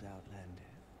sealed,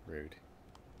 Outlander. Rude.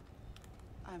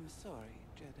 I'm sorry,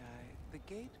 Jedi. The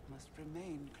gate must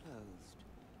remain closed.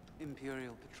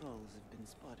 Imperial patrols have been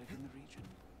spotted in the region.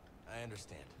 I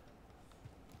understand.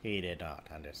 He did not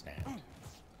understand.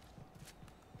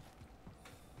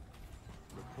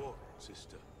 Report,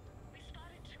 sister. We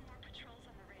spotted 2 more patrols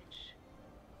on the ridge.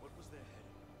 What was their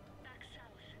heading? Back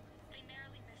south. They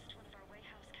narrowly missed one of our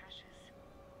wayhouse caches.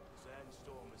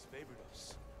 Sandstorm has favored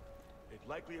us. It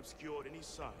likely obscured any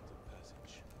signs of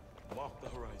passage. Mark the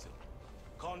horizon.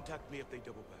 Contact me if they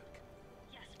double back.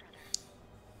 Yes, brother.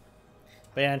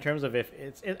 But yeah, in terms of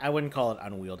I wouldn't call it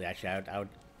unwieldy. Actually,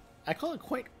 I call it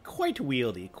quite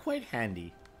wieldy, quite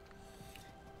handy.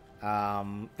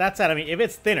 That said, I mean, if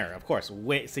it's thinner, of course,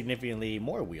 way significantly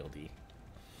more wieldy.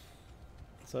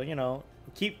 So, you know,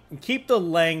 keep the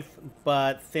length,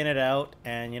 but thin it out,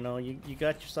 and you know, you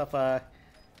got yourself a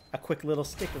quick little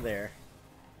stick there.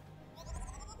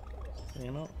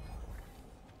 You know.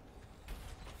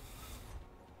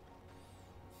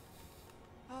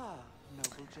 Ah,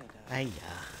 noble Jedi.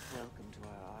 Hiya. Welcome to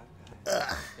our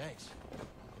archive. Thanks.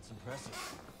 It's impressive.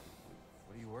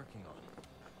 What are you working on?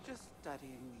 Just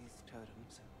studying these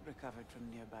totems, recovered from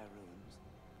nearby ruins.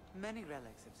 Many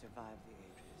relics have survived the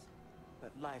ages,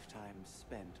 but lifetimes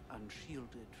spent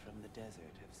unshielded from the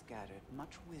desert have scattered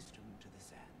much wisdom to the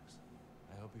sands.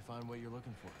 I hope you find what you're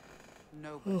looking for.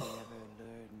 Nobody ever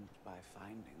learned by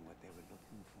finding what they were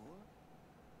looking for,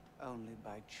 only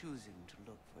by choosing to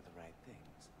look for the right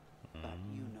things. But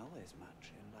you know as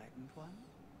much, Enlightened One.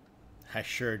 I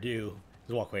sure do.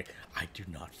 Just walk away. I do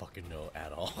not fucking know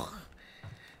at all.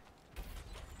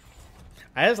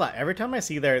 I just like every time I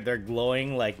see their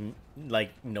glowing like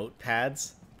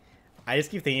notepads, I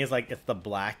just keep thinking it's like it's the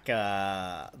Black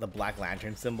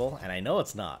Lantern symbol, and I know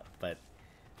it's not, but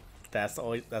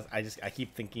I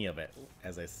keep thinking of it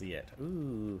as I see it.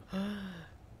 Ooh.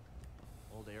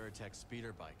 Old Aerotech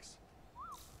speeder bikes.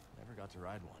 Never got to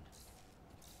ride one.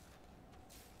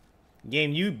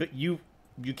 Game, you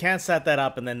can't set that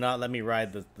up and then not let me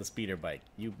ride the speeder bike.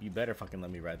 You better fucking let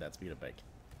me ride that speeder bike.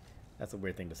 That's a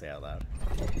weird thing to say out loud.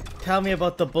 Tell me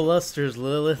about the blusters,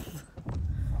 Lilith.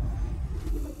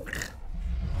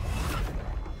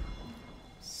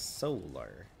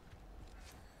 Solar.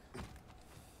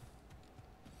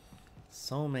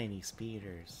 So many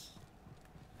speeders.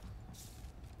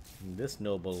 And this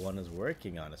noble one is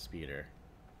working on a speeder.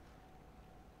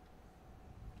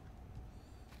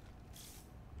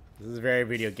 This is a very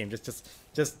video game. Just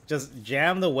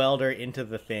jam the welder into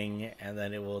the thing, and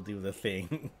then it will do the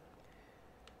thing.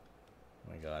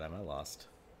 Oh my god, am I lost?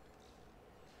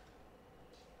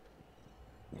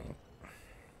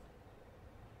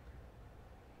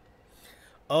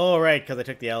 Oh, right, because I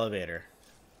took the elevator.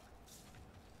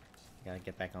 Gotta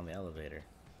get back on the elevator.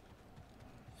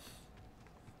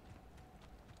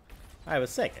 I was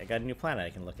sick. I got a new planet I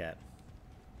can look at.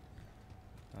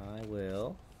 I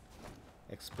will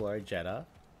explore Jeddah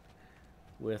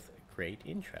with great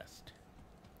interest.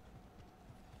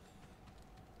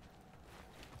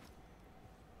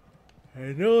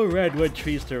 I know redwood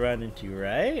trees to run into,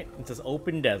 right? It says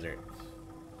open desert.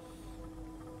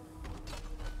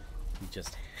 We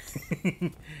just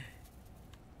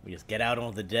we just get out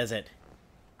on the desert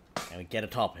and we get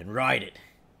atop and ride it,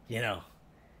 you know,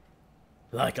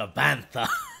 like a bantha.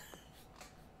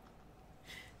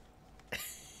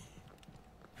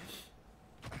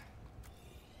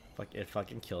 It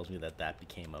fucking kills me that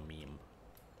became a meme.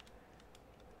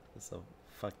 It's a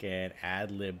fucking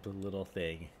ad-lib little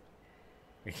thing.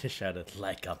 We just shouted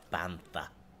like a bantha.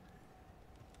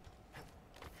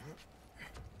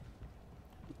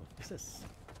 What's this?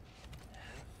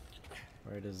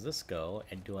 Where does this go?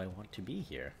 And do I want to be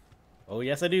here? Oh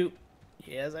yes I do.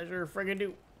 Yes I sure friggin'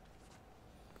 do.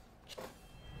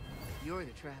 You're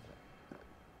the traveler.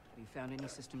 Have you found any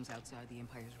systems outside the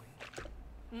Empire's reach?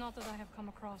 Not that I have come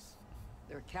across.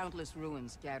 There are countless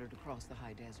ruins scattered across the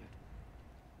high desert.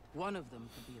 One of them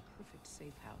could be a perfect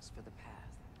safe house for the path.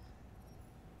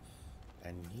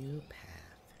 A new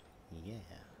path. Yeah.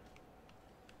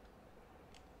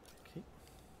 Okay.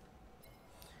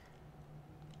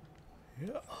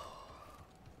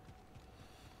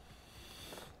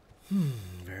 Yeah.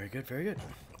 Very good, very good.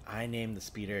 I named the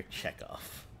speeder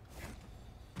Chekhov.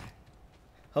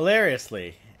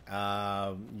 Hilariously,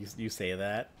 you say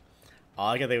that.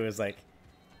 All I could think was like,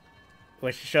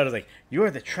 what she showed us like, you are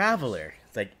the traveler.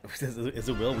 It's like, is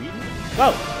it Will Wheaton?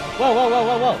 Whoa! Whoa, whoa, whoa,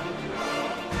 whoa, whoa!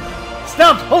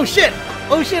 Stumped! Oh shit!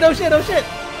 Oh shit, oh shit, oh shit!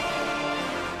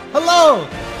 Hello!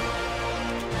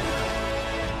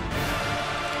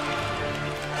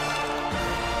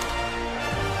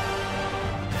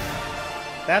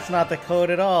 That's not the code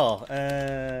at all.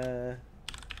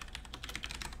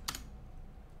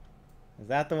 Is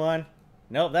that the one?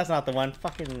 Nope, that's not the one.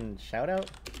 Fucking shout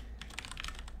out.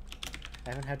 I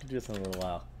haven't had to do this in a little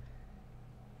while.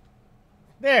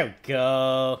 There we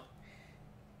go.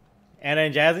 Anna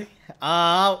and Jazzy?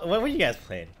 What were you guys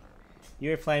playing? You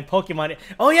were playing Pokemon.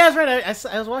 Oh yeah, that's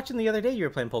right. I was watching the other day you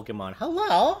were playing Pokemon.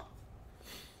 Hello!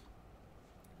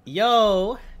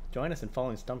 Yo! Join us in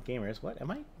Following Stump Gamers. What?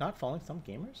 Am I not following Stump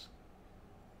Gamers?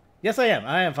 Yes, I am.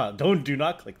 I am following. Do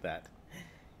not click that.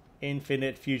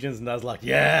 Infinite Fusions Nuzlocke.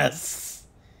 Yes!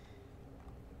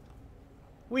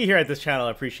 We here at this channel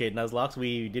appreciate Nuzlocks.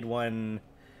 We did one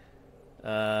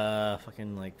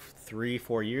fucking like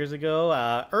 3-4 years ago.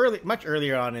 Much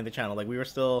earlier on in the channel. Like we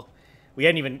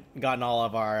hadn't even gotten all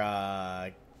of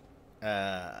our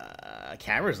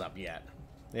cameras up yet.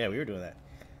 Yeah, we were doing that.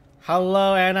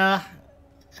 Hello, Anna.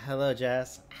 Hello,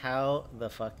 Jess. How the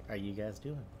fuck are you guys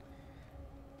doing?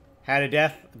 Had a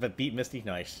death, but beat Misty.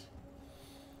 Nice.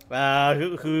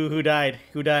 Who died?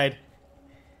 Who died?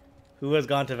 Who has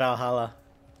gone to Valhalla?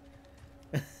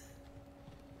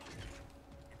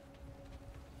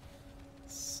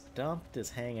 Stumped is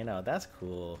hanging out. That's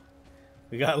cool.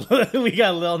 We got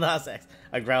Lil Nas X.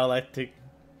 A Growlithe.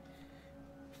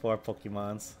 4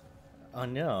 Pokemons. Oh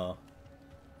no.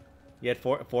 You had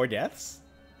four deaths?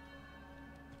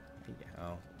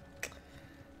 Oh.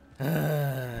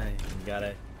 You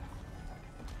gotta.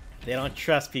 They don't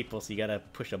trust people, so you gotta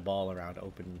push a ball around to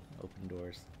open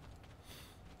doors.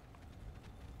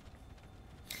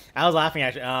 I was laughing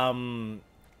actually.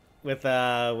 With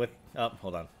oh,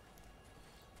 hold on.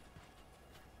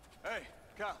 Hey,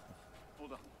 Cal.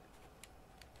 Hold on.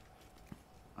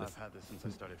 I've had this since I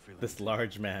started freelancing. This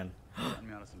large man. Got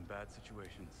me out of some bad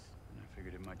situations, and I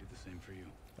figured it might do the same for you.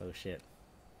 Oh shit.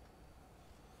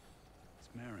 It's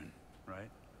Marin, right?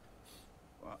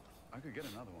 Well, I could get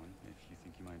another one if you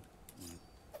think you might want it.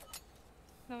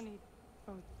 No need.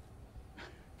 Oh.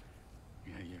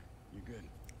 Yeah, you're good.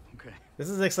 Okay. This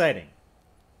is exciting.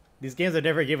 These games have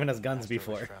never given us guns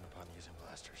before.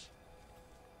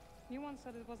 You once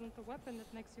said it wasn't the weapon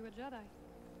that makes you a Jedi.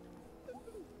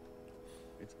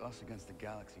 It's us against the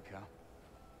galaxy, Cal.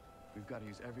 We've got to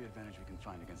use every advantage we can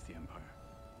find against the Empire.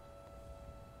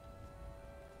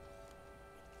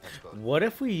 What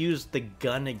if we used the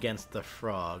gun against the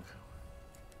frog?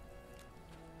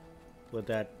 Would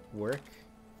that work?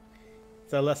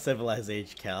 It's a less civilized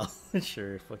age, Cal.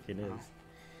 Sure, fucking is.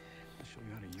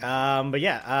 But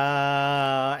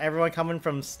yeah, everyone coming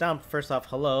from Stump, first off,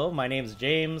 hello, my name's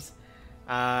James.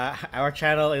 Our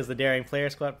channel is the Daring Player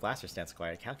Squad. Blaster Stance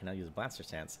acquired. Cal can now use Blaster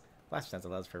Stance. Blaster Stance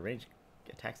allows for range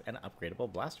attacks and upgradable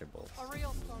blaster bolts. A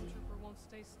real stormtrooper won't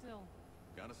stay still.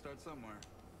 Gotta start somewhere.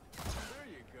 There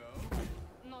you go.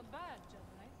 Not bad,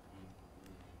 Jedi.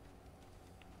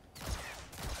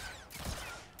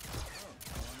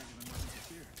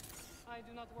 I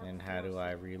do not work. And how do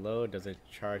I reload? Does it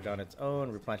charge on its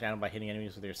own? Replenish ammo by hitting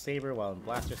enemies with your saber while in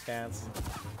Blaster Stance.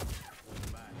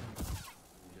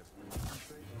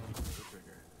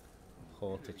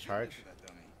 Hold to charge.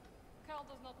 Cal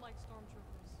does not like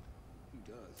stormtroopers. Who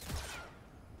does?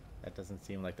 That doesn't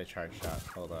seem like the charge shot.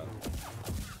 Hold on.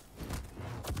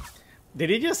 Did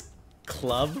he just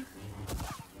club?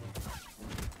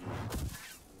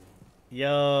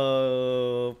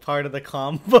 Yo, part of the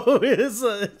combo is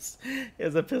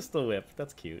a pistol whip.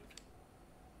 That's cute.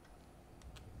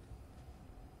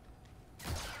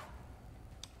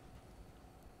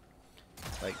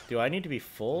 Like, do I need to be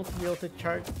full to be able to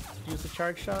use the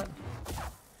charge shot?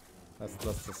 Let's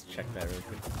just check that real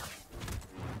quick.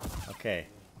 Okay,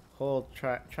 hold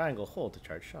triangle hold to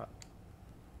charge shot.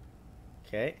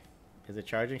 Okay, is it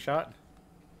charging shot?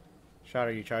 Shot,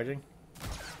 are you charging?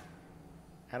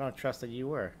 I don't trust that you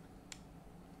were.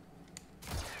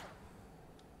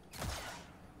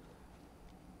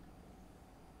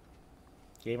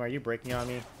 Game, are you breaking on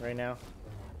me right now?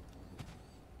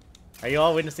 Are you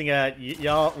all witnessing we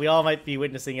all might be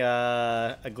witnessing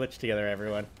a glitch together,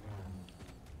 everyone.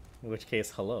 In which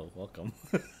case, hello, welcome.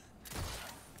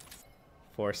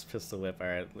 Force pistol whip.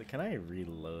 Alright, can I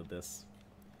reload this?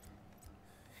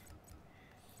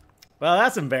 Well,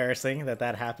 that's embarrassing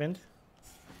that happened.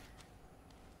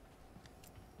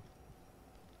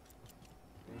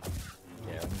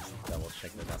 Yeah, let me just double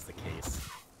check that that's the case.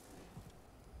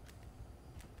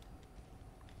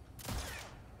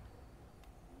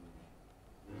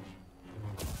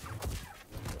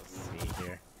 Let's see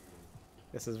here.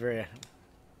 This is very...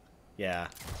 Yeah.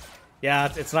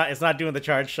 Yeah, it's not doing the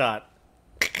charge shot.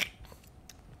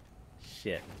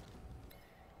 Shit.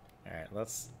 Alright,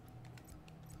 let's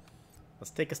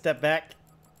take a step back.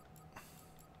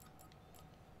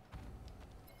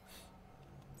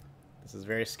 This is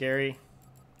very scary.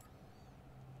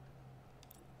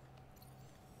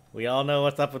 We all know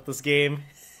what's up with this game.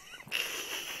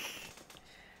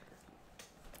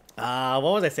 What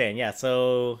was I saying? Yeah,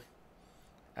 so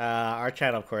our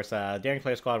channel, of course, Daring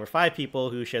Player Squad, we're 5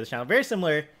 people who share this channel. Very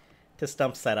similar to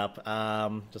Stump's setup,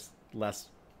 just less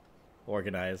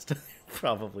organized,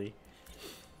 probably.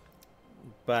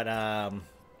 But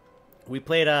we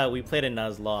played a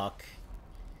Nuzlocke,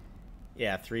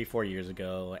 yeah, 3-4 years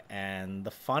ago, and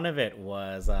the fun of it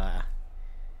was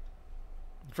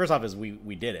first off is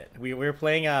we did it. We were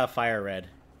playing Fire Red,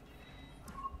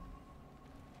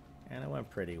 and it went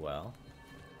pretty well.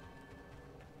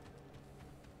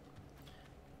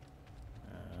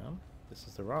 This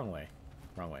is the wrong way.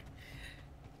 Wrong way.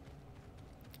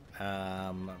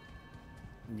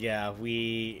 Yeah,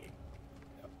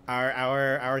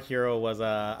 our hero was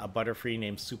a Butterfree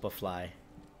named Superfly.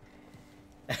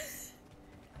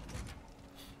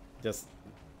 Just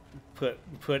put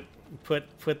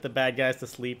the bad guys to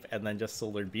sleep and then just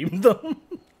solar beam them.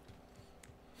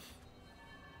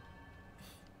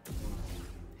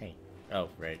 Hey. Oh,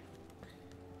 right.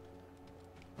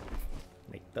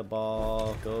 Make the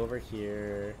ball go over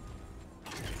here.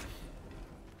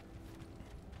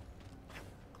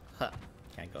 Huh.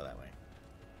 Can't go that way.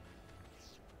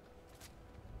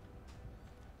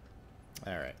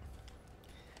 Alright.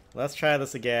 Let's try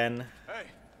this again. Hey,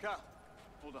 Cal.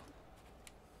 Hold on.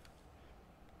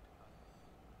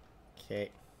 Okay.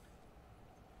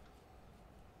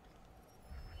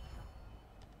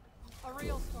 A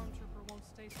real stormtrooper won't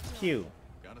stay still. Q.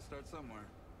 Gotta start somewhere.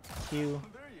 Q.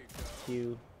 There you go.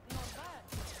 Q. Not bad.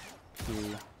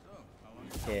 Q.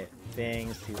 Hit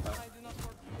things to up. I do not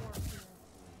work for here.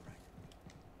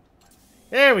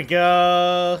 There we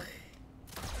go.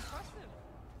 Impressive.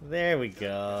 There we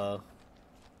go.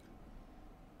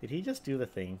 Did he just do the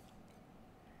thing?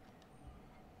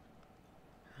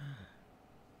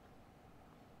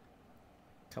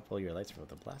 Couple of your lights with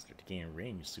the blaster to gain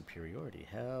range superiority.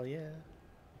 Hell yeah.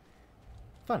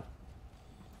 Fun.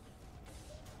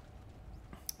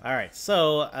 All right,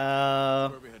 so Where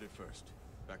are we headed first?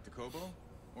 Back to Koboh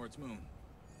or its moon?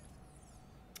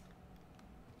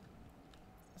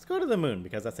 let's go to the moon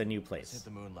because that's a new place. Let's hit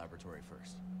the moon laboratory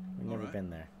first. We've never Alright. been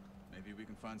there. Maybe we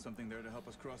can find something there to help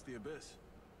us cross the abyss.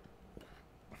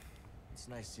 It's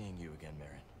nice seeing you again,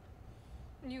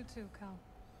 Marin. You too, Cal.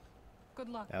 Good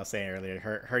luck. I was saying earlier,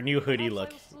 her new hoodie Perhaps I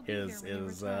look will still be here when you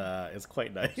return. is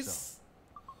quite nice.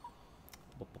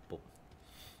 Boop, boop, boop.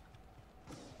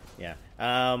 Yeah.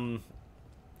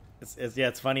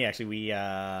 It's funny actually. We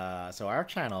so our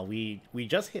channel we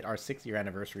just hit our 6-year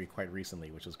anniversary quite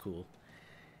recently, which was cool.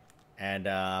 And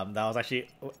that was actually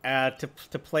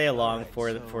to play along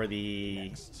for the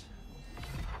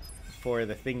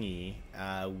thingy.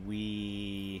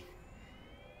 We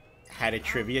had a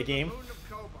trivia game,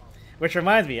 which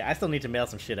reminds me, I still need to mail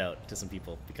some shit out to some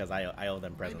people because I owe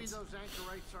them presents. Maybe those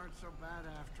anchorites aren't so bad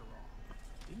after all.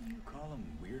 Didn't you call them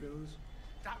weirdos?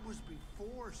 That was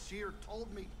before Seer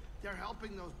told me they're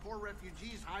helping those poor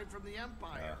refugees hide from the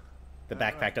Empire. The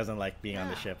backpack doesn't like being on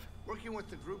the ship. Working with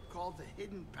the group called the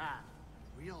Hidden Path.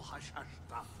 Real hush-hush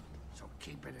stuff, so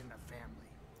keep it in the family.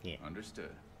 Yeah.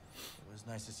 Understood. It was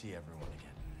nice to see everyone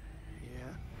again.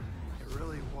 Yeah, it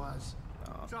really was.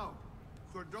 So,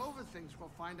 Cordova thinks we'll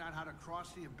find out how to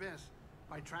cross the abyss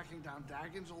by tracking down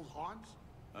Dagon's old haunts.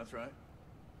 That's right.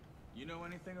 You know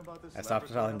anything about this? I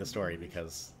stopped telling the story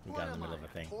because we got in the middle of a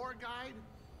thing. Tour guide?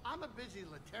 I'm a busy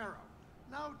Latero.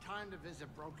 No time to visit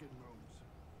broken rooms.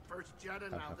 First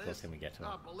Jedi, now How this. close can we get to it?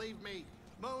 Believe me,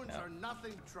 moons are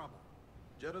nothing but trouble.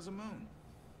 Jedda's a moon.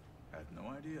 Had no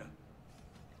idea.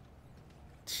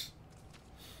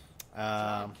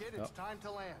 Kid, it's time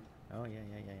to land. Oh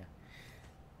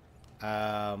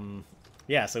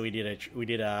yeah. So we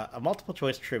did a multiple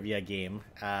choice trivia game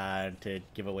to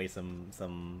give away some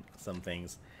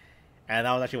things, and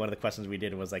that was actually one of the questions we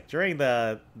did. Was like during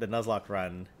the Nuzlocke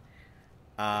run,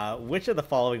 which of the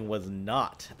following was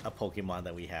not a Pokemon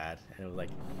that we had? And it was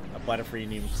like a Butterfree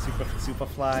named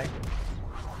Superfly,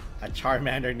 a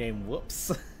Charmander named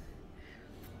Whoops.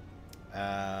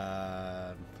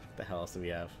 What the hell else do we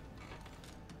have?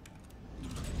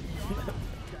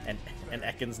 and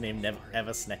Ekans named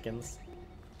Eva Sneckens.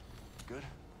 Good?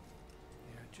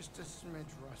 Yeah, just a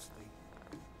smidge rusty.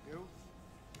 You?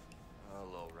 A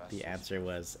little rusty. The answer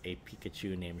was a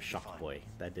Pikachu named Shockboy.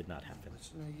 That did not happen.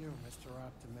 Listen to you, Mr.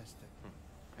 Optimistic.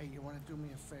 Hey, you want to do me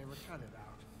a favor? Cut it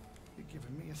out. You're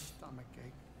giving me a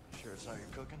stomachache. Sure it's how you're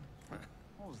cooking?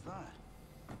 What was that?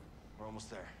 We're almost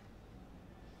there.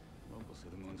 Locals say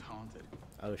the moon's haunted.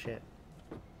 Oh shit.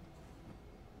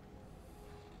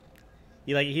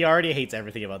 He already hates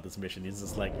everything about this mission. He's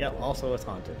just like, yep, also it's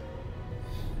haunted.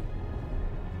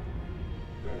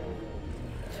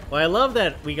 Well, I love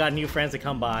that we got new friends to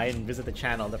come by and visit the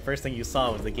channel. The first thing you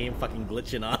saw was the game fucking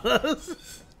glitching on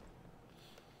us.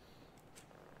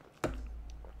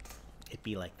 It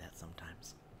be like that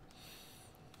sometimes.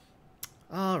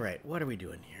 Alright, what are we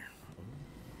doing here?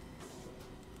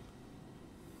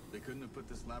 They couldn't have put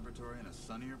this laboratory in a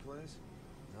sunnier place?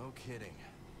 No kidding.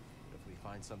 If we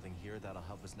find something here that'll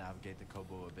help us navigate the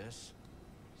Koboh Abyss,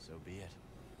 so be it.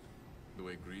 The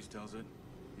way Grease tells it,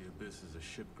 the abyss is a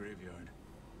ship graveyard.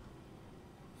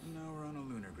 Now we're on a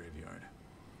lunar graveyard.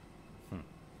 A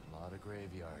lot of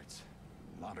graveyards.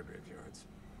 A lot of graveyards.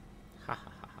 Ha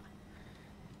ha ha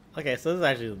ha. Okay, so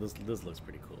this looks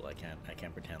pretty cool. I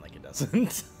can't pretend like it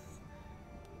doesn't.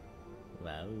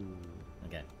 Wow.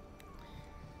 Okay.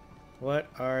 What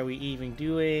are we even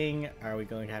doing? Are we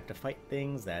going to have to fight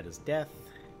things? That is death.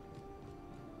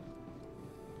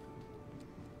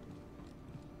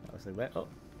 That looks like that. Oh,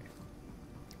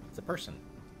 it's a person.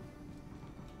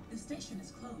 The station is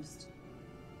closed.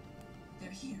 They're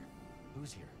here.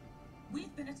 Who's here?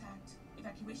 We've been attacked.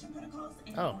 Evacuation protocols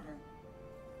in Oh. order.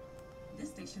 This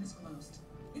station is closed.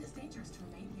 It is dangerous to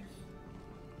remain here.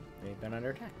 They've been under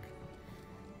attack.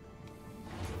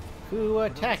 Who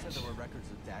attacked? Said there were records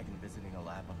of Dagon visiting a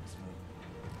lab on this moon.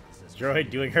 Says Droid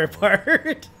doing her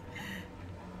part.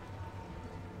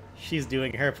 She's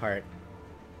doing her part.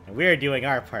 And we're doing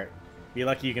our part. Be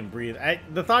lucky you can breathe.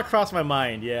 The thought crossed my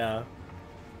mind, yeah.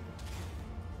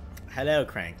 Hello,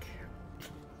 Crank.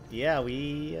 Yeah,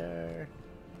 we are...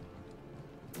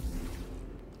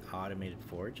 Automated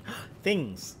forge.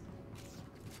 Things!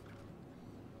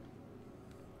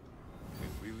 They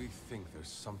really think there's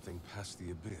something past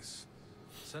the abyss.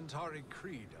 Centauri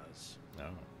Kree does. No.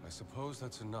 I suppose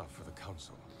that's enough for the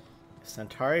Council. If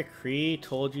Centauri Kree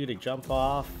told you to jump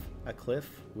off a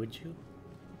cliff, would you?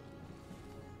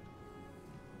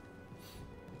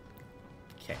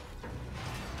 Okay.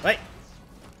 Right!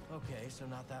 Okay, so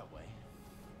not that way.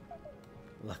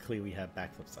 Luckily we have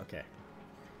backflips. Okay.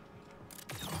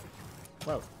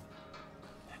 Whoa.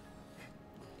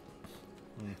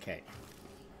 Okay.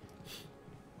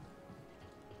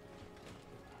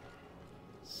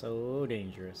 So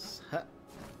dangerous. Huh.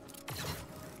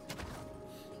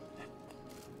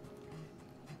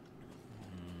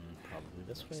 Probably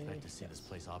this way. Expect to see this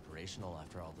place operational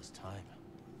after all this time.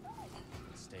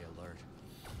 Stay alert.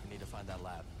 We need to find that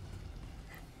lab.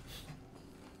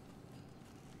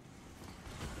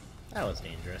 That was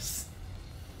dangerous.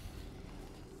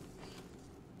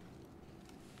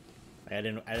 I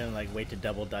didn't like wait to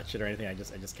double dutch it or anything. I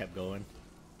just kept going.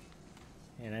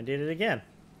 And I did it again.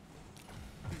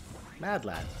 Mad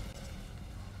lad.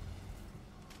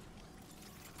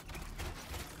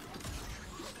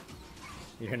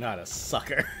 You're not a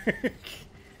sucker. I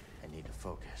need to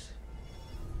focus.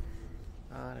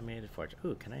 Automated forge.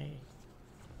 Ooh, can I?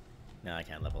 No, I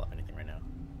can't level up anything right now.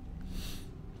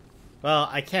 Well,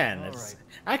 I can. It's...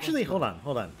 Actually, hold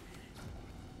on.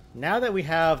 Now that we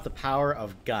have the power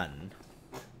of gun.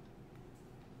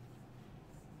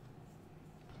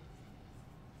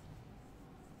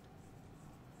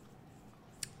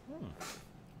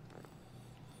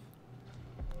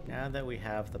 Now that we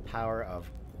have the power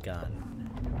of gun,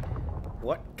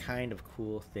 what kind of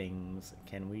cool things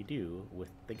can we do with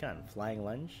the gun? Flying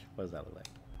lunge? What does that look like?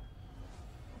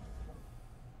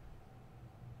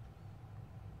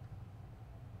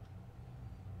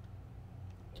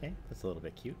 Okay, that's a little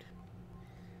bit cute.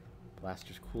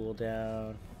 Blaster's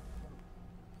cooldown.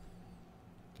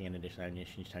 Gain additional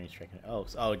ammunition each time you strike.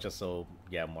 Oh, just so,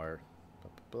 yeah, more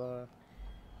blah, blah, blah.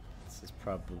 This is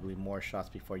probably more shots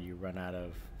before you run out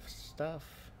of stuff.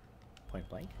 Point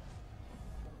blank.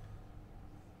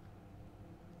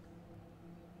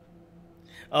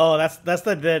 Oh, that's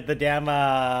the damn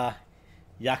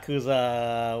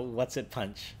Yakuza what's it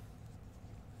punch.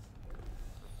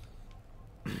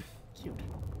 Cute.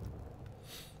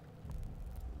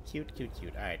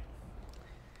 Cute. Alright.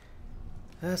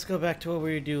 Let's go back to what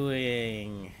we were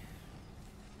doing.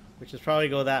 Which is probably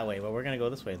go that way, but we're gonna go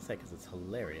this way instead because it's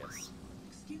hilarious.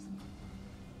 Excuse me.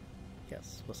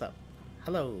 Yes, what's up?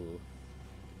 Hello.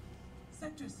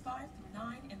 Sectors 5 through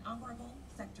 9 inoperable.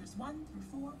 Sectors 1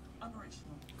 through 4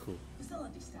 operational. Cool.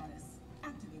 Facility status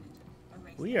activated.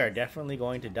 Erase. We are definitely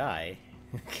going to die.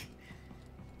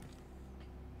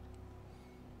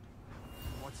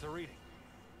 What's the reading?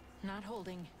 Not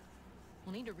holding.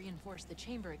 We'll need to reinforce the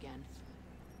chamber again.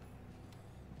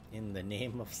 In the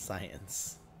name of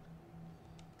science.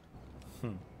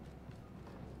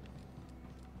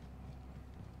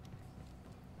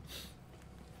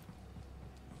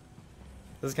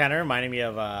 This is kind of reminding me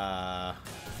of,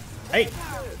 Hey!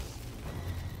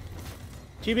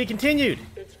 To be continued!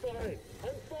 It's fine.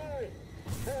 I'm fine.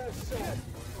 Have some.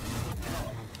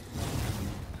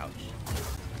 Ouch.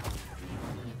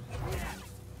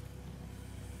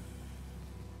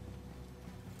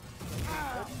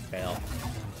 Fail.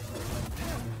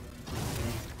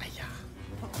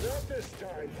 Not this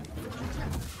time.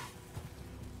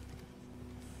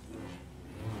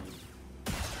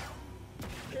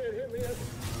 Can't hit me up.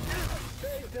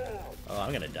 Stay down. Oh,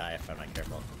 I'm gonna die if I'm not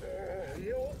careful.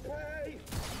 You'll pay.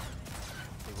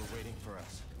 They were waiting for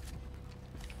us.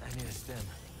 I need a stim.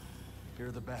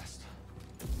 You're the best.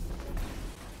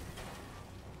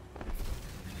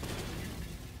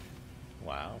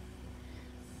 Wow.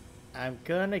 I'm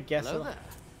gonna guess. Hello there.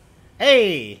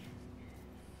 Hey!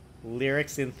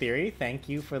 Lyrics in Theory, thank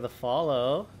you for the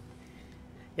follow.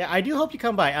 Yeah, I do hope you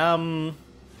come by.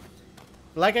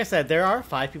 Like I said, there are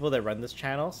 5 people that run this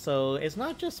channel, so it's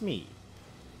not just me.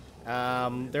 There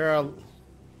are...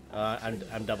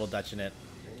 I'm double dutching it.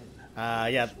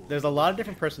 Yeah, there's a lot of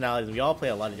different personalities. We all play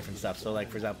a lot of different stuff. So, like,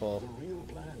 for example... The real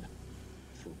plan.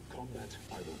 Through combat,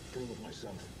 I will prove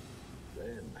myself.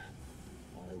 Then,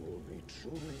 I will be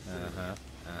truly free.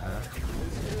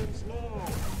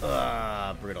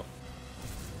 Brutal.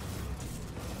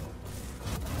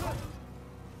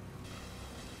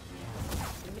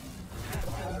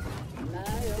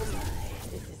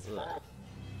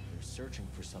 You're searching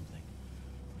for something.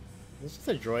 This is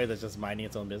a droid that's just minding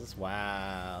its own business.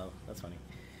 Wow, that's funny.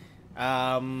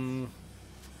 So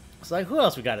like, who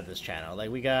else we got at this channel?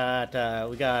 Like, we got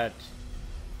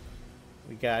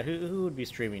who would be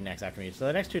streaming next after me? So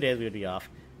the next 2 days we would be off.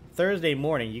 Thursday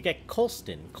morning, you get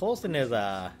Colston. Colston is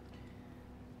a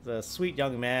sweet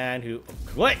young man who...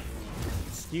 What?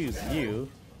 Excuse you.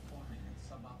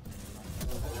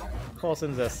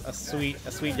 Colston's a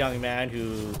sweet young man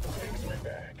who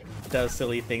does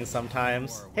silly things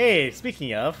sometimes. Hey,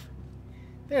 speaking of,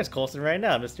 there's Colston right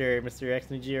now, Mr. X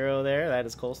Nujiro there. That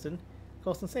is Colston.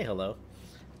 Colston, say hello.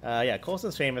 Yeah,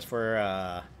 Colston's famous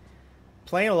for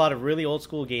playing a lot of really old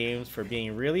school games, for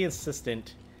being really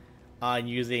insistent on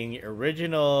using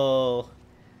original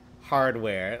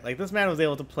hardware. Like, this man was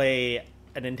able to play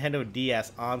a Nintendo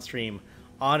DS on stream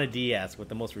on a DS with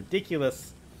the most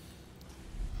ridiculous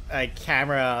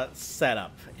camera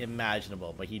setup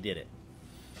imaginable, but he did it.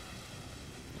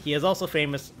 He is also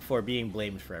famous for being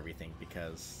blamed for everything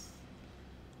because,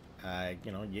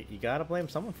 you know, you gotta blame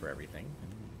someone for everything.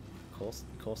 And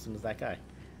Colston is that guy.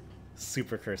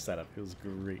 Super cursed setup. It was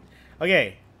great.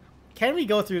 Okay, can we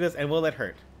go through this and will it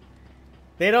hurt?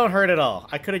 They don't hurt at all.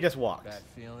 I could have just walked. That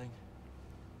feeling?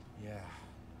 Yeah,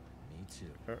 me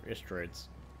too. It's droids.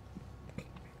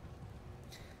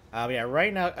 Yeah,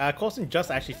 right now, Colston just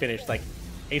actually finished, like,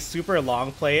 a super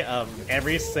long play of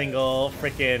every single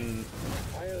freaking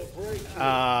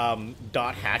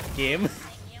dot hack game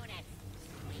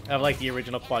of, like, the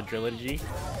original quadrilogy.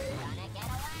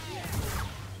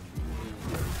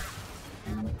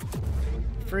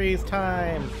 Freeze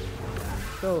time!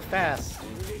 Go fast!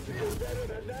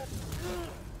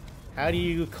 How do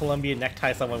you Colombian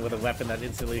necktie someone with a weapon that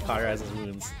instantly cauterizes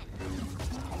wounds?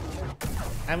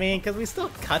 I mean, because we still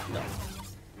cut them.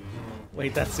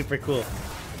 Wait, that's super cool.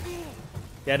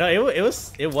 Yeah, no, it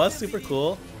was super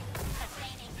cool.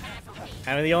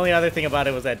 I mean, the only other thing about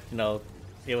it was that, you know,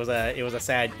 it was a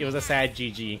sad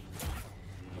GG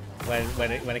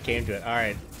when it came to it. All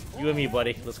right, you and me,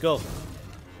 buddy, let's go.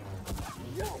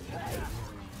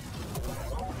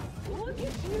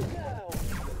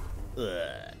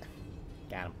 Ugh.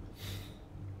 Got him.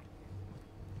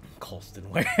 Colston,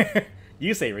 where?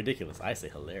 You say ridiculous, I say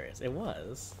hilarious. It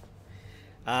was.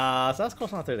 So that's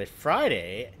Colston on Thursday.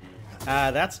 Friday,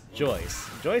 that's Joyce.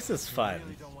 Joyce is fun.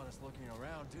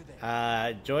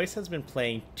 Joyce has been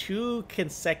playing 2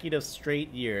 consecutive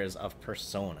straight years of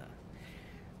Persona.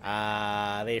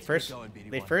 They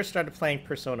first started playing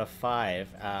Persona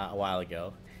 5 a while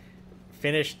ago.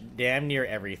 Finished damn near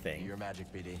everything. Your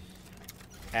magic, BD.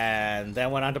 And then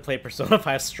went on to play Persona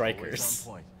 5 Strikers.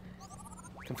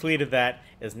 Completed that.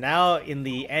 Is now in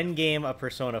the end game of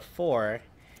Persona 4.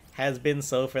 Has been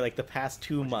so for like the past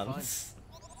 2 months.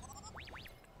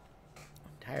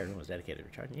 Entire room was dedicated to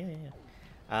recharging.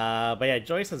 Yeah. But yeah,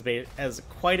 Joyce has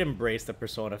quite embraced the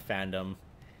Persona fandom.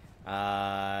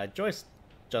 Joyce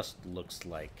just looks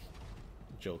like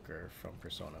Joker from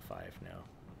Persona 5 now.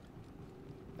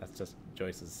 That's just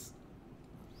Joyce's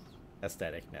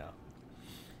aesthetic now.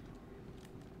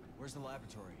 Where's the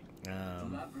laboratory? The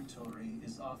laboratory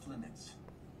is off limits.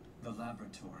 The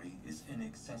laboratory is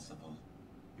inaccessible.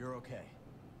 You're okay.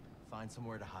 Find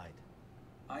somewhere to hide.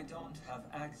 I don't have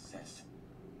access.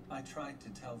 I tried to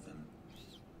tell them.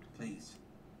 Please,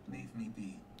 leave me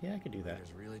be. Yeah, I could do that.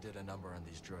 Raiders really did a number on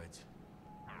these droids.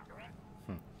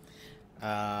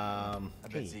 I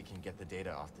bet Z can get the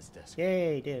data off this disk.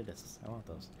 Yay, data discs. I want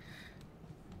those.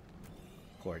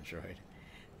 Poor droid.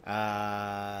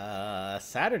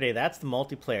 Saturday, that's the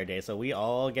multiplayer day, so we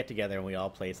all get together and we all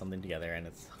play something together, and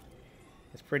it's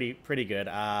pretty good.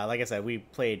 Like I said, we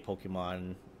played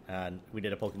Pokemon. We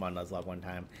did a Pokemon Nuzlocke one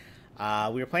time.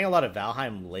 We were playing a lot of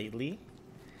Valheim lately.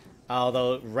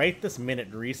 Although right this minute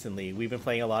recently, we've been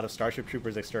playing a lot of Starship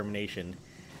Troopers Extermination,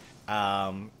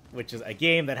 which is a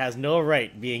game that has no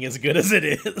right being as good as it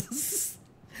is.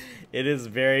 It is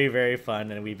very, very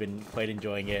fun, and we've been quite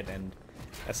enjoying it, and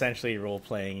essentially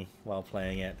role-playing while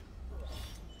playing it.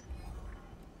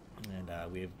 And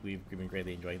we've been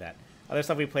greatly enjoying that. Other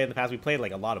stuff we played in the past, we played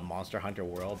like a lot of Monster Hunter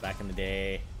World back in the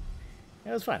day. It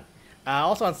was fun.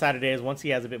 Also on Saturdays, once he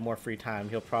has a bit more free time,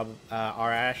 he'll probably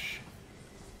Arash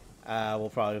will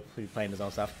probably be playing his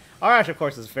own stuff. Arash, of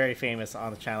course, is very famous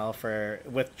on the channel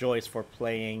with Joyce for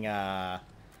playing a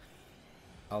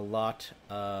lot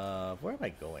of... Where am I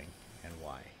going and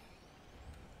why?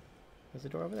 There's a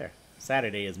door over there.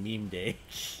 Saturday is meme day.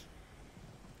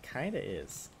 Kinda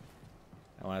is.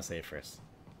 I want to save first.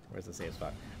 Where's the save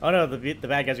spot? Oh no, the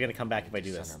bad guys are gonna come back if I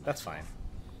do this. That's fine.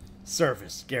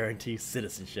 Service guarantee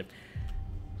citizenship.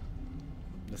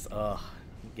 This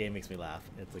game makes me laugh.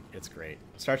 It's great.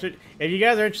 Starship. If you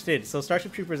guys are interested, so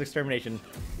Starship Troopers Extermination,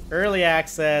 early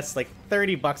access, like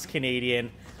 $30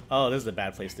 Canadian. Oh, this is a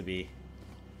bad place to be.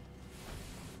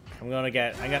 I'm gonna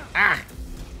get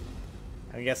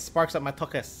sparks up my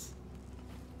tuchus.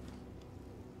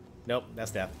 Nope, that's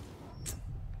death.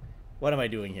 What am I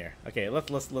doing here? Okay, let's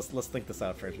think this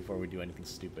out first before we do anything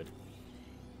stupid.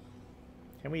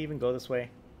 Can we even go this way?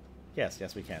 Yes,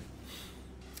 we can.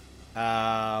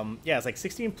 Yeah, it's like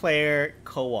 16-player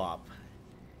co-op,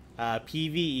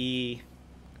 PvE,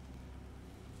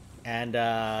 and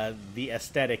the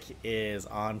aesthetic is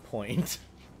on point.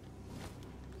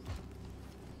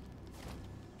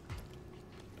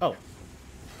 Oh,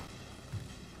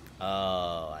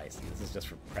 Oh, I see. This is just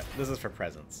for this is for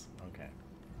presents. Okay.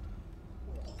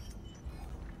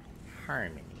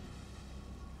 Harmony.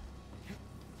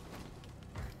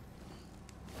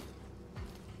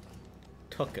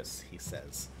 Took us, he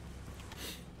says.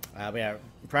 But yeah,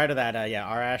 prior to that, yeah,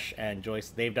 Arash and Joyce,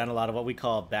 they've done a lot of what we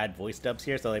call bad voice dubs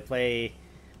here. So they play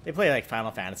like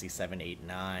Final Fantasy 7, 8,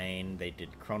 9. They did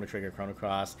Chrono Trigger, Chrono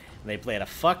Cross. And they played a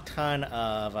fuck ton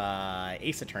of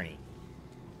Ace Attorney.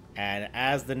 And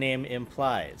as the name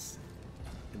implies,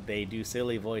 they do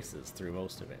silly voices through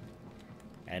most of it.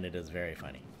 And it is very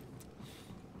funny.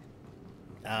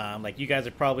 Like, you guys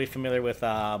are probably familiar with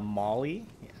Molly,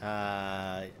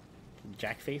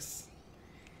 Jackface,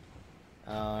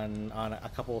 on a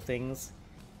couple of things.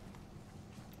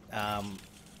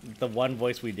 The one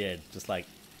voice we did just, like,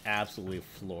 absolutely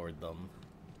floored them.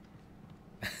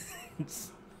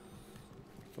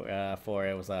 For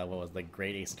it was what was the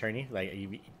Great Ace Attorney. Like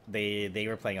they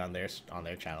were playing on their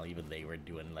channel. Even they were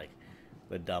doing like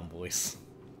the dumb voice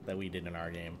that we did in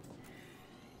our game.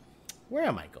 Where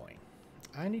am I going?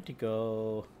 I need to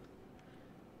go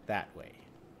that way,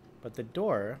 but the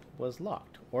door was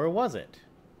locked, or was it?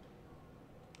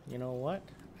 You know what?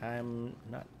 I'm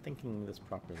not thinking this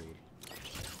properly.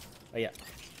 Oh yeah.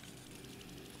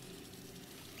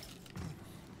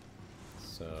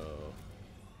 So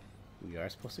we are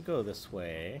supposed to go this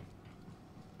way,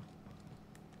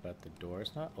 but the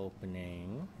door's not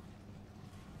opening.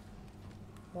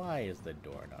 Why is the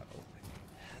door not opening?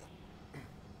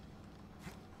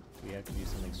 Do we have to do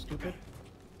something stupid?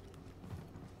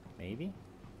 Maybe?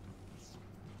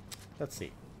 Let's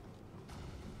see.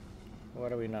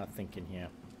 What are we not thinking here?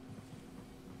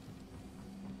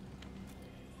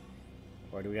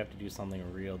 Or do we have to do something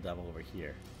real dumb over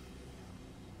here?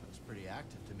 Looks pretty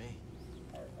active to me.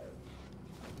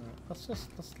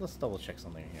 Let's double check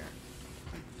something here.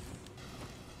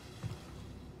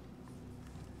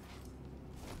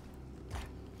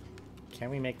 Can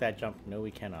we make that jump? No,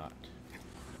 we cannot.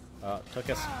 Oh, took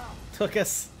us. Took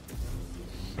us.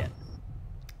 Shit.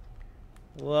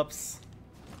 Whoops.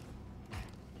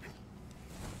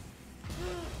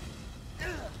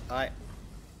 Alright.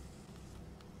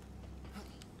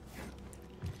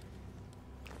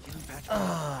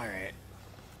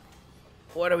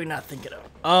 What are we not thinking of?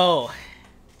 Oh.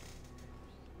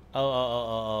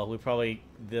 Oh. We probably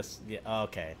this. Yeah.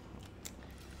 Okay.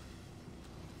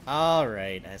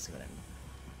 Alright. I see what I mean.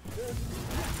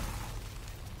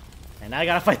 And I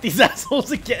gotta fight these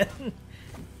assholes again.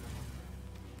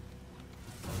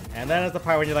 And then is the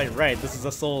part when you're like, right, this is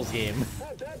a Souls game.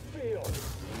 How'd that feel?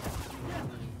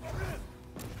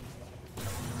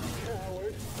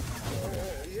 Coward.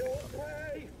 You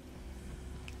okay?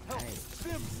 Hey,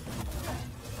 Sims!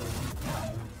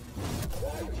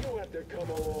 Why'd you have to come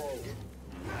along?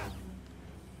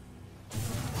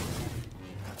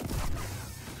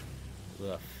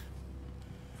 Ugh.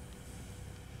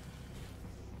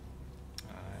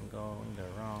 I'm going the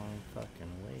wrong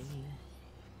fucking way.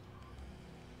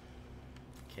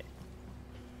 Okay.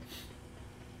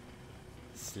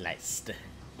 Sliced.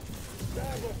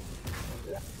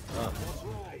 Oh.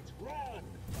 Right, run!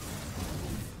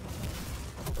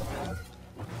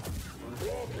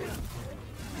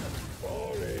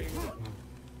 Boring.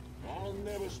 I'll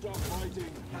never stop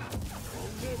fighting.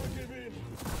 I'll never give in.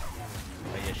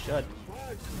 But you should.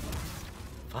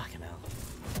 Fucking hell.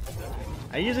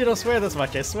 I usually don't swear this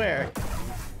much, I swear.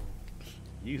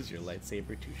 Use your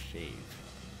lightsaber to shave.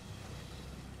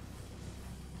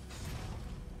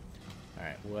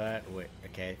 Alright, what? Wait,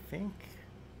 okay, I think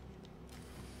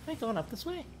going up this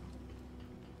way?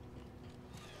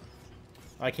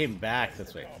 Oh, I came back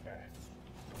this way.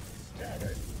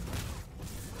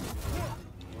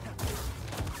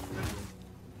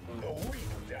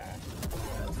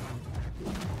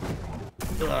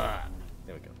 Ugh.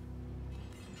 There we go.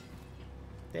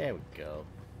 There we go.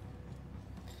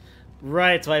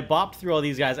 Right, so I bopped through all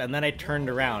these guys and then I turned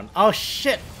around. Oh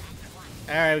shit!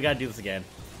 Alright, we gotta do this again.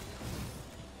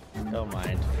 Don't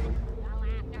mind.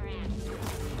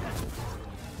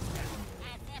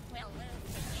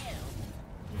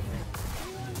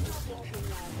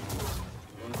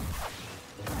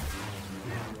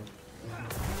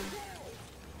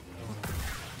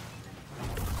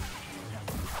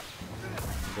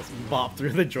 Just bop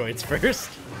through the droids first.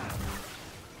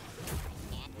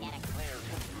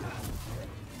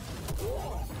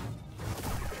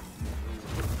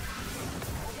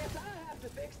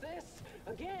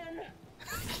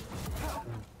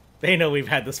 They know we've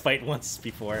had this fight once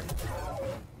before.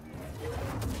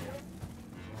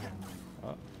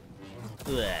 Oh.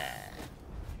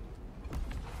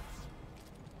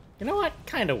 You know what?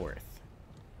 Kinda worth.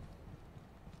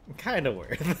 Kind of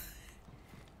worth.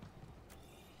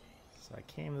 So I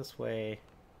came this way.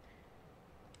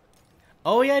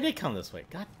 Oh yeah, I did come this way.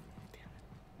 God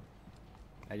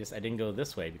damn it. I didn't go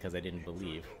this way because I didn't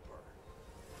believe.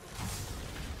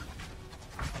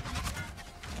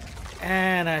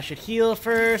 And I should heal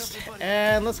first.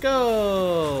 And let's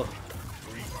go.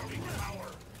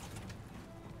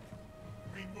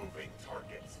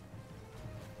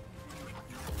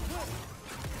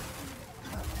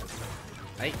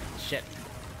 Hey, shit.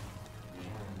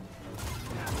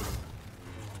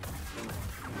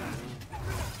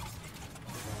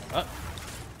 Oh.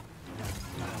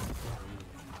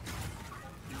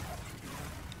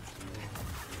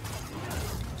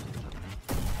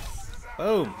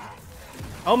 Boom.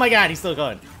 Oh my god, he's still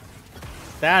going.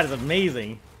 That is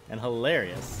amazing and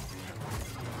hilarious.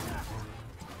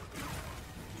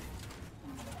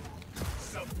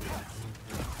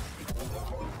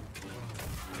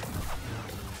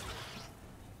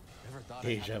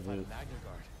 Deja vu.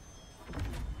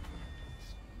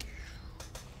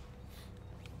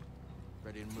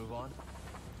 Ready to move on?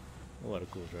 What a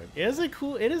cool droid. It is a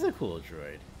cool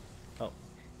droid. Oh.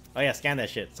 Oh yeah, scan that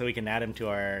shit so we can add him to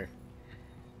our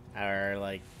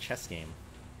like chess game.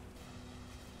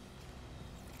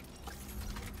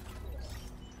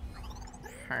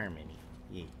 Harmony.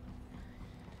 Yeah.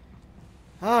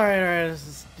 Alright,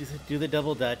 let's just do the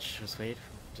double Dutch. Just wait.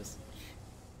 Just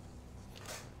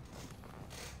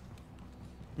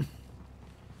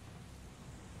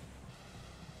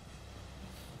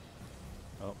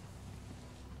oh.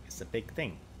 It's a big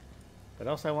thing. But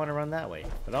also I want to run that way.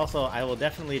 But also I will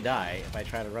definitely die if I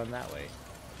try to run that way.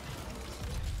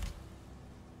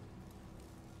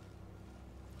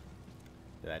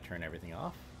 Did that turn everything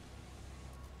off?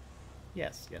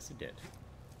 Yes, yes it did.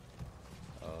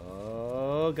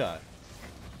 Oh god.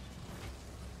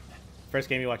 First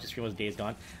game you watched the stream was Days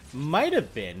Gone. Might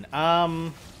have been.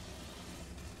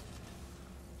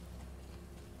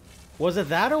 Was it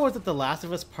that or was it The Last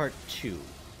of Us Part 2?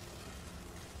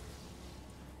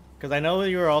 Because I know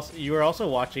you were also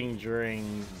watching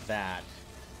during that.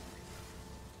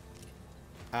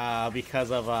 Because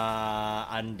of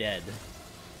Undead,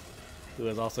 who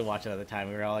was also watching at the time.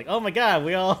 We were all like, "Oh my god,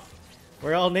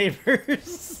 we're all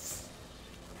neighbors."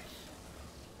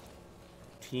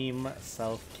 Team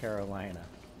South Carolina.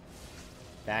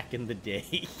 Back in the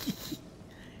day.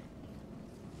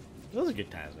 Those are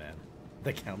good times, man.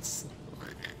 The council.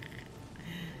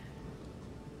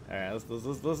 All right, let's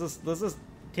just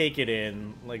take it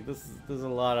in. Like there's a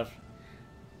lot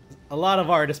of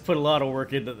artists put a lot of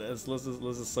work into this. Let's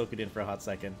just soak it in for a hot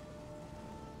second.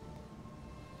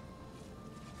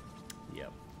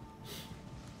 Yep.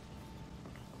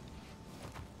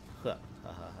 Huh.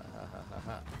 Ha, ha, ha, ha, ha,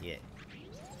 ha. Yeah.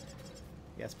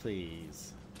 Yes,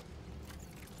 please.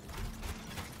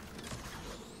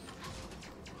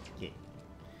 Yeah.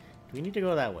 Do we need to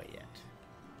go that way yet?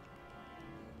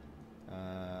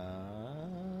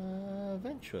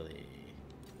 Eventually.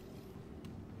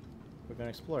 We're gonna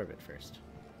explore a bit first.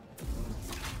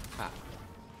 Ah.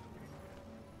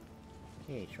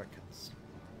 Hey, shortcuts.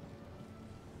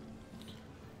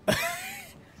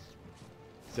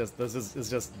 It's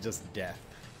just death.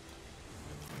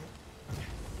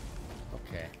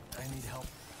 Okay. I need help.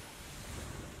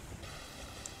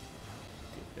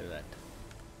 Get that.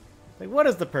 Like, what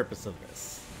is the purpose of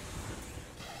this?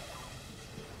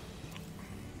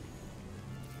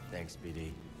 Thanks,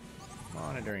 BD.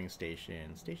 Monitoring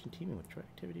station. Station teaming with droid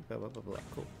activity, blah, blah, blah, blah.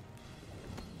 Cool.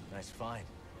 Nice find.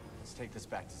 Let's take this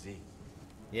back to Z.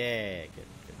 Yeah, good.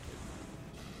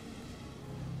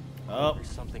 Oh. There's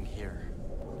something here.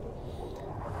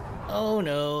 Oh,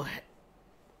 no.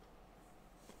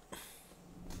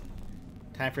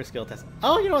 Time for a skill test.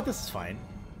 Oh, you know what? This is fine.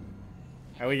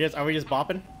 Are we just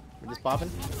bopping? We're just bopping?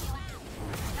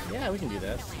 Yeah, we can do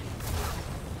this.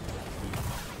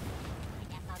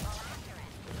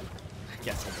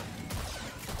 Yes, I did.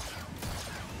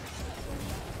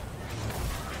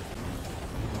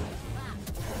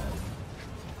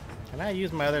 Can I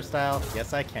use my other style?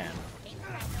 Yes, I can.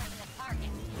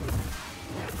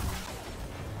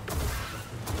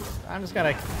 I'm just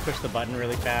gonna push the button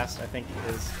really fast, I think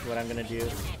is what I'm gonna do.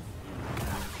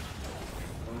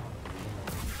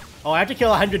 Oh, I have to kill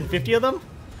 150 of them?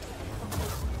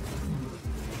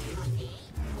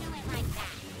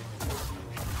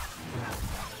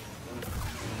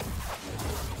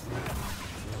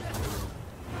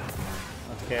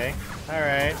 Okay,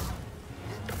 alright.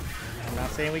 I'm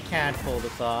not saying we can't pull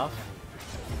this off.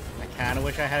 I kinda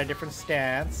wish I had a different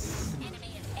stance.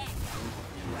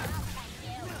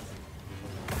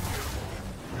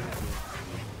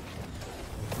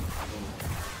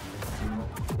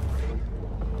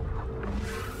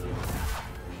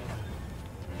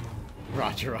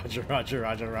 Roger, Roger, Roger,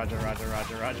 Roger, Roger, Roger,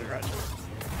 Roger, Roger, Roger.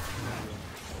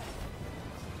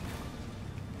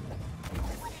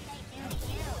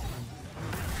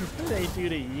 What did they do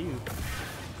to you?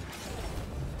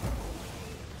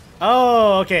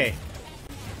 Oh, okay.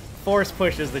 Force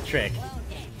push is the trick.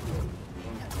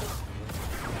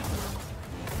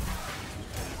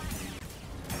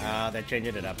 They're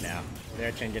changing it up now.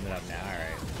 They're changing it up now,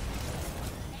 alright.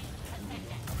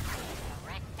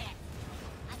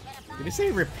 Did he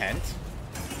say repent?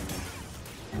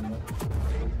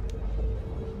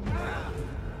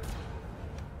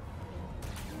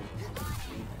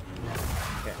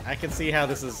 Okay, I can see how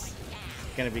this is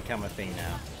gonna become a thing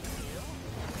now.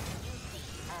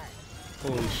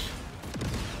 Holy sh...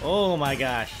 Oh my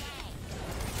gosh.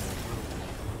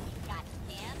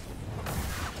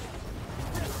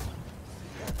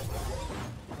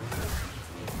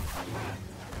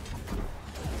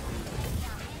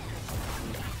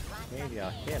 Maybe I'll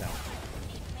hit him.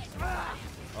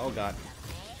 Oh god.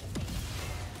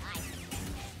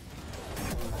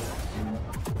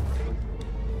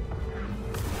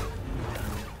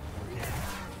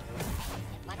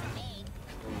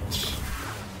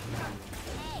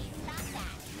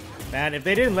 Man, if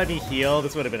they didn't let me heal,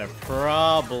 this would have been a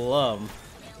problem.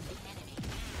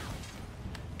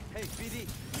 Hey, BD.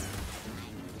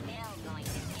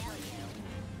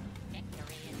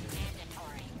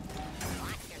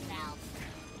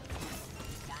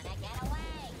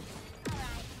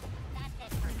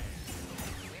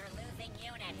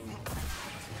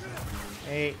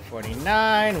 Eight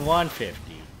 49,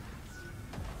 150.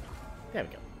 There we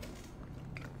go.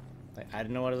 I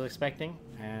didn't know what I was expecting,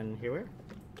 and here we are.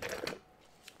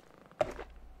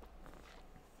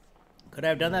 Could I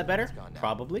have done that better?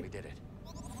 Probably. We did it.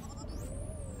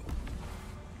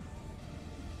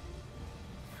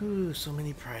 Ooh, so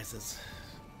many prizes.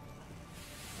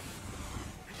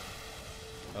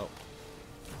 Oh.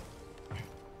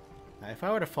 Now, if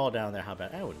I were to fall down there, how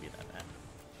bad? That wouldn't be that bad.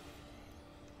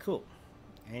 Cool.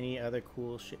 Any other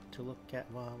cool shit to look at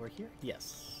while we're here?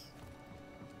 Yes.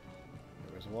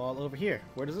 There's a wall over here.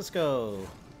 Where does this go?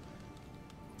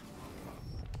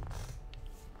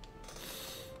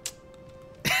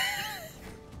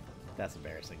 That's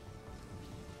embarrassing.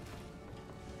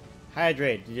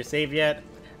 Hydrate. Did you save yet?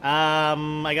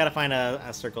 I gotta find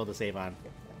a circle to save on.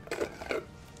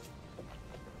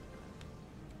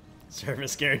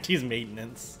 Service guarantees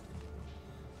maintenance.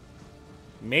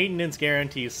 Maintenance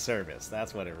guarantees service.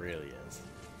 That's what it really is.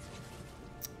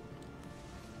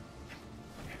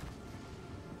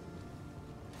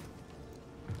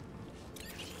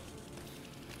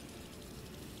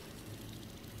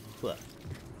 Look.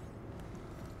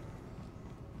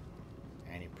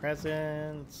 Any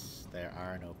presents? There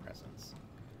are no presents.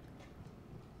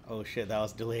 Oh shit, that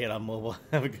was delayed on mobile.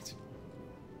 Have a good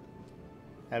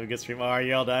stream. Oh, are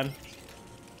you all done?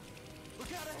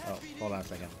 Oh, hold on a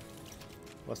second.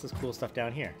 What's this cool stuff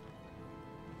down here?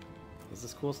 Is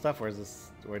this cool stuff, or is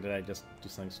this, or did I just do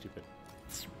something stupid?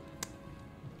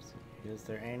 Is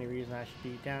there any reason I should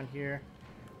be down here?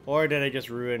 Or did I just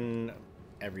ruin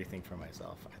everything for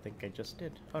myself? I think I just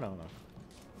did. Oh no, no.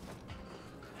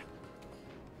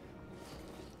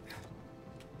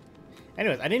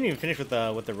 Anyways, I didn't even finish with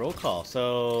the roll call.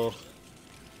 So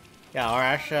yeah,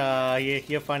 Arash,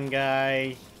 he a fun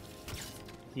guy.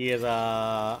 He is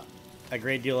a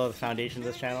great deal of the foundation of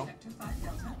this channel.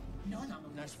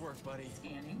 Nice work, buddy.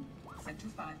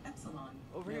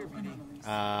 Over here,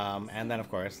 BD. And then of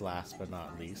course, last but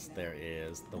not least, there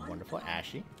is the wonderful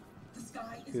Ashy,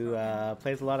 who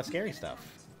plays a lot of scary stuff.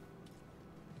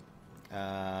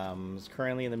 Is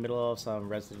currently in the middle of some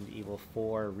Resident Evil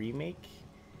 4 remake.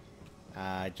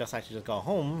 Just got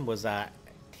home, was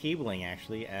tabling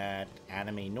actually at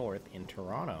Anime North in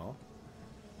Toronto.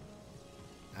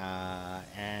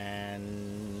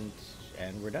 And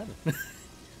we're done.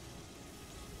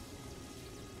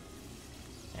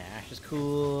 Ash is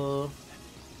cool.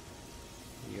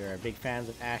 We are big fans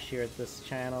of Ash here at this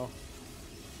channel.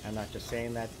 I'm not just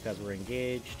saying that because we're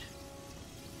engaged.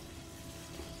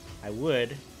 I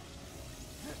would,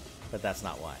 but that's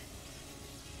not why.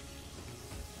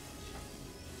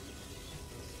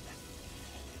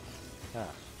 Ah,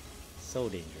 so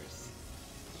dangerous.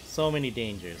 So many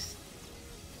dangers.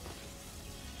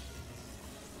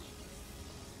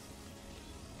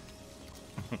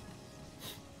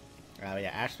 Yeah,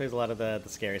 Ash plays a lot of the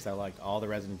scary stuff, like all the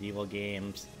Resident Evil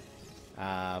games.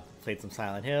 Played some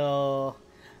Silent Hill.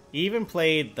 Even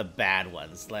played the bad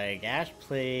ones. Like, Ash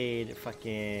played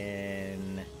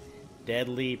fucking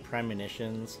Deadly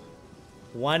Premonitions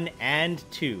 1 and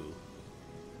 2.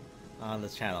 on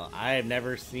this channel. I have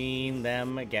never seen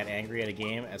them get angry at a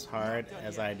game as hard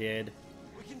as I did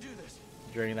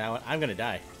during that one. I'm gonna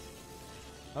die.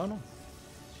 Oh no.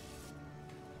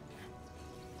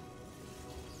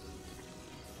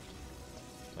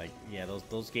 Like, yeah,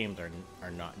 those games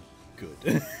are not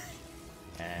good.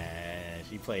 And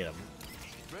she played them.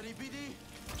 Ready, BD?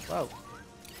 Whoa.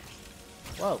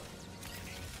 Whoa.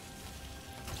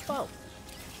 Whoa.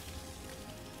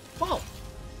 Whoa.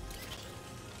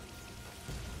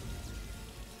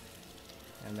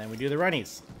 And then we do the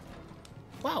runnies.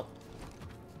 Whoa.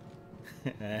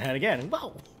 And again,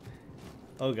 whoa.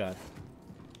 Oh god.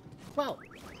 Whoa.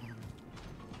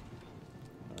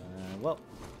 Whoa.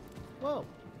 Whoa.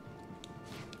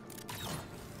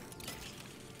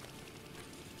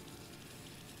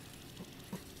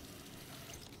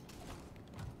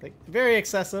 Like, very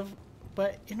excessive,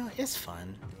 but, you know, it's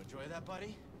fun. You enjoy that,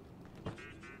 buddy?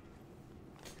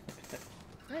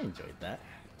 I enjoyed that.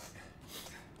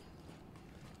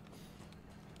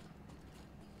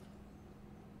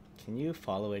 Can you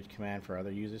follow H command for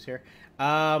other users here?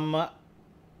 I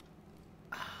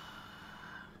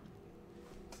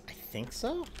think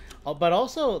so. Oh, but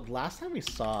also, last time we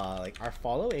saw, like, our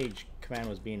follow age command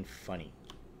was being funny.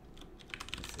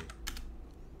 Let's see.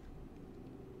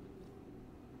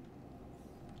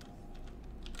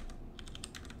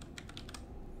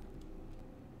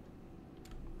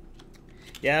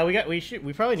 Yeah,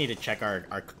 we probably need to check our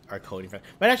coding.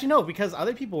 But actually no, because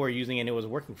other people were using it and it was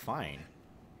working fine.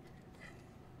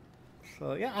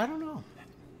 So yeah, I don't know.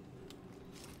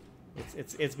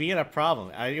 It's being a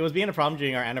problem. It was being a problem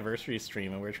during our anniversary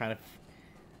stream, and we were trying to.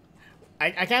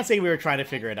 I can't say we were trying to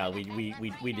figure it out. We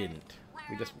didn't.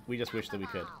 We just wish that we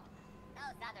could.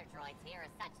 Those other droids here are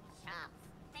such chumps.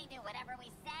 They do whatever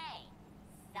we say.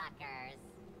 Suckers.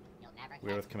 You'll never.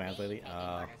 We're with commands lately.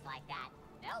 Orders like that.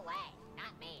 No way.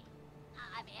 Not me.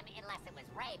 I mean, unless it was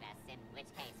Ravis, in which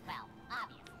case, well,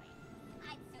 obviously.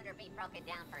 I'd sooner be broken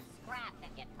down for scrap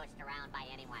than get pushed around by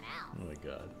anyone else. Oh my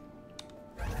god.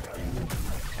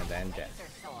 And then death.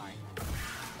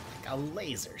 Like a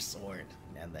laser sword.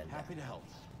 And then happy to help.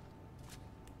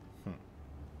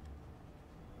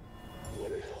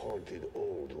 What a haunted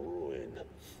old ruin.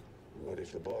 What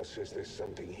if the boss says there's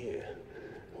something here?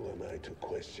 Who am I to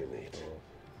question it?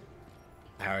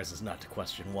 Ours is not to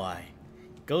question why.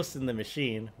 Ghost in the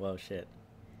machine. Well, shit.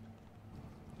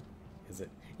 Is it?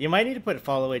 You might need to put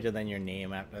follow age and then your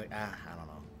name after. Like, I don't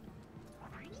know.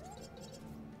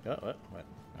 Oh, what?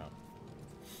 Oh.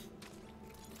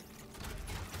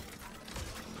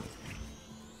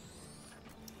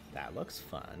 That looks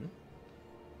fun.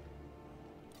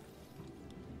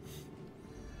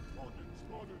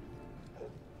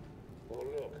 Oh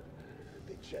look,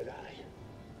 the Jedi.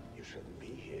 You shouldn't be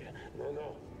here.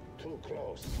 No, too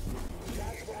close.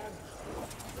 That one.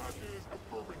 That is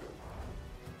affirmative.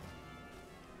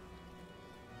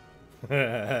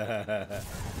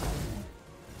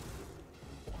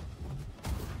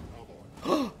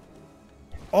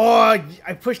 Oh,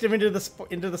 I pushed him into the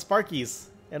Sparkies,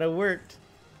 and it worked.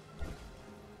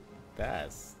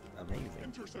 That's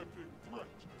amazing.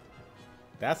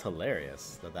 That's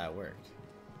hilarious that worked.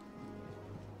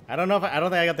 I don't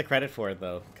think I got the credit for it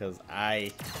though, because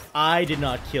I did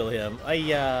not kill him.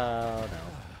 No.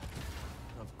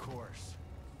 Of course.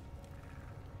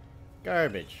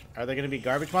 Garbage. Are there gonna be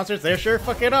garbage monsters? There sure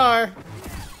fucking are.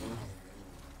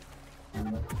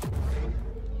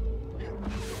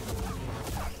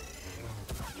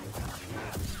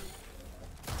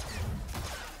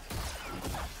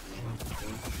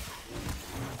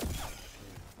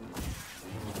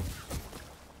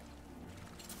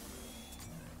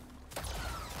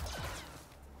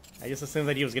 I just assumed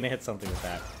that he was gonna hit something with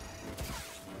that.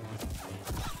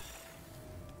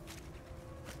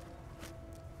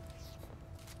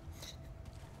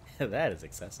 That is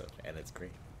excessive, and it's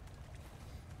great.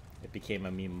 It became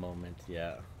a meme moment,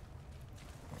 yeah.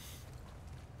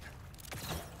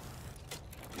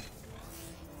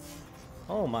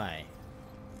 Oh my.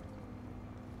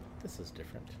 This is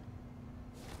different.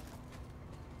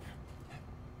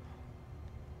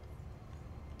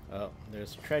 Oh,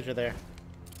 there's treasure there.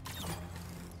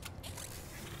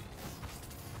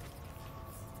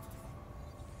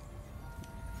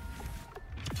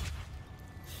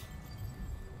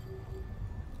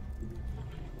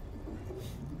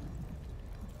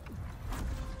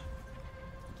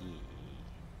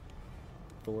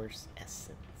 Force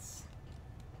essence.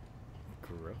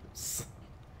 Gross.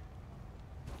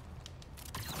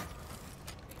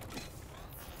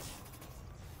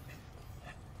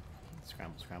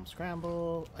 Scramble, scramble,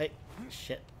 scramble. Hey,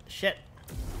 shit.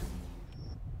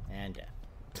 And death.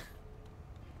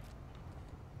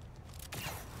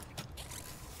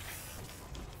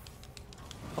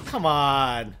 Come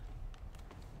on.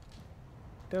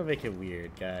 Don't make it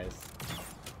weird, guys.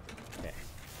 Okay.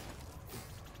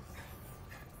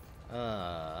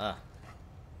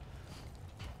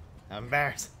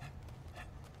 Embarrassing.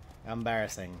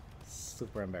 Embarrassing.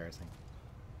 Super embarrassing.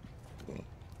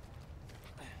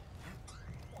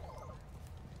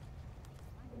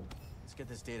 Let's get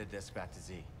this data disk back to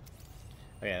Z.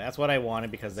 Okay, that's what I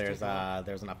wanted because there's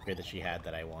an upgrade that she had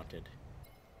that I wanted.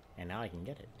 And now I can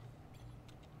get it.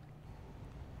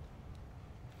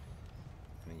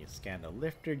 And then you scan the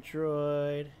lifter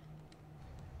droid.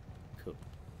 Cool.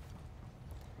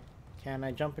 Can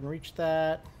I jump and reach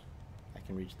that? I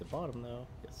can reach the bottom though.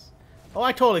 Yes. Oh,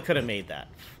 I totally could have made that.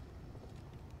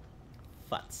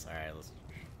 Futz. Alright, let's...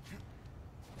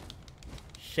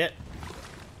 Shit.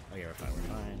 Okay, we're fine, we're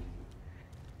fine.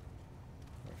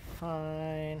 We're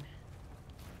fine.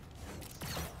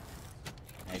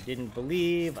 I didn't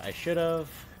believe. I should have.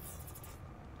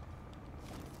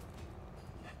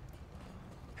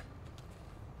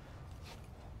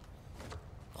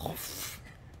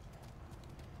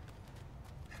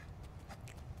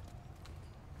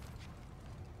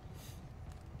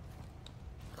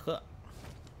 Huh.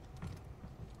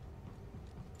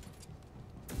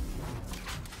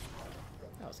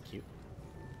 That was cute.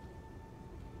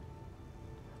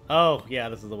 Oh, yeah,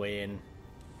 this is the way in.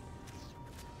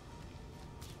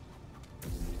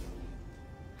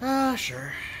 Ah,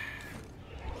 sure.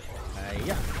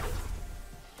 Yeah.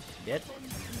 Dead?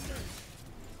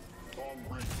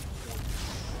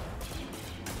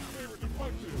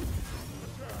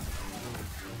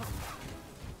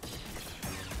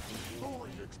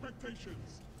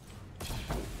 Expectations.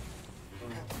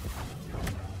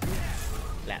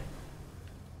 Flat.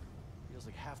 Feels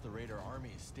like half the Raider army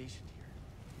is stationed here.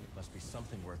 It must be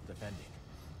something worth defending.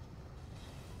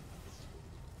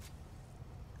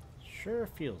 Sure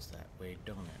feels that way,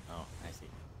 don't it? Oh, I see.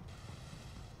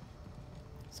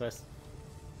 So it's...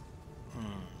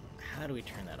 how do we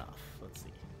turn that off? Let's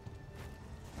see.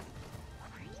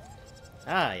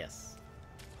 Ah, yes.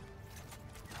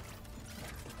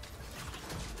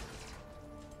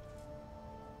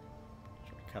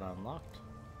 Cut unlocked.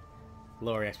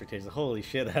 Lower expectations. Holy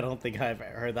shit, I don't think I've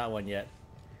heard that one yet.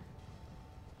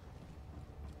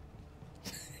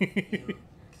 You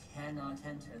cannot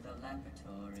enter the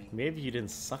laboratory. Maybe you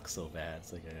didn't suck so bad.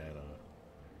 It's like, I don't know.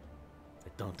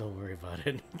 Like, don't worry about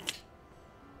it.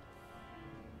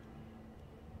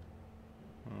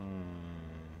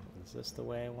 Is this the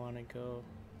way I want to go?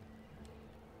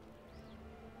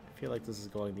 I feel like this is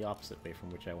going the opposite way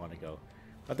from which I want to go.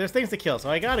 But there's things to kill, so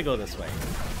I gotta go this way.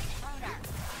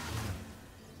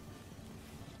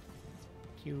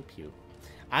 Pew pew.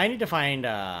 I need to find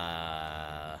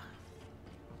a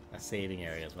saving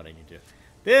area is what I need to do.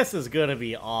 This is gonna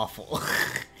be awful.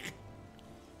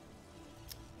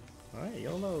 Alright,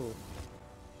 you'll know.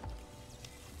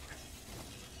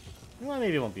 Well,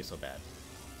 maybe it won't be so bad.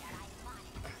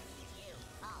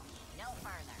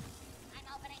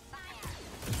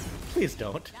 Please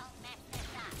don't.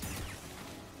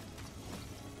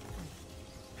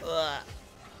 Ugh.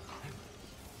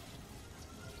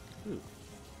 Ooh. Oops.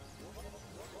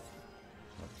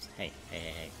 Hey.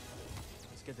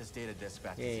 Let's get this data disk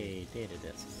back. Yay, data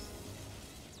disks.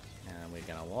 And we're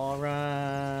gonna wall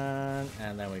run,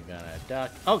 and then we're gonna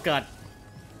duck. Oh god!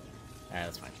 Alright,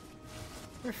 that's fine.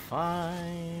 We're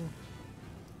fine.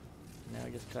 Now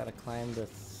we just gotta climb the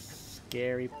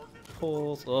scary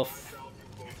poles. Oof.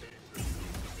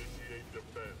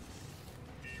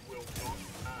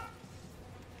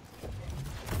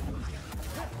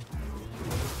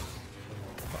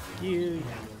 Fuck you,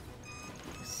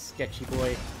 sketchy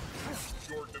boy.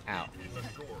 Ow.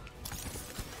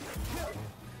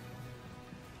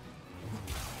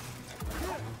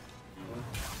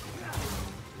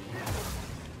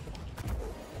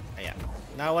 Yeah,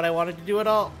 not what I wanted to do at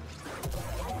all.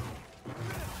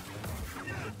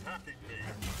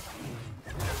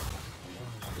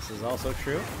 This is also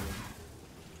true.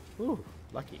 Ooh,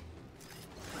 lucky.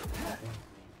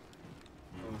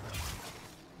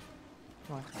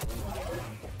 Come on.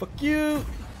 Fuck you!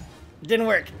 Didn't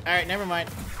work. Alright, never mind.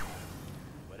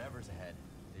 Whatever's ahead,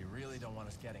 they really don't want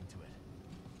us getting to it.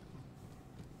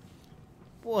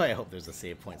 Boy, I hope there's a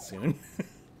save point soon.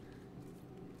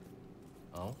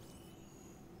 Oh?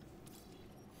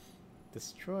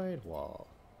 Destroyed wall.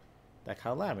 That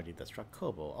calamity that struck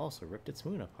Koboh also ripped its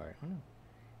moon apart. Oh, no.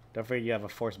 Don't forget you have a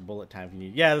forced bullet time if you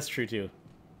need. Yeah, that's true too.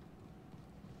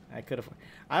 I could have.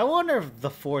 I wonder if the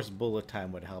forced bullet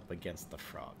time would help against the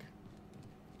frog.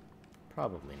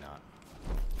 Probably not.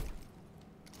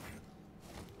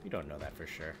 We don't know that for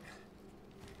sure.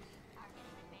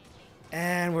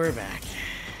 And we're back.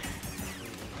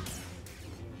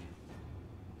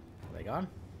 Are they gone?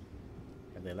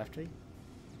 Have they left me?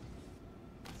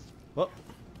 Whoop.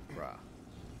 Bruh.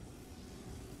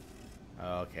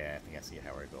 Okay, I think I see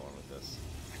how we're going with this.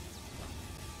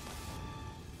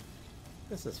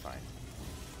 This is fine.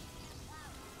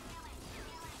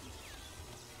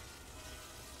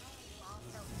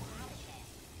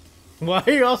 Why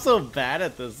are you all so bad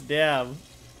at this? Damn.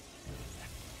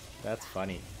 That's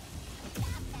funny.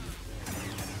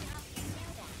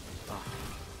 Oh.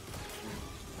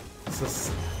 This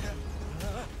is...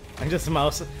 I just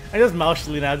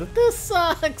mousely now. This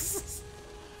sucks.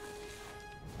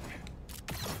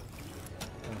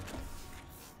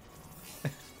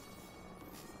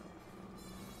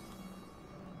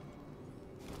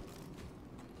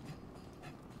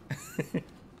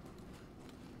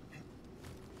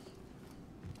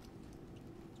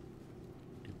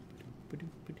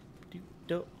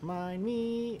 Don't mind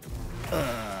me.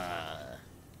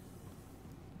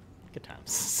 Good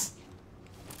times.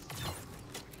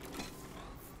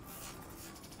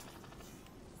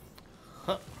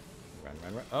 Huh. Run,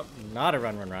 run, run. Oh, not a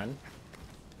run, run, run.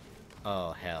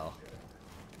 Oh, hell.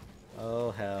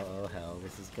 Oh, hell, oh, hell.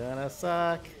 This is gonna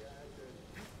suck.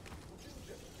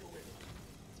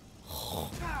 Oh,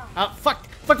 fuck!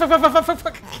 Fuck, fuck, fuck, fuck, fuck, fuck,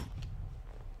 fuck!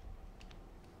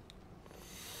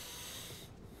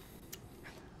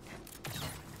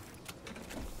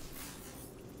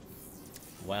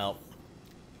 Well,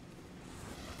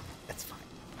 it's fine.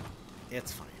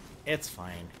 It's fine. It's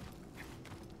fine.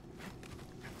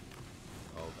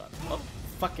 Oh god. Oh,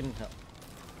 fucking hell.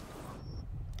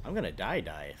 I'm gonna die.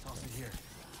 It's also here.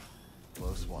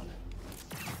 Close one.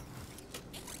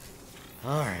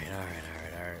 Alright.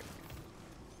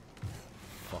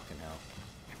 Fucking hell.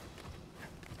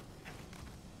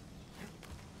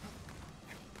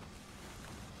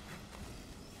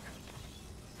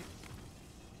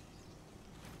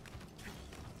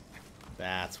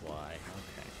 That's why.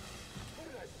 Okay. What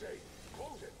did I say?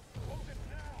 Close it. Close it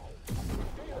now.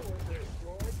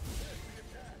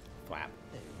 Flap.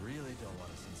 They really don't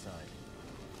want us inside.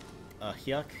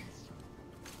 Yuck.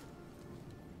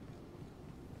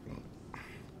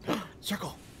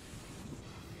 Circle.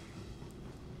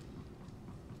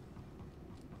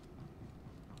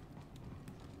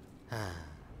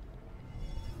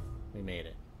 We made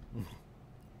it.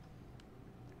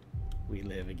 We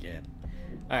live again.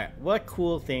 Alright, what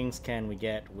cool things can we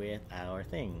get with our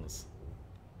things?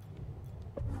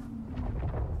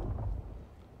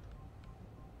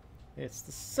 It's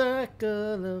the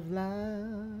circle of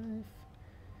life,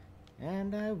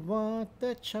 and I want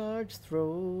the charge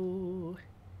throw.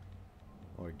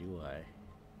 Or do I?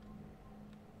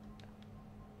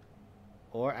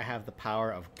 Or I have the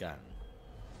power of gun.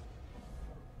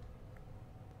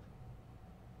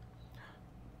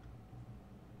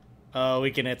 Oh,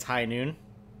 we can, it's high noon.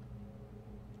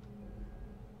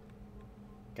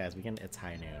 Guys, we can, it's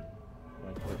high noon.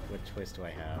 What choice do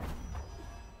I have?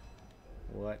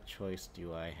 What choice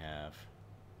do I have?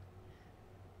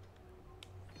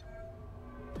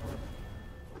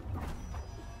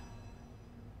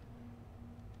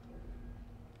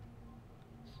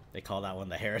 They call that one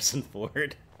the Harrison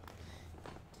Ford.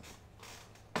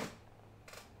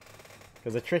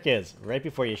 Because the trick is, right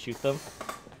before you shoot them,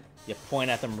 you point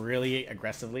at them really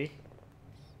aggressively.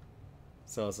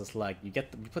 So it's just like, you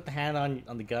put the hand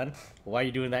on the gun, but while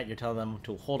you're doing that, you're telling them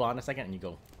to hold on a second, and you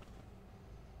go.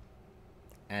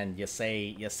 And you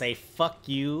say fuck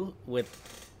you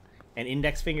with an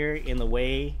index finger in the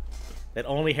way that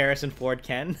only Harrison Ford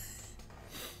can.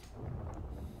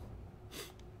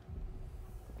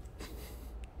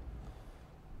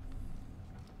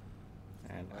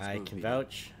 And I can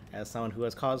vouch, as someone who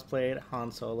has cosplayed Han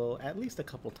Solo at least a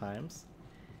couple times.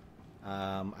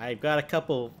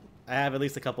 I have at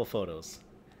least a couple photos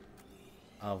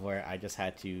of where I just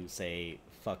had to say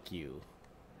fuck you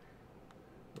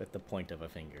with the point of a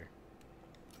finger,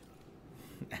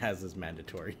 as is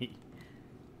mandatory.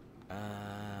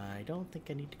 I don't think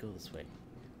I need to go this way.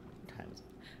 What time is it?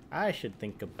 I should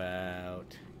think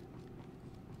about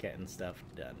getting stuff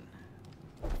done.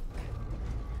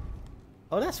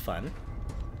 Oh, that's fun.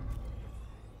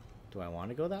 Do I want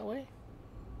to go that way?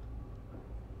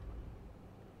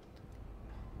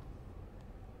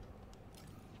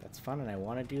 That's fun, and I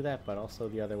want to do that, but also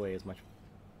the other way is much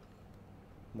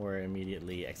more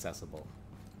immediately accessible.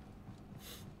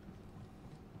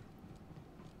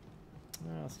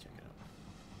 Let's check it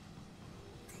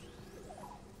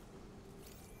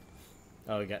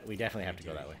out. Oh, we definitely have to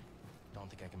go that way. Don't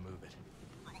think I can move it.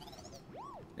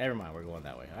 Never mind, we're going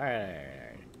that way.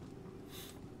 Alright.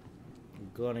 I'm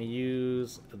gonna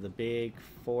use the big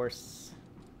force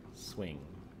swing.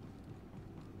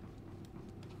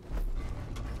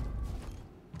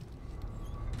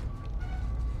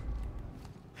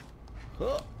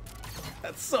 Oh,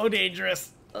 that's so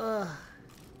dangerous. Ugh.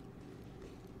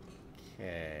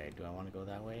 Okay, do I want to go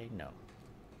that way? No.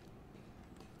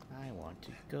 I want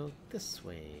to go this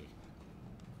way.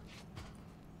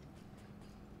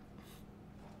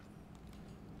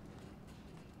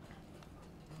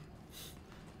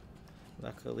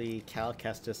 Luckily, Cal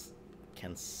Kestis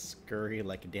can scurry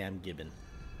like a damn gibbon.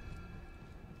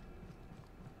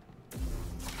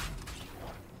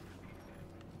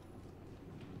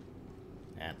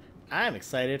 And I'm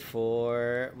excited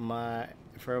for my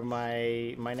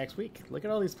next week. Look at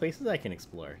all these places I can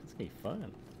explore. It's gonna be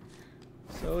fun.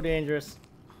 So dangerous.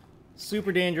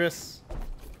 Super dangerous.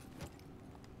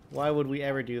 Why would we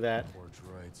ever do that? Poor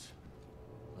droids.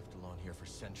 Left alone here for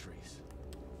centuries.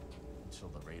 Until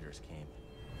the raiders came.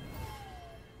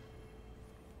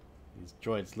 These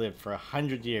droids lived for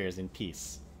 100 years in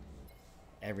peace.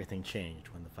 Everything changed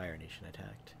when the Fire Nation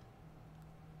attacked.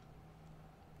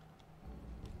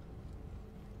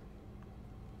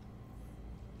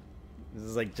 This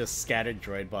is like just scattered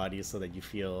droid bodies so that you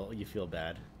feel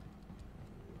bad.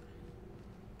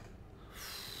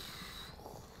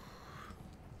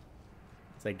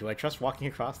 It's like, do I trust walking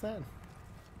across that?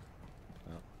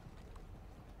 Oh.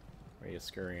 Where are you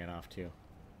scurrying off to?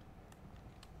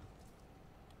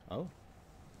 Oh.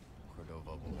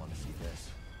 Cordova will want to see this.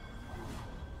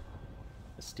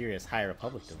 Mysterious High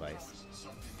Republic device.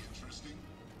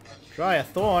 Try a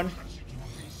thorn.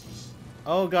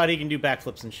 Oh god, he can do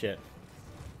backflips and shit.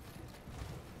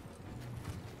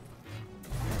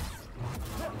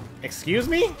 Excuse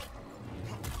me?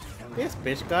 This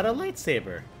bitch got a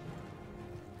lightsaber.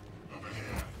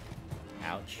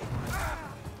 Ouch.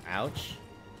 Ouch.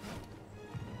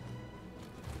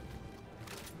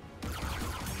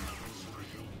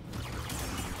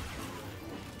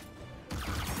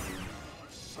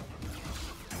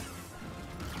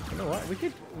 You know what?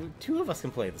 Two of us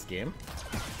can play this game.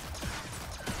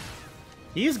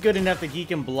 He's good enough that he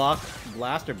can block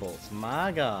blaster bolts.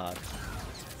 My god.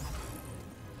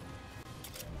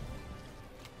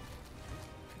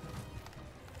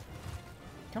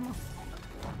 Come on.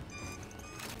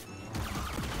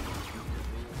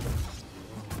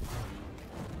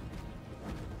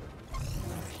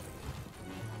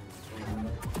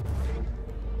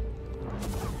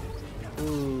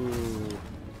 Ooh.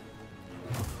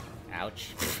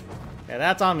 Ouch. Yeah,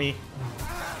 that's on me.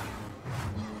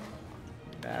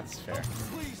 That's fair.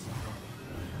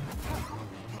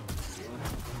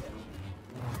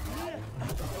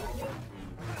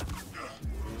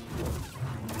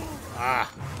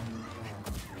 Ah.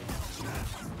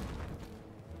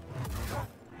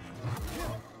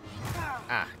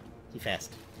 Ah. He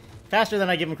fast. Faster than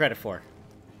I give him credit for.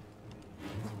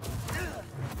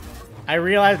 I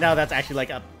realize now that's actually like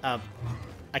a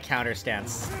counter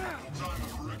stance.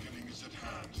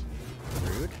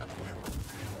 Rude.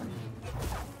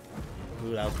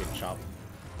 Ooh, that was a good chop.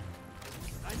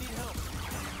 I need help.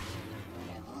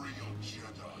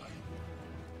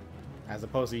 As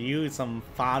opposed to you, some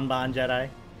Fanban Jedi.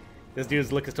 This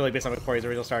dude's look is totally based on Corey's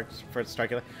original Star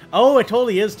Killer. Oh, it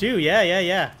totally is too.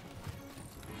 Yeah.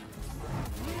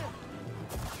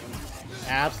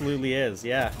 Absolutely is,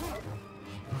 yeah.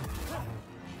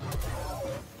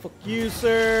 Fuck you,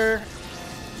 sir.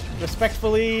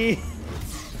 Respectfully.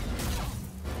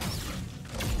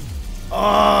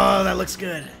 Oh, that looks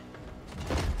good.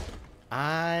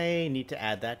 I need to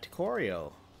add that to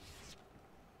choreo.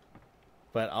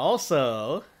 But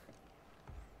also,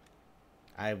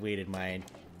 I waited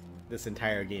this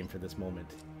entire game for this moment.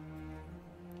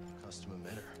 Custom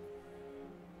emitter.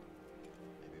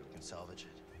 Maybe we can salvage it.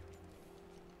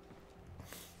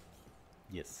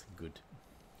 Yes, good.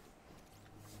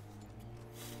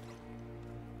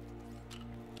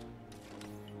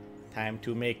 Time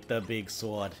to make the big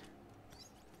sword.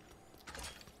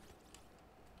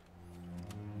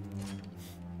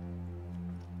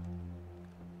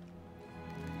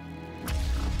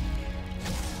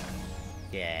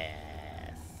 Yes.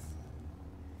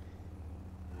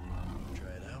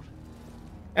 Try it out.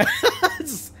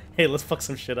 Hey, let's fuck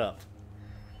some shit up.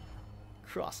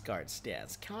 Crossguard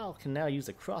stance. Kyle can now use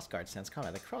a crossguard stance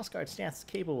combat. The crossguard stance is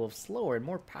capable of slower and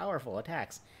more powerful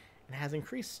attacks and has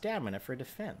increased stamina for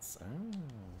defense. Oh.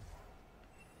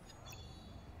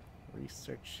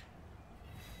 Research.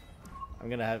 I'm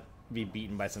gonna be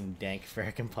beaten by some dank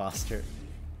Ferric imposter.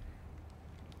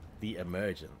 The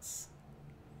Emergence.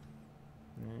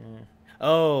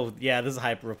 Oh, yeah, this is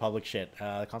Hyper Republic shit.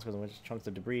 The consequence of which chunks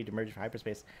of debris emerge from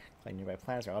hyperspace, like nearby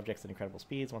planets or objects at incredible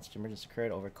speeds. Once such emergence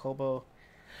occurred over Koboh.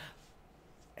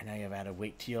 And now you have added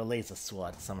weight to your laser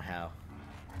sword somehow.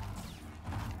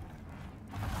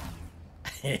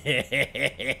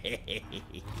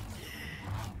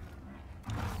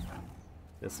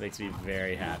 This makes me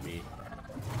very happy.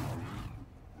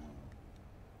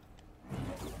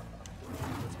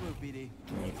 Let's move, BD.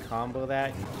 Can you combo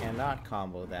that? You cannot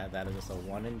combo that. That is just a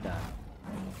one and done.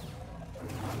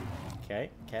 Okay.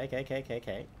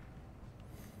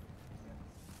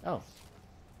 Oh.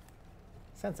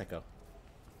 Senseko.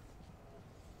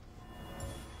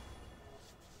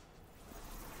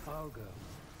 I'll go.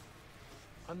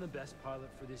 I'm the best pilot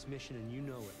for this mission, and you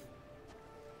know it.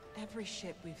 Every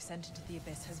ship we've sent into the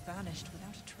Abyss has vanished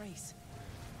without a trace.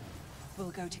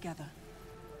 We'll go together.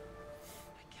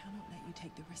 I cannot let you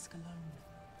take the risk alone.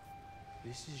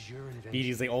 This is your invention.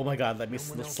 BD's like, oh my god, let me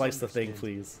slice the thing,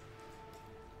 please.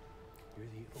 You're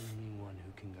the only one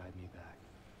who can guide me back.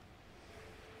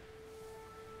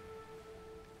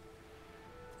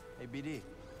 Hey, BD,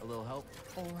 a little help?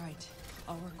 All right.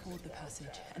 I'll record the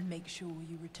passage and make sure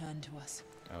you return to us.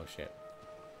 Oh shit.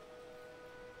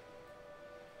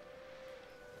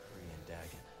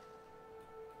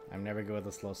 I'm never good with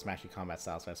the slow smashy combat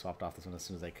style, so I swapped off this one as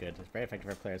soon as I could. It's very effective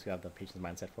for players who have the patience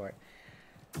mindset for it.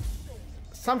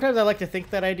 Sometimes I like to think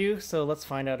that I do, so let's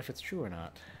find out if it's true or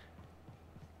not.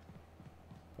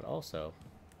 But also,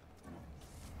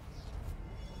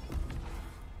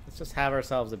 let's just have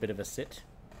ourselves a bit of a sit.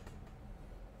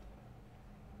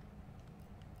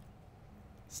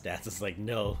 Stats is like,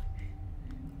 no.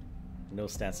 No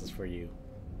stances for you.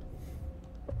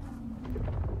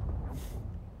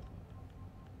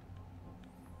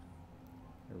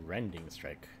 Rending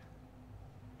strike.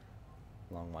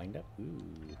 Long wind up. Ooh.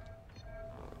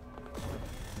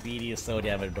 BD is so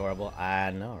damn adorable.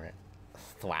 I know, right?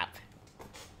 Thwap.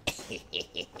 What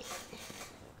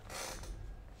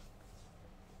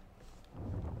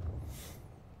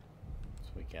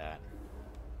we got?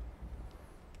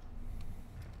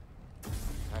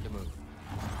 Time to move.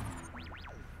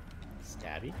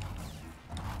 Stabby.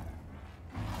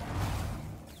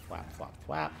 Flap, flap,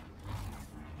 flap.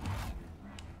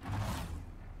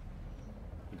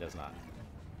 He does not.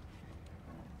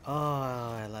 Oh,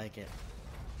 I like it.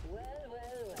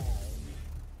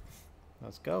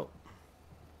 Let's go.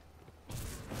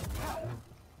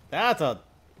 That's a...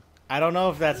 I don't know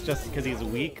if that's just because he's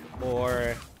weak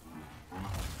or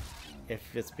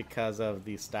if it's because of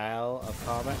the style of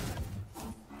combat.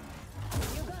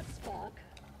 You got Spock.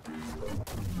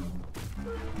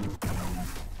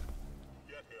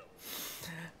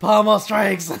 Pommel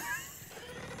strikes!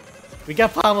 We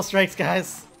got pommel strikes,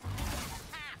 guys!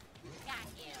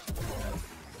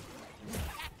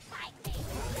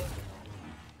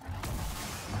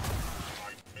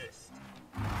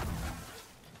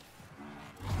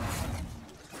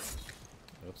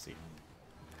 Oopsie.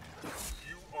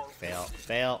 Fail.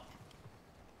 Fail.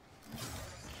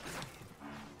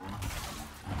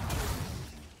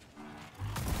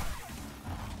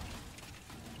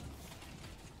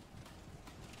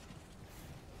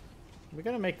 We're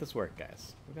gonna make this work,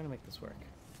 guys. We're gonna make this work.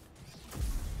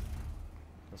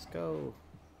 Let's go.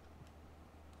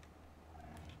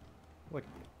 What?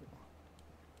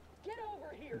 Get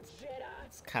over here, Jedi.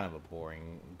 It's kind of a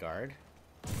boring guard.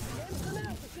 Get some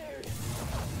altitude.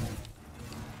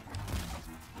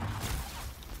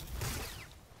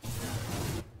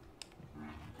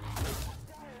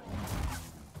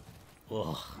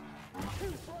 Ugh.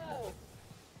 Too slow.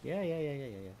 Yeah.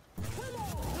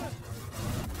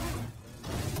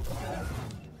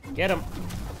 Get him!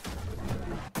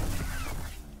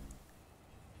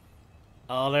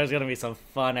 Oh, there's gonna be some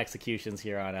fun executions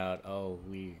here on out. Oh,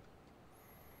 we...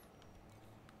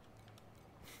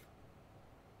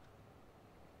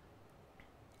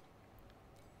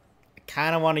 I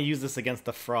kinda want to use this against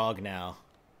the frog now.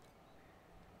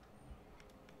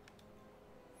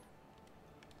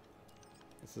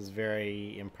 This is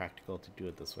very impractical to do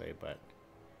it this way, but...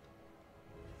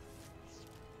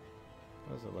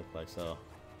 What does it look like? So...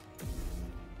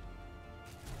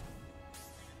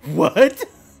 What?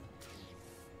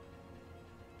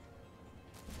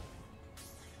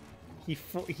 He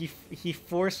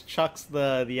force chucks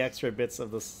the extra bits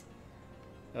of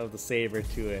the saber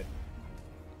to it.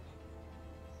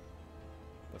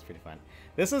 That's pretty fun.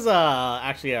 This is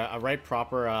actually a right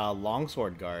proper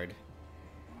longsword guard.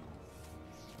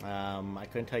 I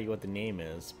couldn't tell you what the name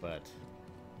is, but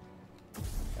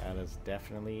that is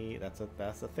definitely that's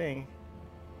a thing.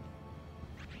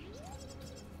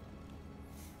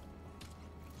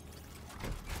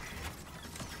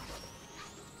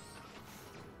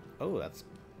 Oh, that's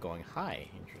going high.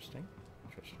 Interesting.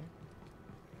 Interesting.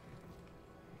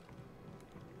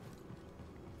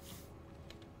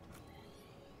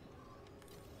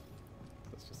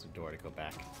 That's just a door to go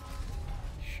back.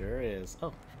 Sure is.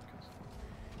 Oh.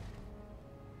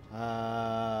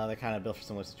 They're kind of built for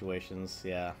similar situations.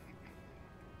 Yeah.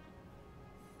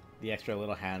 The extra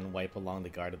little hand wipe along the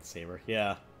guard of the saber.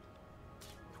 Yeah.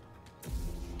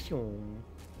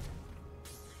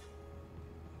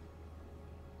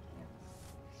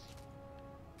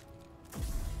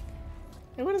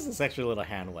 Hey, what is this extra little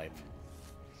hand wipe?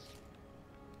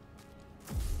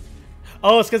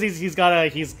 Oh, it's because he's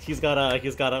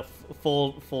gotta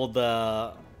fold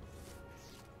the.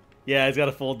 Yeah, he's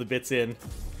gotta fold the bits in.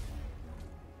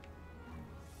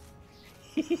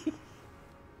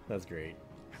 That's great.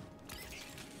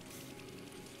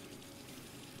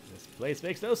 This place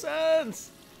makes no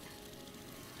sense.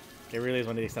 It really is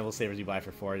one of the extendable sabers you buy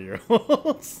for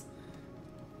 €4.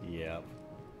 Yep.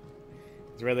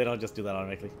 It's rare they don't just do that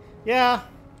automatically. Yeah,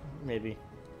 maybe.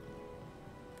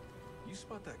 You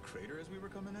spot that crater as we were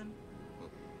coming in? Well,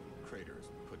 crater is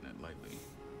putting it lightly.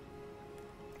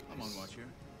 I'm on watch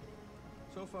here.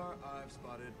 So far, I've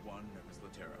spotted one Nervous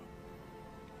Latero.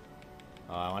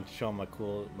 I want to show him my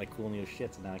cool new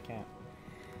shit, so now I can't.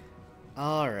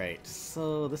 Alright,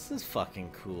 so this is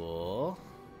fucking cool.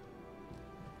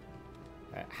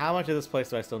 Right, how much of this place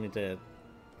do I still need to...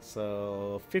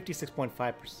 So,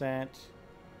 56.5%.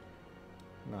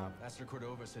 No. Master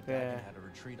Cordova said Dagon had a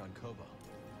retreat on Koboh.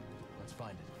 Let's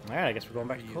find it. Alright, I guess we're going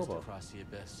back to Koboh. Across the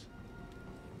abyss.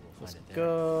 We'll Let's find it there.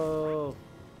 go.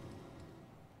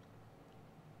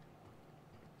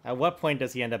 At what point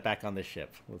does he end up back on the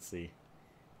ship? Let's see.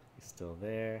 He's still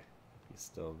there. He's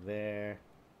still there.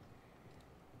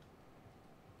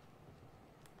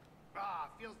 Ah,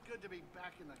 feels good to be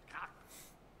back in the cockpit.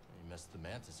 You missed the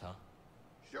mantis, huh?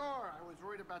 Sure, I was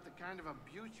worried about the kind of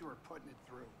abuse you were putting it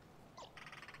through.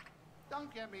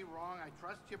 Don't get me wrong, I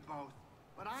trust you both,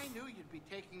 but I knew you'd be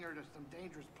taking her to some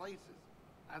dangerous places.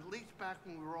 At least back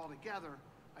when we were all together,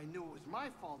 I knew it was my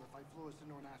fault if I flew us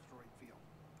into an asteroid field.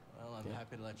 Well, I'm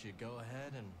happy to let you go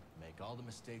ahead and make all the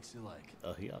mistakes you like.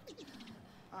 Yeah.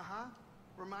 Uh-huh.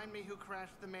 Remind me who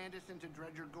crashed the Mantis into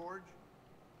Dredger Gorge?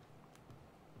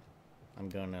 I'm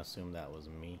gonna assume that was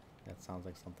me. That sounds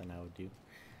like something I would do.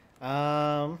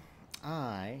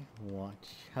 I want...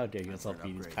 How dare you insult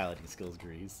me, these piloting skills,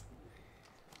 Grease.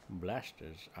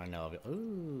 Blasters are now available.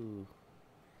 Ooh.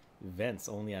 Vents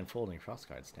only unfolding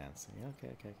crossguard stance. Yeah,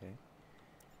 okay.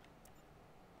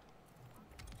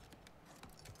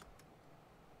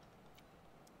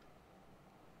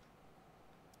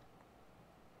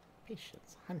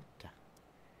 Patience Hunter.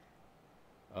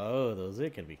 Oh, those are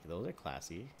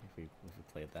classy if we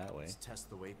play it that way. Let's test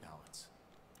the weight balance.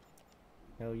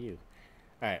 No, you.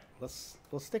 All right,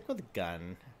 we'll stick with the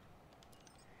gun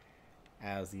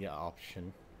as the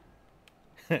option.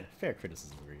 Fair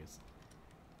criticism, Grease.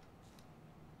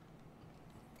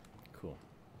 Cool.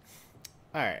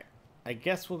 All right, I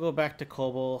guess we'll go back to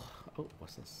Koboh. Oh,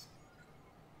 what's this?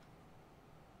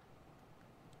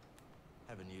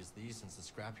 Haven't used these since the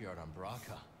scrapyard on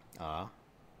Braca. Ah.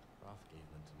 Roth gave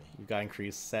them to me. You got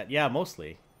increased set. Yeah,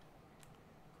 mostly.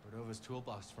 Cordova's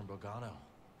toolbox from Bogano.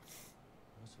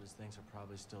 Most of his things are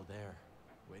probably still there,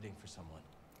 waiting for someone.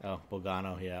 Oh,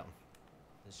 Bogano, yeah.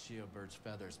 This Shio bird's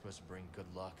feather is supposed to bring good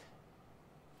luck.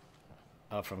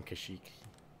 Oh, from Kashyyyk.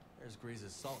 There's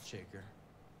Grease's salt shaker.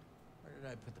 Where did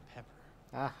I put the pepper?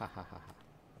 Ah ha ha ha.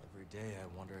 Every day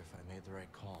I wonder if I made the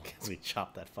right call. Because we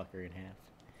chopped that fucker in half.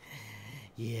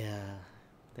 Yeah,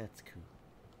 that's cool.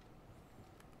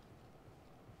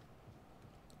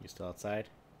 You still outside?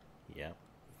 Yep.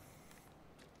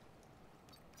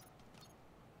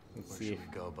 Where should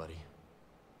we go, buddy?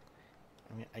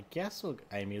 I mean, I guess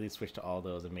I immediately switched to all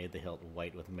those and made the hilt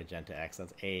white with magenta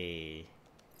accents. Hey,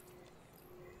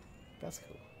 that's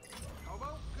cool.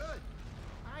 Koboh, good.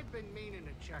 I've been meaning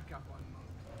to check up on Monk.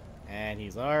 And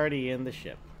he's already in the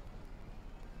ship.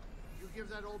 You give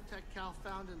that old tech Cal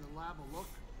found in the lab a look?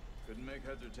 Couldn't make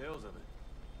heads or tails of it.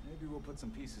 Maybe we'll put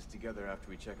some pieces together after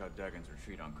we check out Dagon's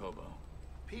retreat on Koboh.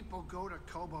 People go to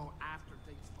Koboh after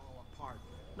things fall apart,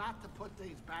 not to put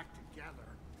things back together.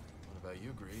 What about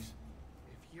you, Grease?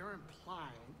 If you're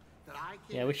implying that I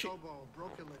came to Koboh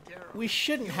broken Ladera, we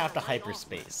shouldn't have to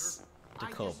hyperspace to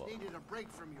Koboh. I just needed a break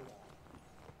from you all.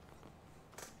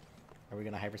 Are we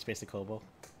gonna hyperspace to Koboh?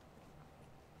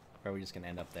 Or are we just gonna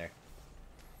end up there?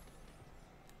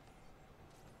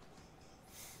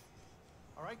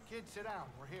 All right, kids, sit down.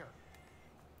 We're here.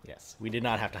 Yes, we did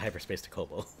not have to hyperspace to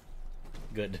Koboh.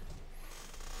 Good.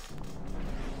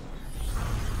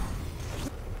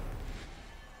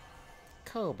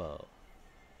 Koboh.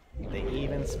 They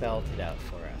even spelled it out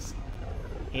for us.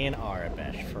 In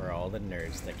Arabesh, for all the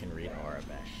nerds that can read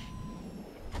Arabesh.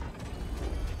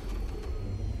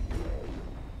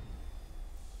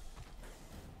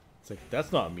 It's like,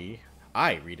 that's not me.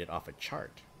 I read it off a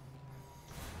chart.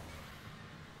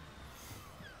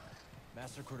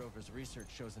 Master Cordova's research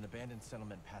shows an abandoned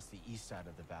settlement past the east side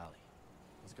of the valley.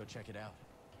 Let's go check it out.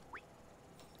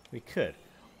 We could.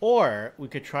 Or we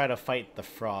could try to fight the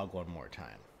frog one more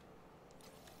time.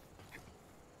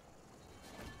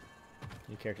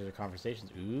 New characters or conversations.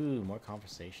 Ooh, more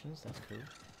conversations? That's cool.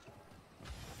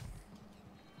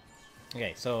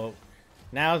 Okay, so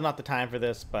now is not the time for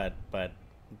this, but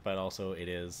also it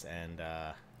is, and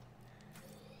I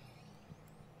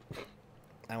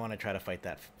want to try to fight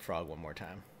that frog one more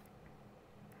time.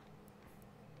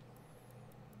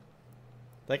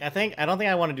 Like, I don't think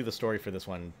I want to do the story for this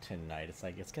one tonight. It's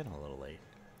like, it's getting a little late.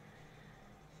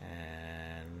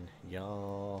 And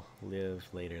y'all live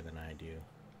later than I do.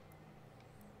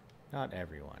 Not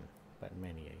everyone, but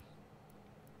many.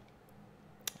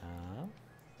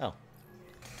 Oh.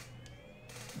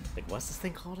 Like, what's this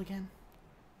thing called again?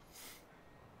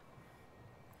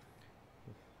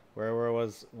 Where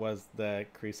was the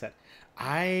crew set?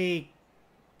 I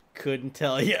couldn't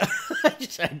tell you.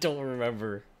 I don't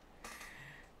remember.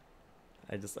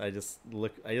 I just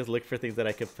looked for things that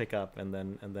I could pick up, and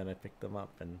then I picked them up,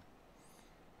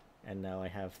 and now I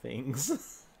have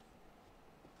things.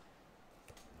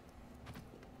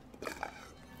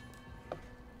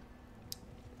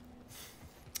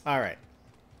 All right.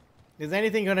 Is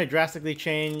anything going to drastically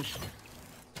change?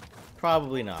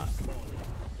 Probably not.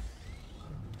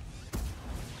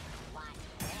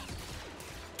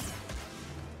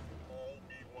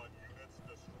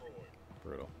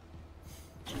 Brutal.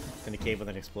 It's in a cave with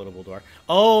an explodable door.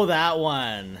 Oh, that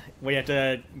one! Where you have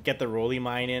to get the rolly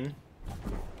mine in.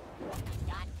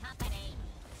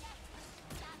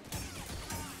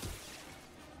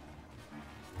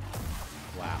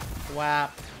 Wow.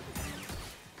 Wow.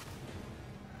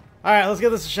 Alright, let's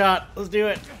give this a shot. Let's do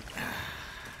it.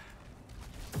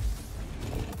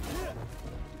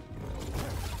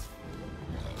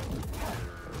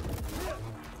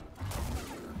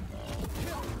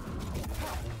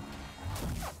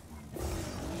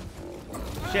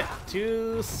 Shit.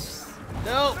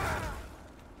 No.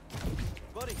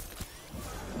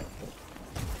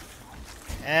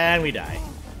 And we die.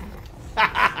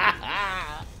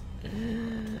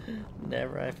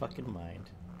 Never I fucking mind.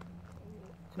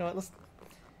 You know what,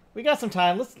 we got some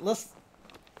time. Let's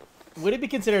would it be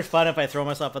considered fun if I throw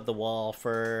myself at the wall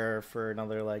for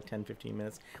another like 10-15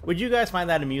 minutes? Would you guys find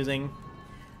that amusing?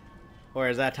 Or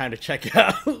is that time to check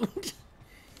out?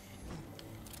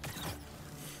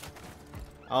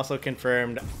 Also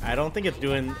confirmed, I don't think it's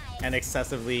doing an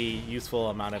excessively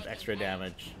useful amount of extra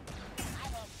damage.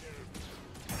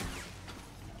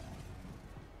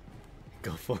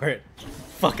 Go for it.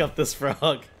 Fuck up this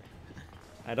frog.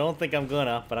 I don't think I'm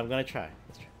gonna, but I'm gonna try.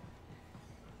 Let's try.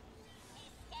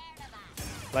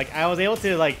 Like, I was able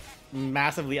to, like,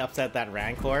 massively upset that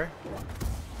Rancor.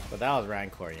 But that was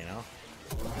Rancor, you know?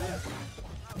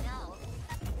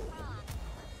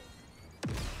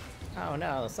 Oh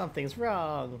no, something's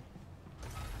wrong.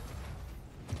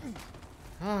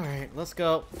 Alright, let's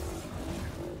go.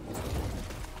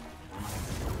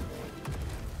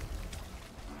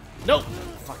 Nope!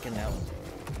 Fucking hell.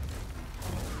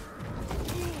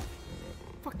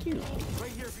 Fuck you.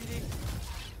 Right here, BD.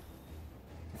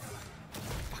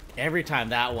 Fuck, every time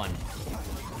that one.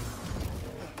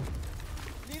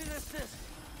 Need an assist.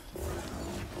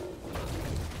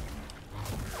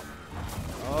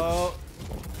 Oh,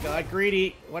 got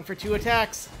greedy. Went for 2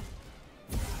 attacks.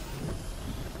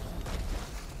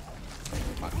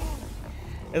 Fuck.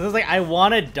 It's just like, I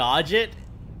want to dodge it.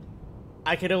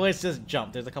 I could always just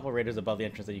jump. There's a couple raiders above the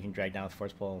entrance that you can drag down with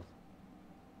force pull.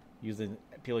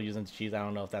 People using cheese. I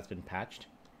don't know if that's been patched.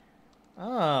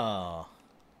 Oh.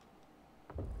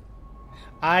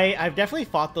 I've definitely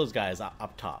fought those guys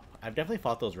up top. I've definitely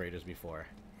fought those raiders before.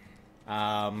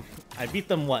 I beat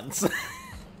them once.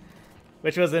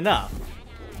 Which was enough.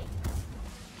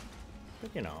 But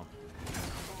you know.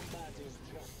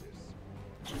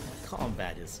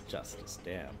 Combat is justice,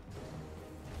 damn.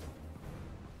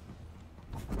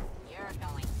 You're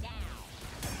going down.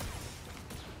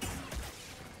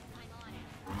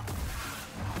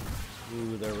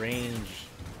 Ooh, the range.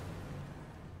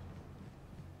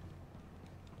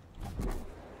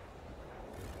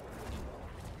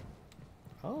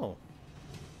 Oh.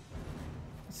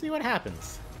 Let's see what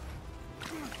happens.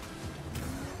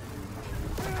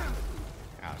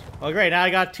 Ouch. Oh great, now I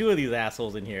got 2 of these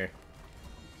assholes in here.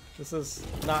 This is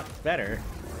not better.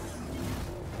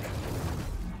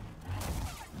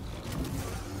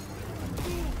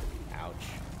 Ouch.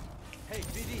 Hey,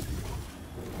 BD.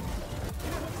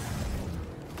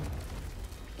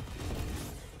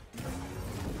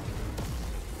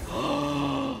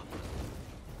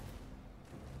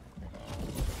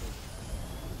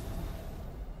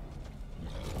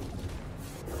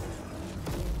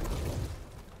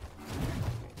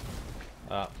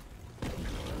 Up.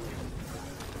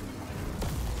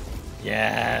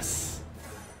 Yes.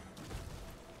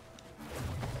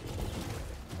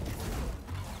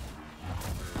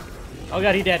 Oh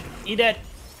god, he dead. He dead.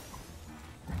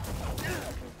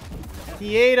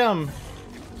 He ate him.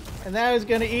 And now he's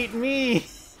gonna eat me.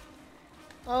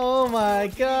 Oh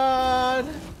my god.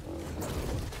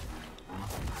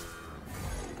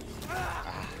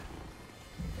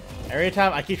 Every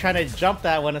time I keep trying to jump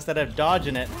that one instead of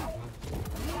dodging it.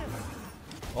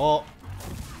 Oh.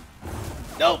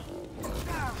 Nope.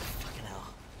 Fucking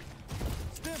hell.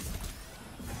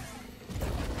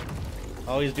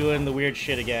 Oh, he's doing the weird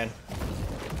shit again.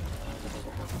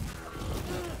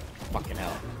 Fucking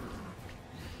hell.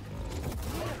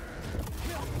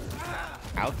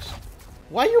 Ouch.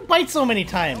 Why you bite so many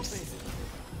times?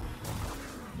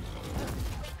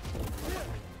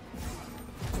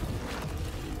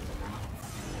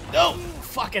 No!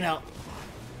 Fucking hell.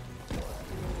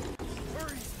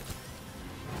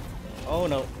 Oh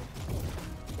no.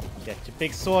 Get your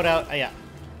big sword out. Oh, yeah.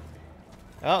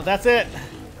 Oh, that's it.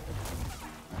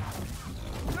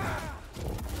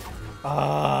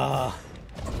 Ah.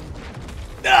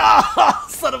 Ah,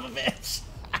 son of a bitch.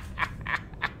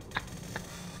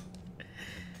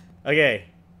 Okay.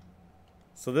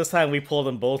 So this time we pulled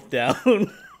them both down.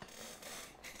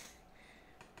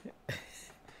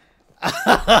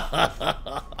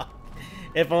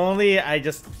 If only I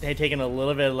just had taken a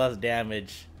little bit less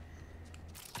damage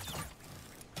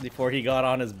before he got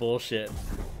on his bullshit.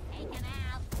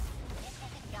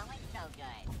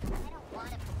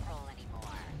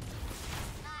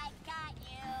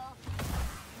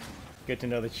 Good to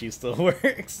know that she still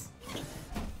works.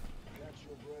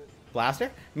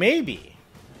 Blaster? Maybe.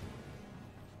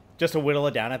 Just to whittle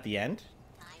it down at the end?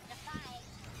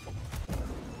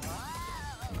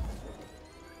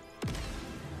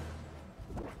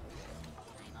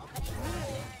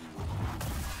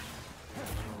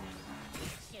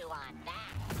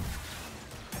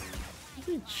 You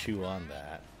can chew on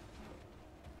that.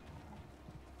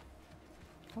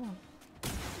 Come on.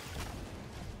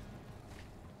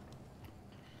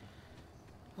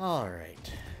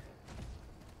 Alright.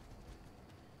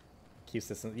 Keeps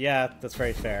this in, yeah, that's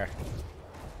very fair.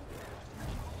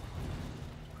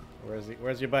 Where's he,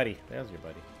 where's your buddy? There's your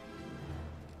buddy.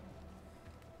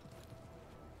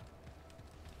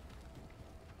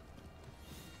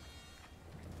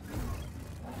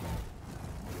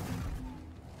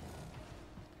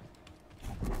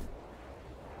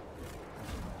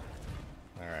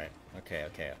 Alright. Okay.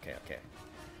 Okay.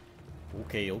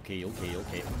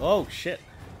 Oh shit.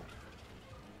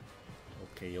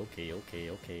 Okay,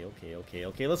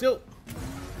 let's go!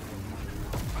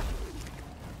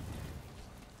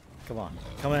 Come on,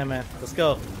 man, let's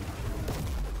go!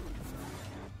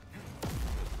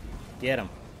 Get him!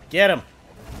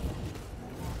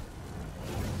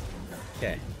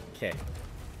 Okay.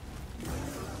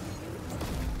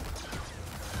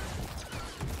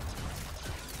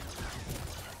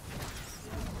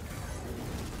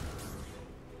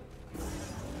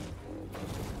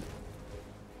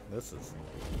 This is...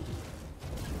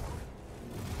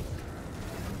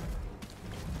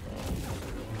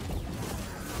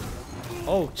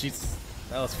 Oh, jeez.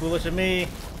 That was foolish of me.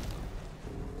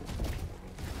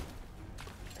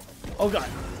 Oh, God.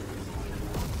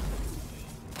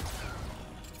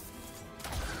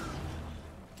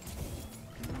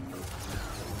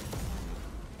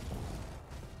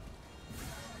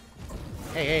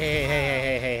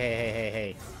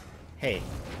 Hey.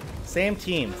 Same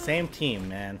team,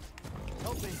 man.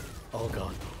 Oh,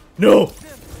 God. No!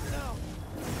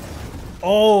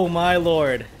 Oh, my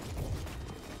lord.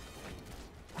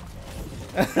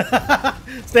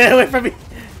 Stay away from me!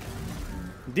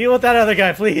 Deal with that other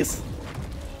guy, please!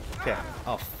 Okay.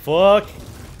 Oh, fuck.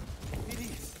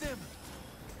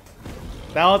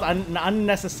 That was an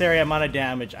unnecessary amount of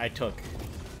damage I took.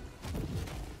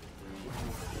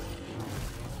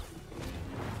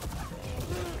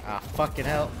 Ah, fucking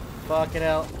hell.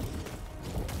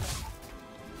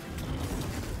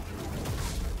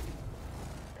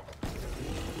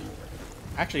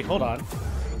 Actually, hold on.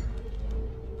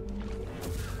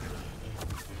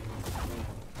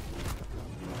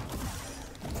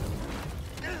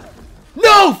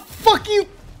 No!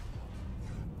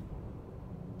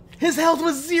 His health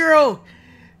was 0!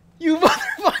 You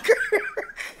motherfucker!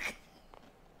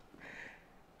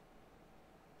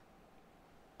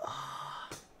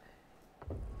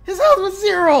 His health was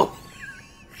 0!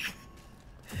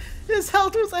 His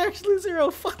health was actually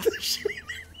 0. Fuck this shit.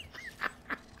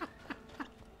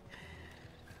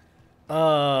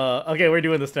 Okay, we're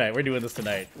doing this tonight. We're doing this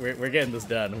tonight. We're getting this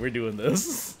done. We're doing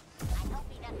this.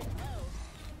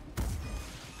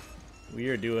 We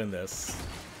are doing this.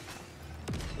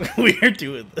 We are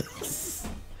doing this.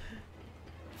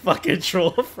 Fucking troll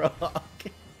frog.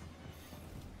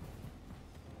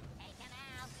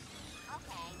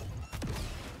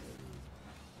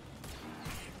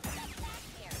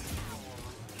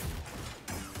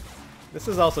 This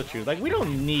is also true. Like, we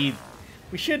don't need...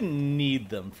 We shouldn't need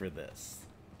them for this.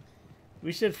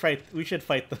 We should fight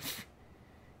the...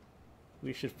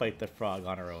 We should fight the frog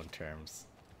on our own terms.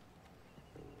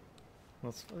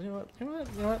 You know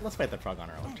what? Let's fight the frog on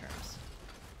our own terms.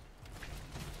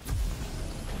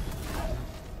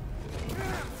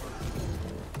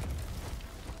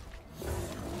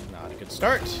 Not a good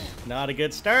start. Not a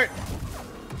good start.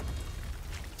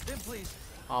 Please.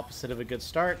 Opposite of a good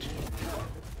start.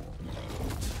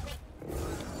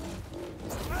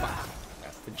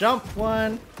 That's the jump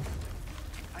one.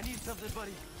 I need something,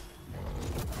 buddy.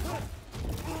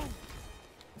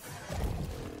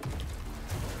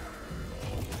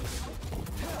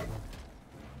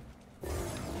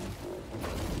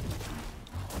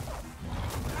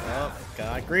 Oh,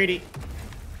 got greedy.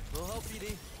 We'll help,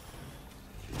 BD.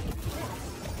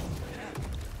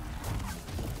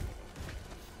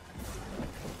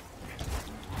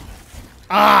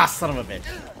 Ah, son of a bitch.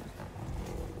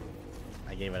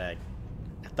 I gave it a...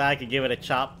 I thought I could give it a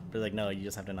chop, but like, no, you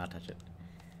just have to not touch it.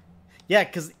 Yeah,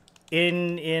 because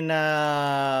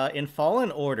in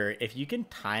Fallen Order, if you can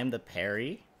time the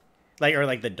parry,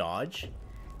 or the dodge,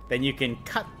 then you can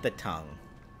cut the tongue.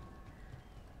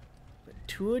 But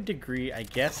to a degree, I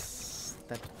guess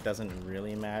that doesn't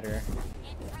really matter.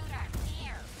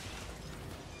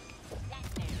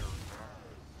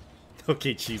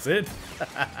 Okay, cheese it.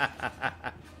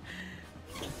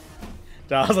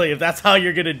 I was like, if that's how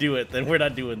you're gonna do it, then we're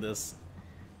not doing this.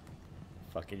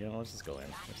 Fuck it, you know, let's just go in.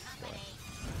 Let's just go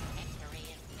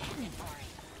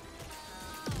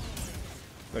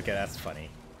in. Okay, that's funny.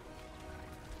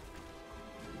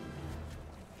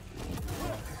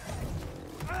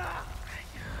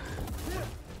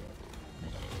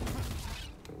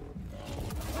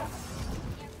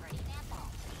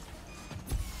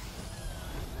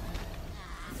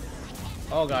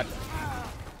 Oh god.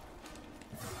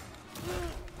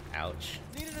 Ouch.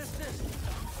 Need an assist.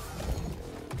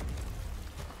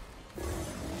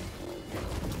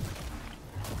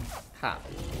 Ha.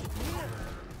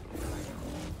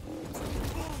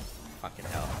 Fucking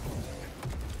hell.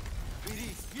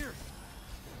 BD, here.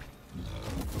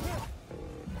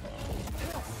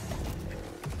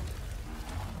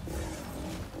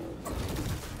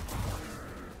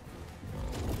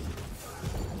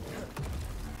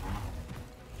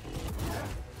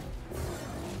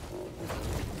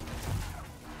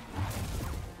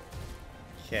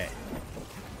 Okay.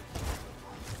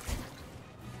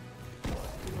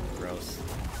 Gross.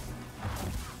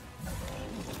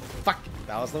 Fuck!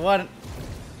 That was the one!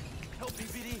 Help me,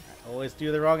 BD. I always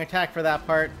do the wrong attack for that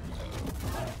part.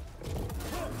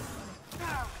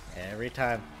 Every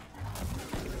time.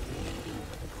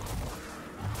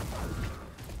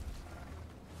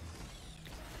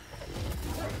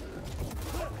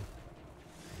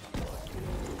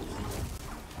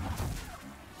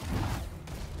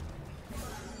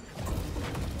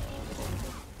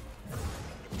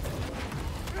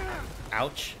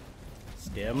 Ouch.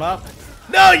 Stim up.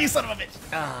 No, you son of a bitch!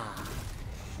 Ah.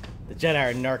 The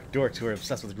Jedi are narc dorks who are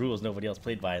obsessed with rules nobody else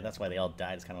played by. That's why they all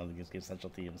died. It's kind of one of the game's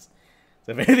central themes.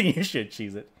 So if anything, you should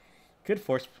cheese it. Could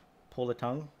force pull the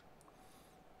tongue.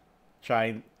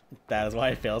 Trying that is why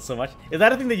I failed so much. Is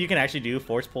that a thing that you can actually do?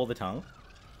 Force pull the tongue?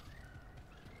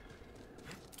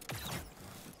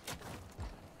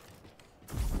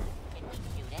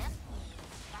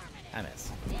 I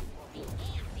miss.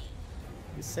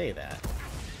 You say that.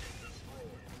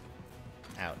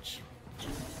 Ouch.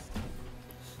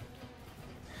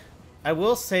 I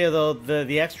will say though,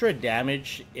 the extra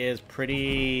damage is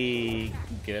pretty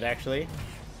good actually.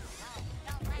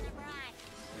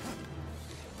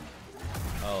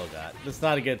 Oh god, that's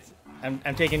not a good.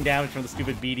 I'm taking damage from the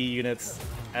stupid BD units.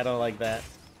 I don't like that.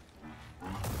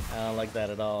 I don't like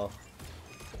that at all.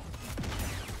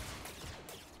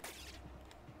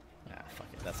 Ah, fuck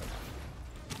it, that's enough.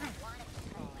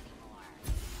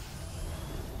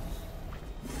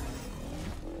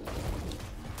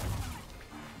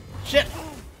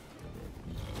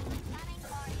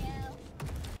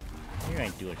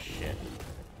 shit.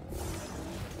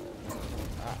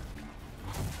 Ah.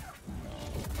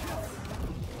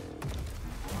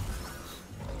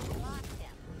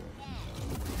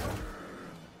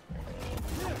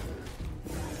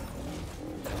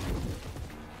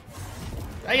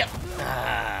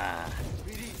 Ah.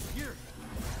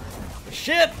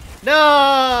 Shit! No!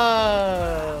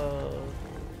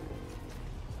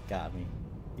 Got me.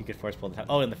 You could force pull the time.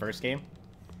 Oh, in the first game?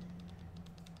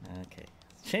 Okay.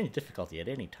 Change difficulty at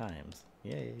any times.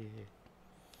 Yay.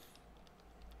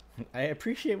 I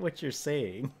appreciate what you're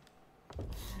saying.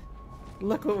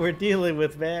 Look what we're dealing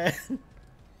with, man.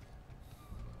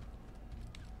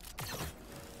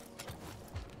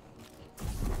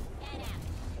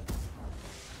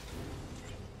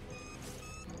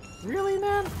 Really,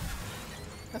 man?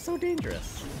 That's so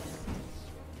dangerous.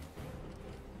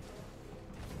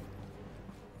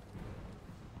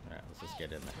 Alright, let's just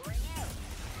get in there.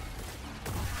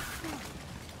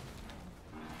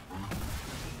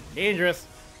 Dangerous!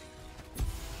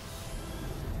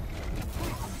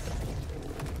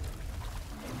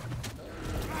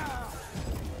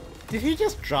 Did he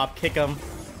just drop kick him?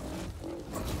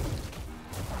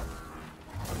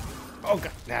 Oh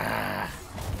god. Ah.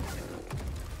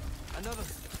 Another.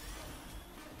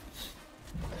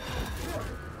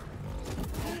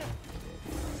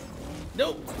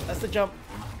 Nope, that's the jump.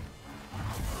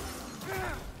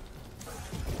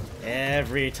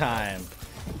 Every time.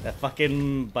 That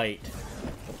fucking bite.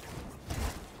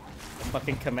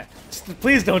 Fucking command.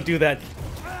 Please don't do that.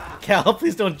 Cal,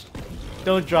 please don't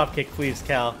drop kick, please,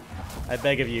 Cal. I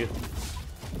beg of you.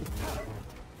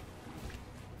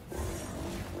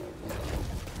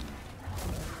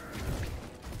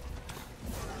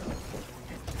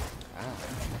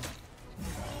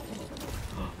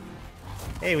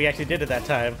 Hey, we actually did it that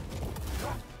time.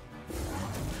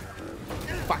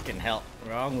 Fucking hell.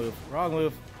 Wrong move. Wrong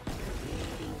move.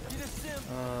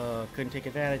 Oh, couldn't take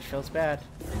advantage. Feels bad.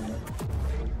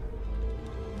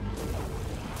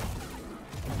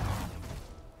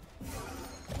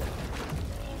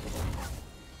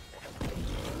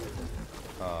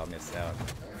 Oh, missed out.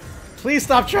 Please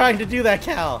stop trying to do that,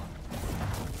 Cal!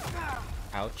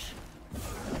 Ouch.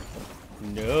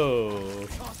 No.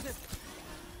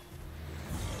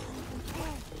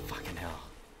 Fucking hell.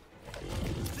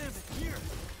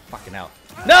 Fucking hell.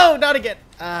 No, not again!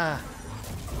 Ah.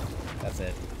 That's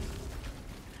it.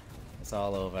 It's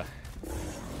all over.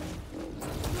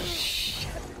 Shit.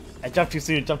 I jumped too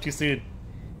soon, jumped too soon.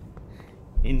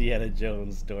 Indiana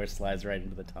Jones' door slides right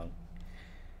into the tongue.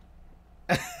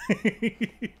 I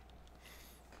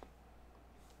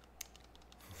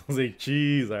was like,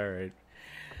 cheese, alright.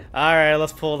 Alright,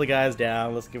 let's pull the guys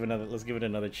down. Let's give it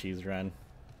another cheese run.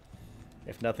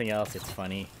 If nothing else, it's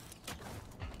funny.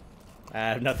 I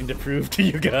have nothing to prove to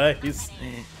you guys.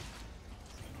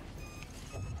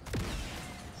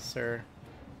 Sir.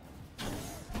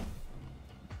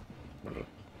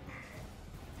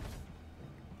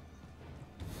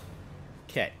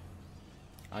 Okay.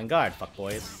 On guard,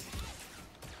 fuckboys.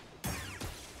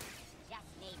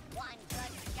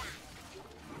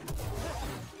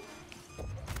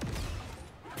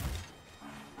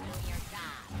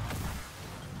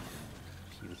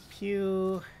 Pew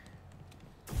pew.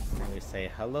 And we say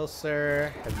hello,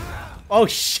 sir. Oh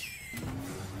shit.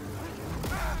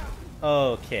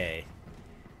 Okay.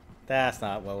 That's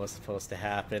not what was supposed to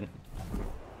happen.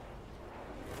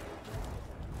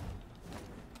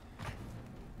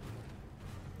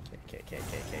 Okay.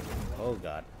 Oh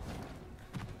god.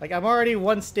 Like, I'm already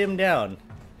one stim down.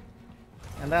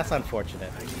 And that's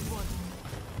unfortunate.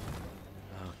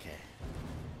 Okay.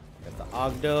 There's the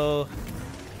Ogdo.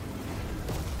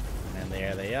 And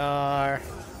there they are.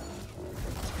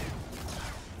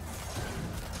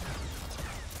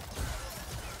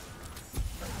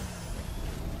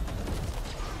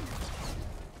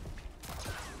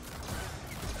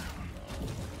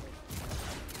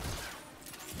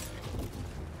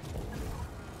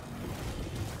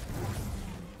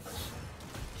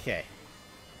 Okay.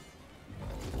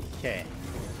 Okay.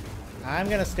 I'm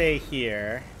gonna stay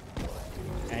here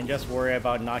and just worry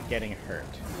about not getting hurt.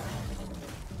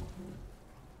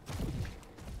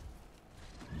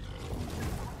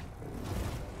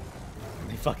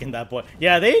 They fucking that boy.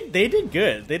 Yeah, they did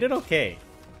good. They did okay.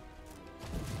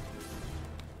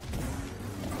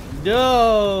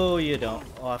 No, you don't.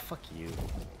 Oh, fuck you.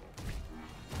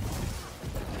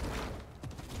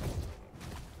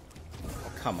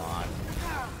 Oh, come on.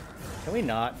 Can we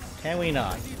not? Can we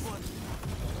not?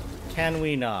 Can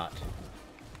we not?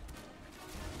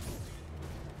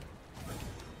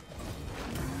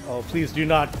 Oh, please do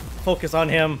not focus on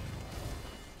him.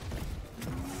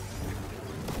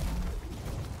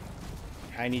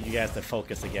 I need you guys to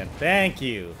focus again. Thank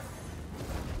you.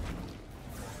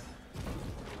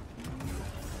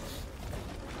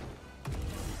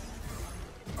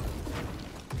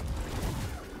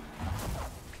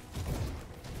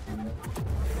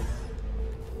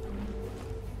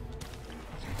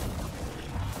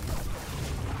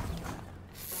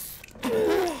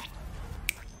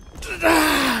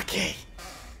 Okay.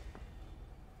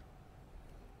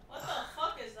 What the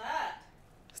fuck is that?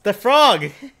 It's the frog!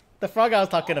 The frog I was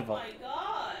talking about. Oh my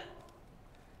god.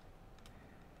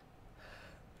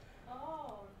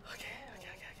 Oh.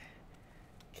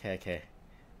 Okay.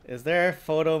 Is there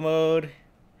photo mode?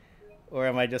 Or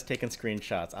am I just taking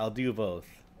screenshots? I'll do both.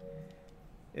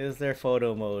 Is there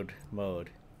photo mode?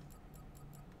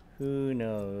 Who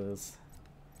knows?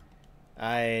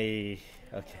 Okay.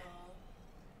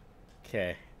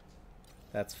 Okay.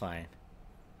 That's fine.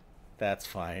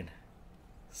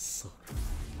 So...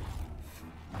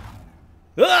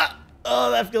 Ah! Oh,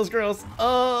 that feels gross.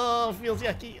 Oh, feels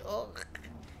yucky. Oh.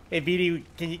 Hey, BD,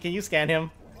 can you scan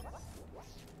him?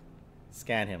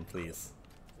 Scan him, please.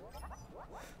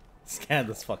 Scan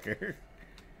this fucker.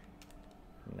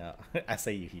 No, I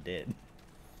say he did.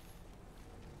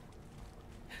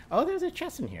 Oh, there's a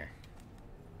chest in here.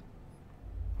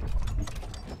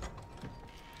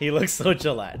 He looks so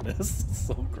gelatinous.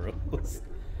 So gross.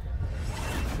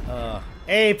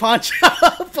 Hey, Poncho!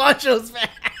 Poncho's back!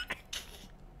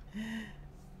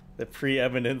 The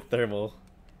preeminent thermal.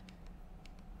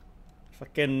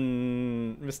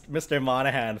 Fucking Mr.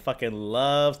 Monahan fucking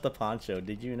loves the poncho.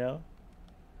 Did you know?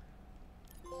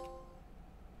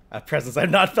 A presence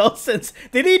I've not felt since.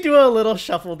 Did he do a little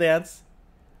shuffle dance?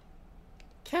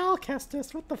 Cal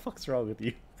Kestis, what the fuck's wrong with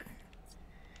you?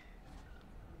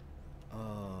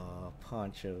 Oh,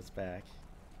 Poncho's back.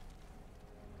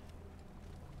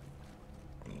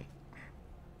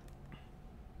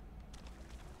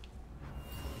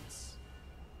 It's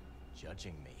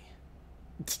judging me.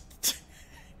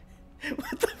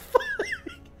 What the fuck?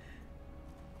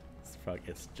 This frog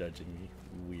is judging me.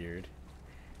 Weird.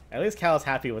 At least Cal's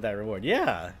happy with that reward.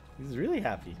 Yeah, he's really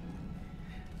happy.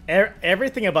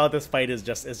 Everything about this fight is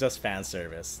just fan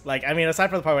service. Like, I mean, aside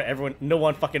from the part where no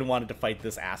one fucking wanted to fight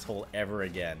this asshole ever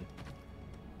again.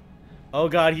 Oh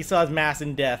god, he saw his mass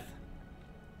in death.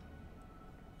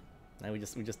 Now we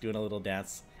just doing a little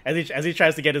dance as he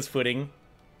tries to get his footing.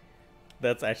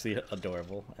 That's actually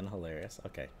adorable and hilarious.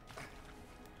 Okay.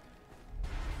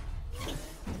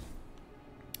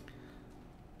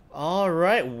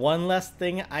 Alright, one less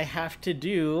thing I have to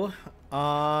do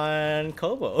on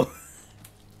Koboh.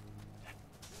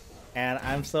 And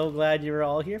I'm so glad you were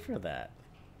all here for that.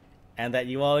 And that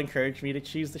you all encouraged me to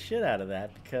choose the shit out of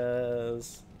that,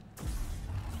 because...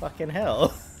 fucking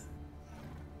hell.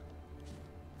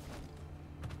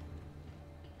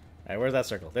 Alright, where's that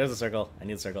circle? There's a circle. I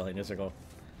need a circle. I need a circle.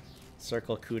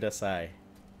 Circle Kudasai.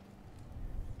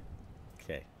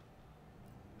 Okay.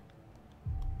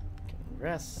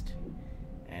 Rest.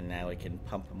 And now we can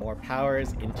pump more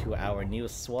powers into our new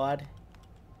SWAT.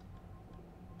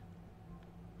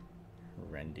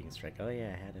 Rending strike. Oh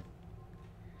yeah, I had it.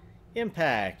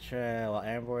 Impact. While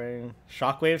Amboring.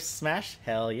 Shockwave smash.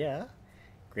 Hell yeah.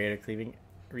 Greater cleaving.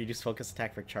 Reduce focus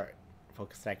attack for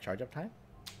focus attack charge up time.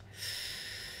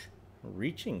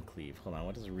 Reaching cleave. Hold on.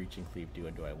 What does reaching cleave do?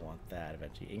 And do I want that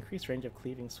eventually? Increase range of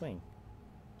cleaving swing.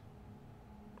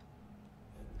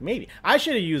 Maybe. I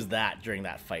should have used that during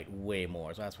that fight way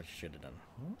more. So that's what you should have done.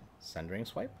 Sundering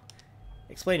swipe.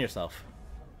 Explain yourself.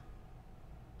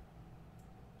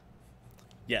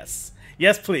 Yes.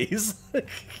 Yes, please.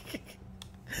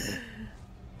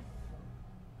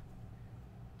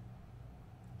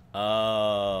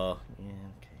 Oh. Yeah,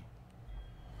 okay.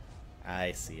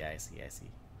 I see.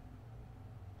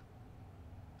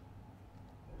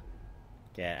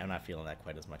 Yeah, I'm not feeling that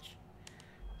quite as much.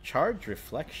 Charge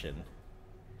reflection.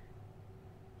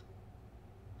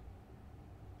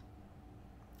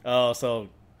 Oh, so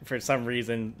for some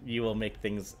reason you will make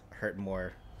things hurt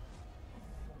more.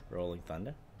 Rolling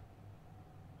Thunder.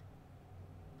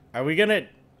 Are we gonna...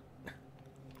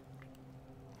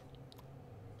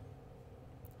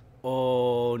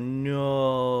 Oh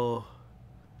no.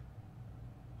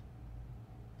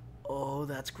 Oh,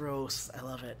 that's gross. I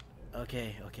love it.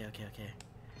 Okay.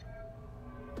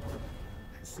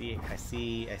 I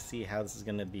see how this is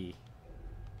gonna be.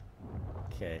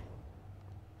 Okay,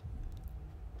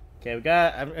 we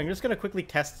got... I'm just gonna quickly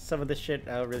test some of this shit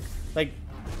out really... Like...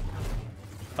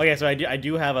 Okay, so I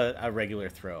do have a regular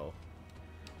throw.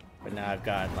 But now I've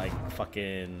got, like,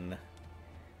 fucking...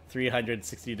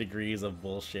 360 degrees of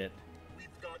bullshit.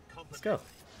 Let's go.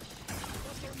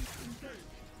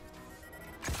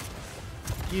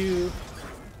 you.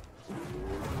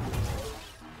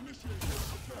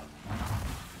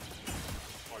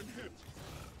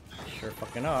 Sure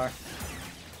fucking are.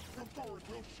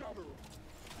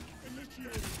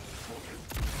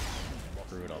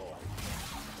 Brutal.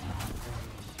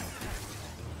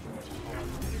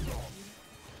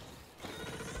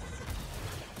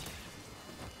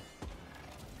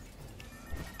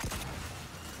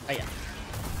 Oh yeah.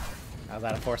 How's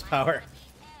that a force power?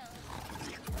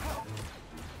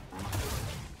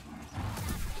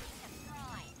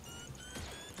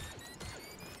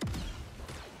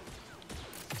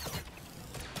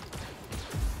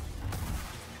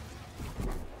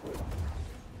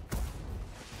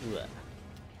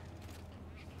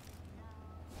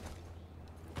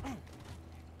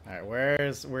 Alright,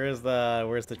 where's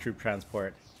the troop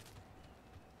transport?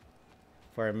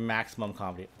 For maximum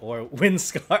comedy. Or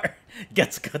Windscar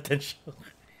gets cut and show.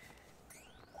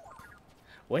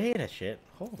 Wait a shit.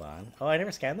 Hold on. Oh, I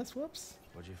never scanned this? Whoops.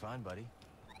 What'd you find, buddy?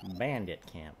 Bandit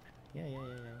camp. Yeah.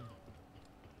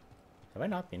 Have I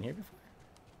not been here before?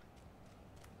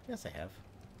 Yes, I have.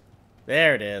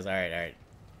 There it is. Alright.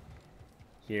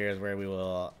 Here's where we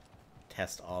will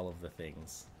test all of the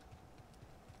things.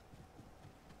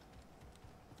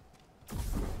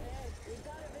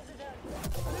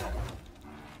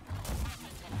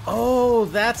 Oh,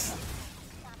 that's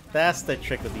the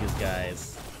trick with these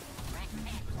guys.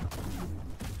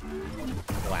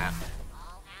 Wow.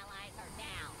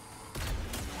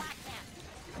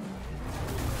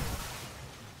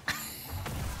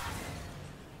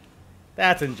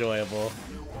 That's enjoyable.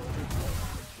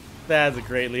 That's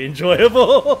greatly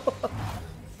enjoyable.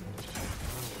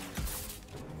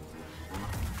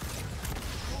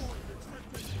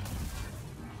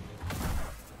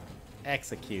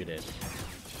 Executed.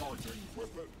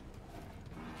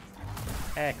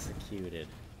 Executed.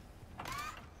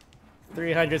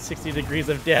 360 degrees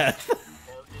of death.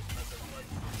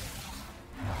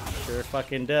 Sure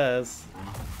fucking does.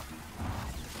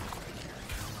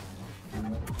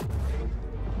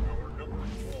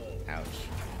 Ouch.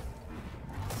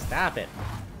 Stop it.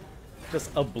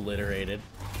 Just obliterated.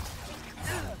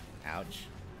 Ouch.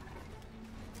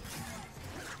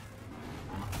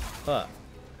 Fuck.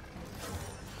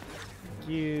 Fuck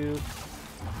you.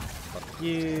 Fuck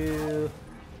you.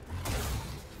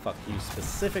 Fuck you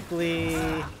specifically.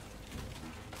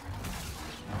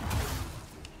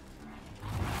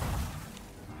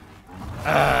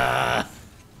 Ah!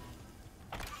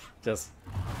 Just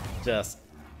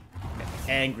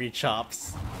angry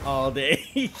chops all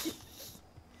day.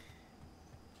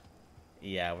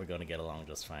 Yeah, we're gonna get along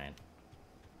just fine.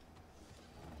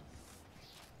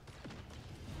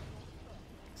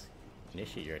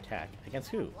 Initiate your attack. Against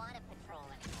who?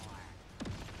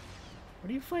 What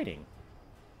are you fighting?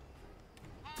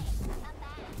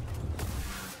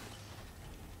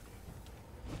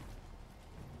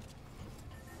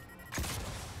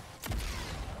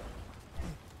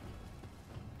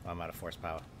 Oh, I'm out of force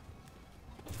power.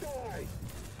 Die!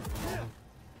 You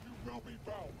will be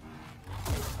bound.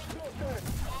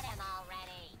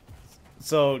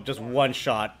 So just one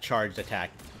shot charged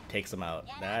attack takes him out.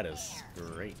 That is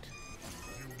great.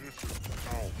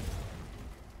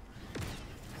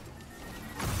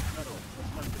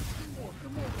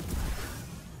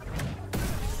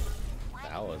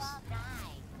 That was...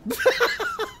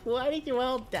 Why did you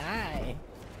all die?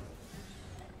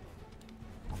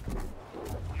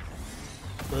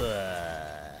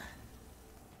 Ugh.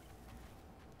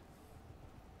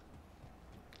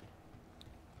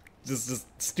 Just a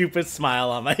stupid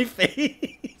smile on my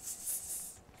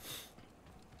face.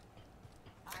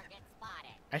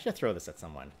 I should throw this at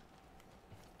someone.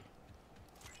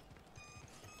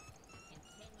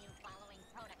 Continue following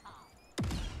protocol.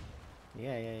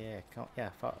 Yeah. Come, yeah,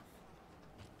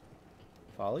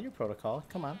 follow your protocol.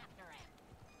 Come on.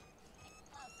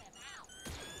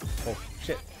 Oh,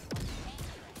 shit.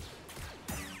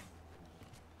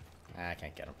 I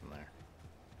can't get him from there.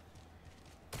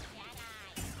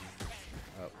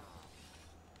 Oh.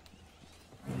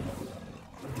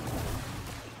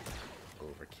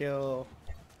 Overkill.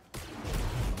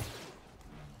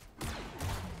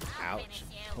 Ouch.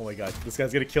 Oh my god, this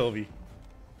guy's gonna kill me.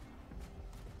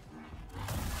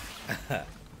 I'm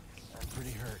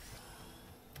pretty hurt.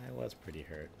 I was pretty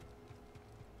hurt.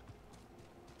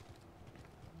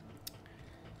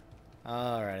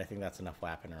 Alright, I think that's enough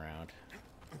whapping around.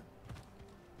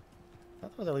 I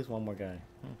thought there was at least one more guy.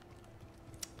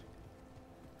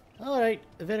 Alright,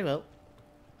 very well.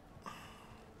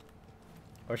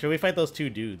 Or should we fight those two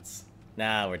dudes?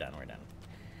 Nah, we're done.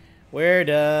 We're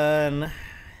done.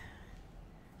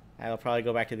 I'll probably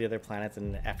go back to the other planets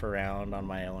and F around on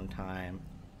my own time.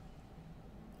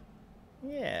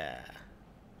 Yeah.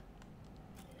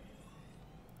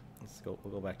 We'll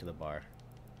go back to the bar.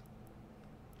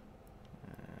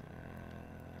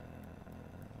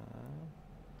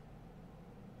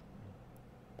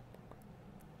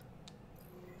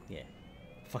 Yeah.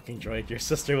 Fucking droid, your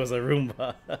sister was a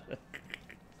Roomba.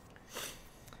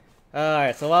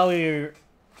 Alright, so while we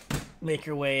make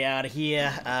your way out of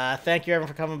here, thank you everyone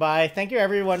for coming by. Thank you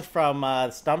everyone from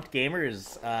Stumped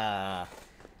Gamers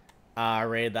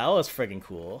raid. That was friggin'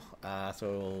 cool.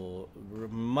 So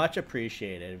much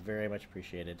appreciated, very much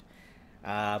appreciated.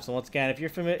 So once again,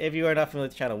 if you are not familiar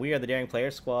with the channel, we are the Daring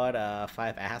Player Squad,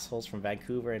 5 assholes from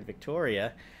Vancouver and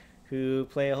Victoria who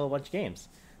play a whole bunch of games.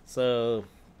 So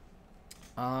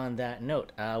on that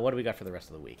note, what do we got for the rest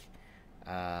of the week?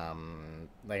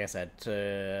 Like I said,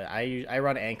 I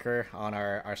run Anchor on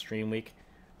our stream week.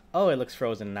 Oh, it looks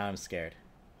frozen and now I'm scared.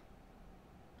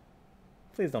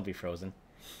 Please don't be frozen.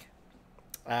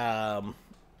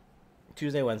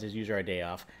 Tuesday, Wednesdays usually our day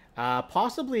off.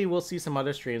 Possibly we'll see some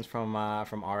other streams from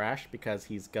Arash because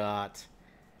he got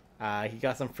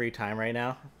some free time right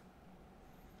now.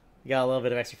 He got a little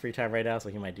bit of extra free time right now, so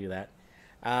he might do that.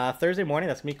 Thursday morning,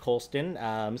 that's me, Colston.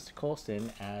 Mr.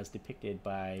 Colston, as depicted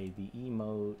by the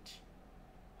emote.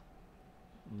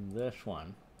 This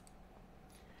one.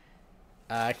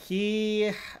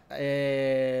 He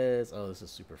is... Oh, this is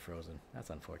super frozen.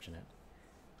 That's unfortunate.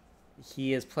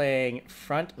 He is playing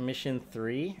Front Mission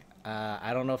 3.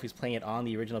 I don't know if he's playing it on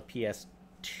the original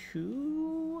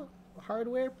PS2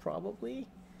 hardware, probably.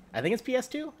 I think it's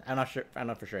PS2. I'm not sure. I'm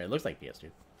not for sure. It looks like PS2.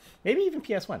 Maybe even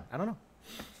PS1. I don't know.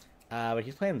 But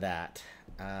he's playing that.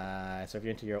 So if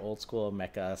you're into your old school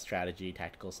mecha strategy,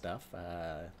 tactical stuff,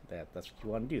 that's what you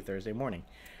want to do Thursday morning.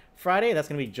 Friday, that's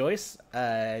going to be Joyce,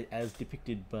 as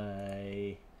depicted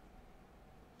by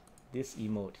this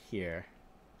emote here.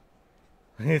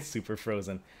 It's super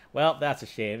frozen. Well, that's a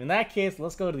shame. In that case,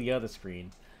 let's go to the other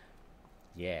screen.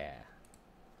 Yeah.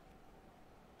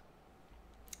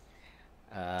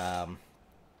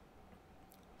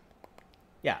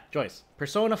 Yeah, Joyce.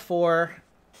 Persona 4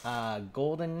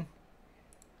 Golden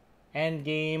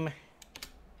Endgame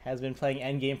has been playing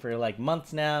Endgame for like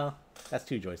months now. That's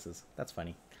 2 Joyces. That's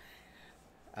funny.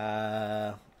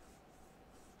 Yeah,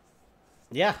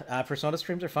 Persona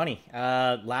streams are funny.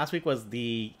 Last week was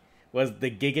the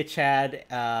Giga Chad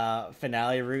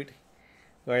finale route,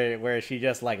 where she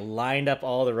just like lined up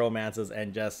all the romances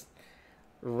and just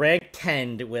rank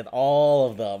 10'd with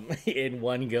all of them in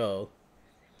one go.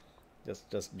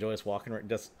 Just Joyce walking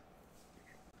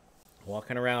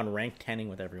around rank 10ing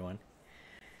with everyone.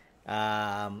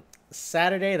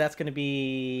 Saturday, that's going to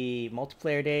be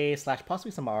multiplayer day /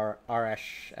 possibly some RS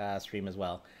stream as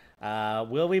well.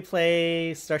 Will we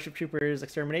play Starship Troopers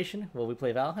Extermination? Will we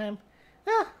play Valheim?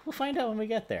 We'll find out when we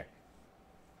get there.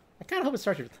 I kind of hope it's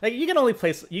Starship. Like you can only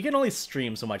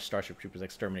stream so much Starship Troopers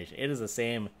Extermination. It is the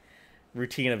same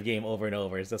routine of game over and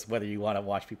over. It's just whether you want to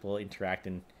watch people interact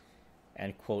and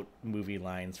quote movie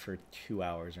lines for 2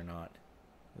 hours or not.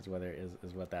 Is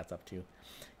what that's up to.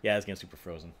 Yeah, this game's super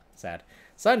frozen. Sad.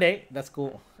 Sunday, that's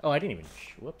cool. Oh, I didn't even.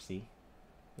 Whoopsie.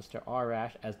 Mr.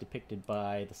 Arash, as depicted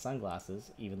by the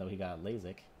sunglasses, even though he got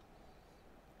LASIK.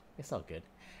 It's all good.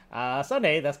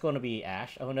 Sunday, that's going to be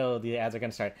Ash. Oh no, the ads are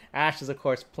going to start. Ash is, of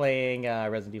course, playing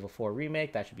Resident Evil 4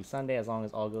 Remake. That should be Sunday, as long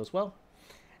as all goes well.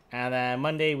 And then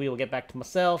Monday, we will get back to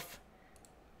myself.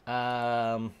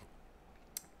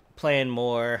 Playing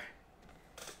more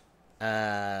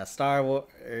Star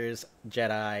Wars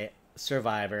Jedi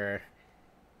Survivor.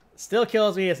 Still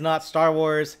kills me. It's not Star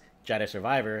Wars Jedi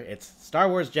Survivor. It's Star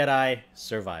Wars Jedi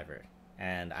Survivor.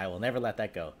 And I will never let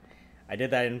that go. I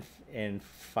did that in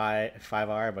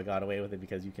 5R, but got away with it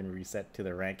because you can reset to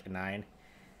the rank 9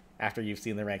 after you've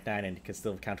seen the rank 9 and can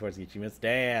still count towards the achievements.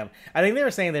 Damn. I think they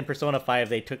were saying that in Persona 5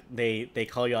 they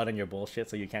call you out on your bullshit,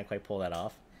 so you can't quite pull that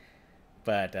off.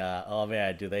 But oh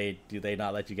man, do they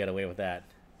not let you get away with that?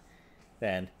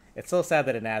 Then it's so sad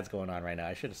that an ad's going on right now.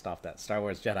 I should have stopped that. Star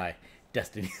Wars Jedi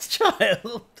Destiny's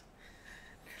Child.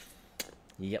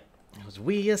 Yep. It was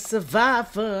We a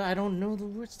Survivor. I don't know the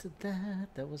words to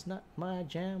that. That was not my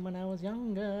jam when I was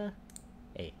younger.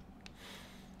 Hey.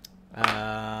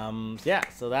 Yeah,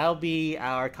 so that'll be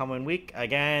our coming week.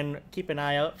 Again, keep an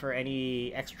eye out for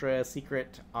any extra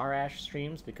secret Arash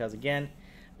streams because again,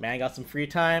 man got some free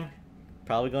time.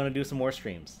 Probably going to do some more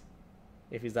streams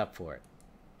if he's up for it.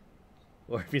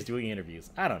 Or if he's doing interviews.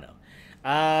 I don't know.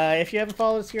 If you haven't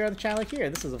followed us here on the channel here,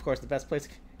 this is, of course, the best place.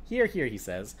 Here, he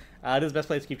says. This is the best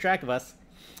place to keep track of us.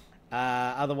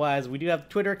 Otherwise, we do have a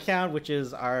Twitter account, which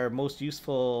is our most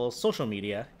useful social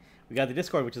media. We got the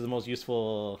Discord, which is the most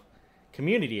useful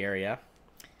community area.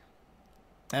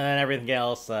 And then everything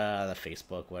else, the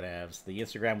Facebook, whatevs, the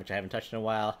Instagram, which I haven't touched in a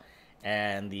while,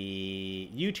 and the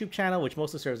YouTube channel, which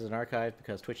mostly serves as an archive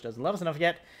because Twitch doesn't love us enough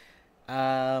yet.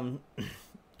 And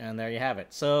there you have it.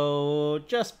 So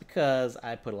just because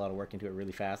I put a lot of work into it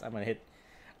really fast, I'm going to hit...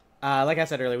 like I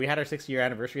said earlier, we had our 6-year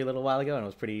anniversary a little while ago, and it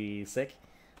was pretty sick.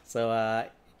 So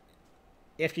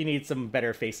if you need some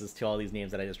better faces to all these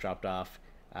names that I just dropped off,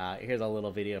 here's a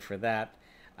little video for that.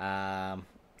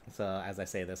 So as I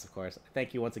say this, of course,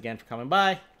 thank you once again for coming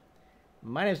by.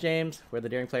 My name's James. We're the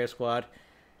Daring Player Squad.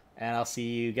 And I'll see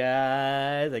you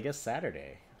guys, I guess,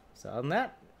 Saturday. So other than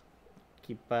that,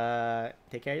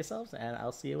 take care of yourselves, and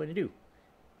I'll see you when you do.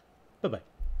 Bye-bye.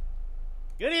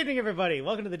 Good evening, everybody.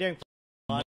 Welcome to the Daring Player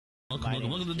Squad.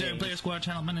 Welcome to the Daring Player Squad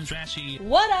channel. My name's Rashi.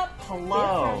 What up?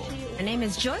 Hello. My name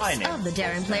is Joyce of the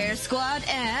Daring Player Squad,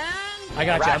 and... I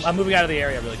got you. I'm moving out of the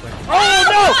area really quick. Oh,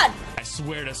 no! I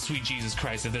swear to sweet Jesus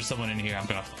Christ, if there's someone in here, I'm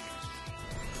gonna...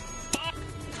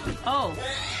 Oh.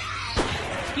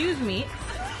 Excuse me.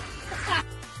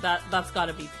 That's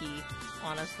gotta be pee,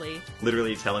 honestly.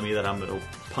 Literally telling me that I'm a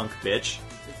punk bitch.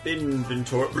 It's been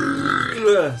inventory.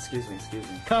 Excuse me.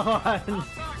 Come on.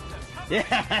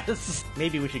 Yes.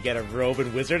 Maybe we should get a robe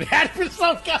and wizard hat for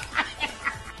some guy.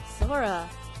 Sora,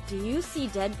 do you see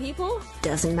dead people?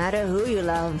 Doesn't matter who you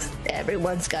love,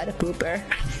 everyone's got a pooper.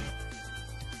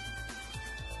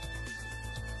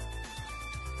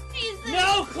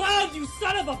 No, Cloud, you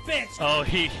son of a bitch! Oh,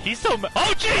 he's so...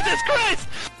 Oh, Jesus Christ!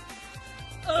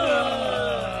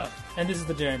 Ugh. And this is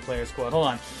the Daring Player Squad. Hold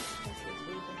on.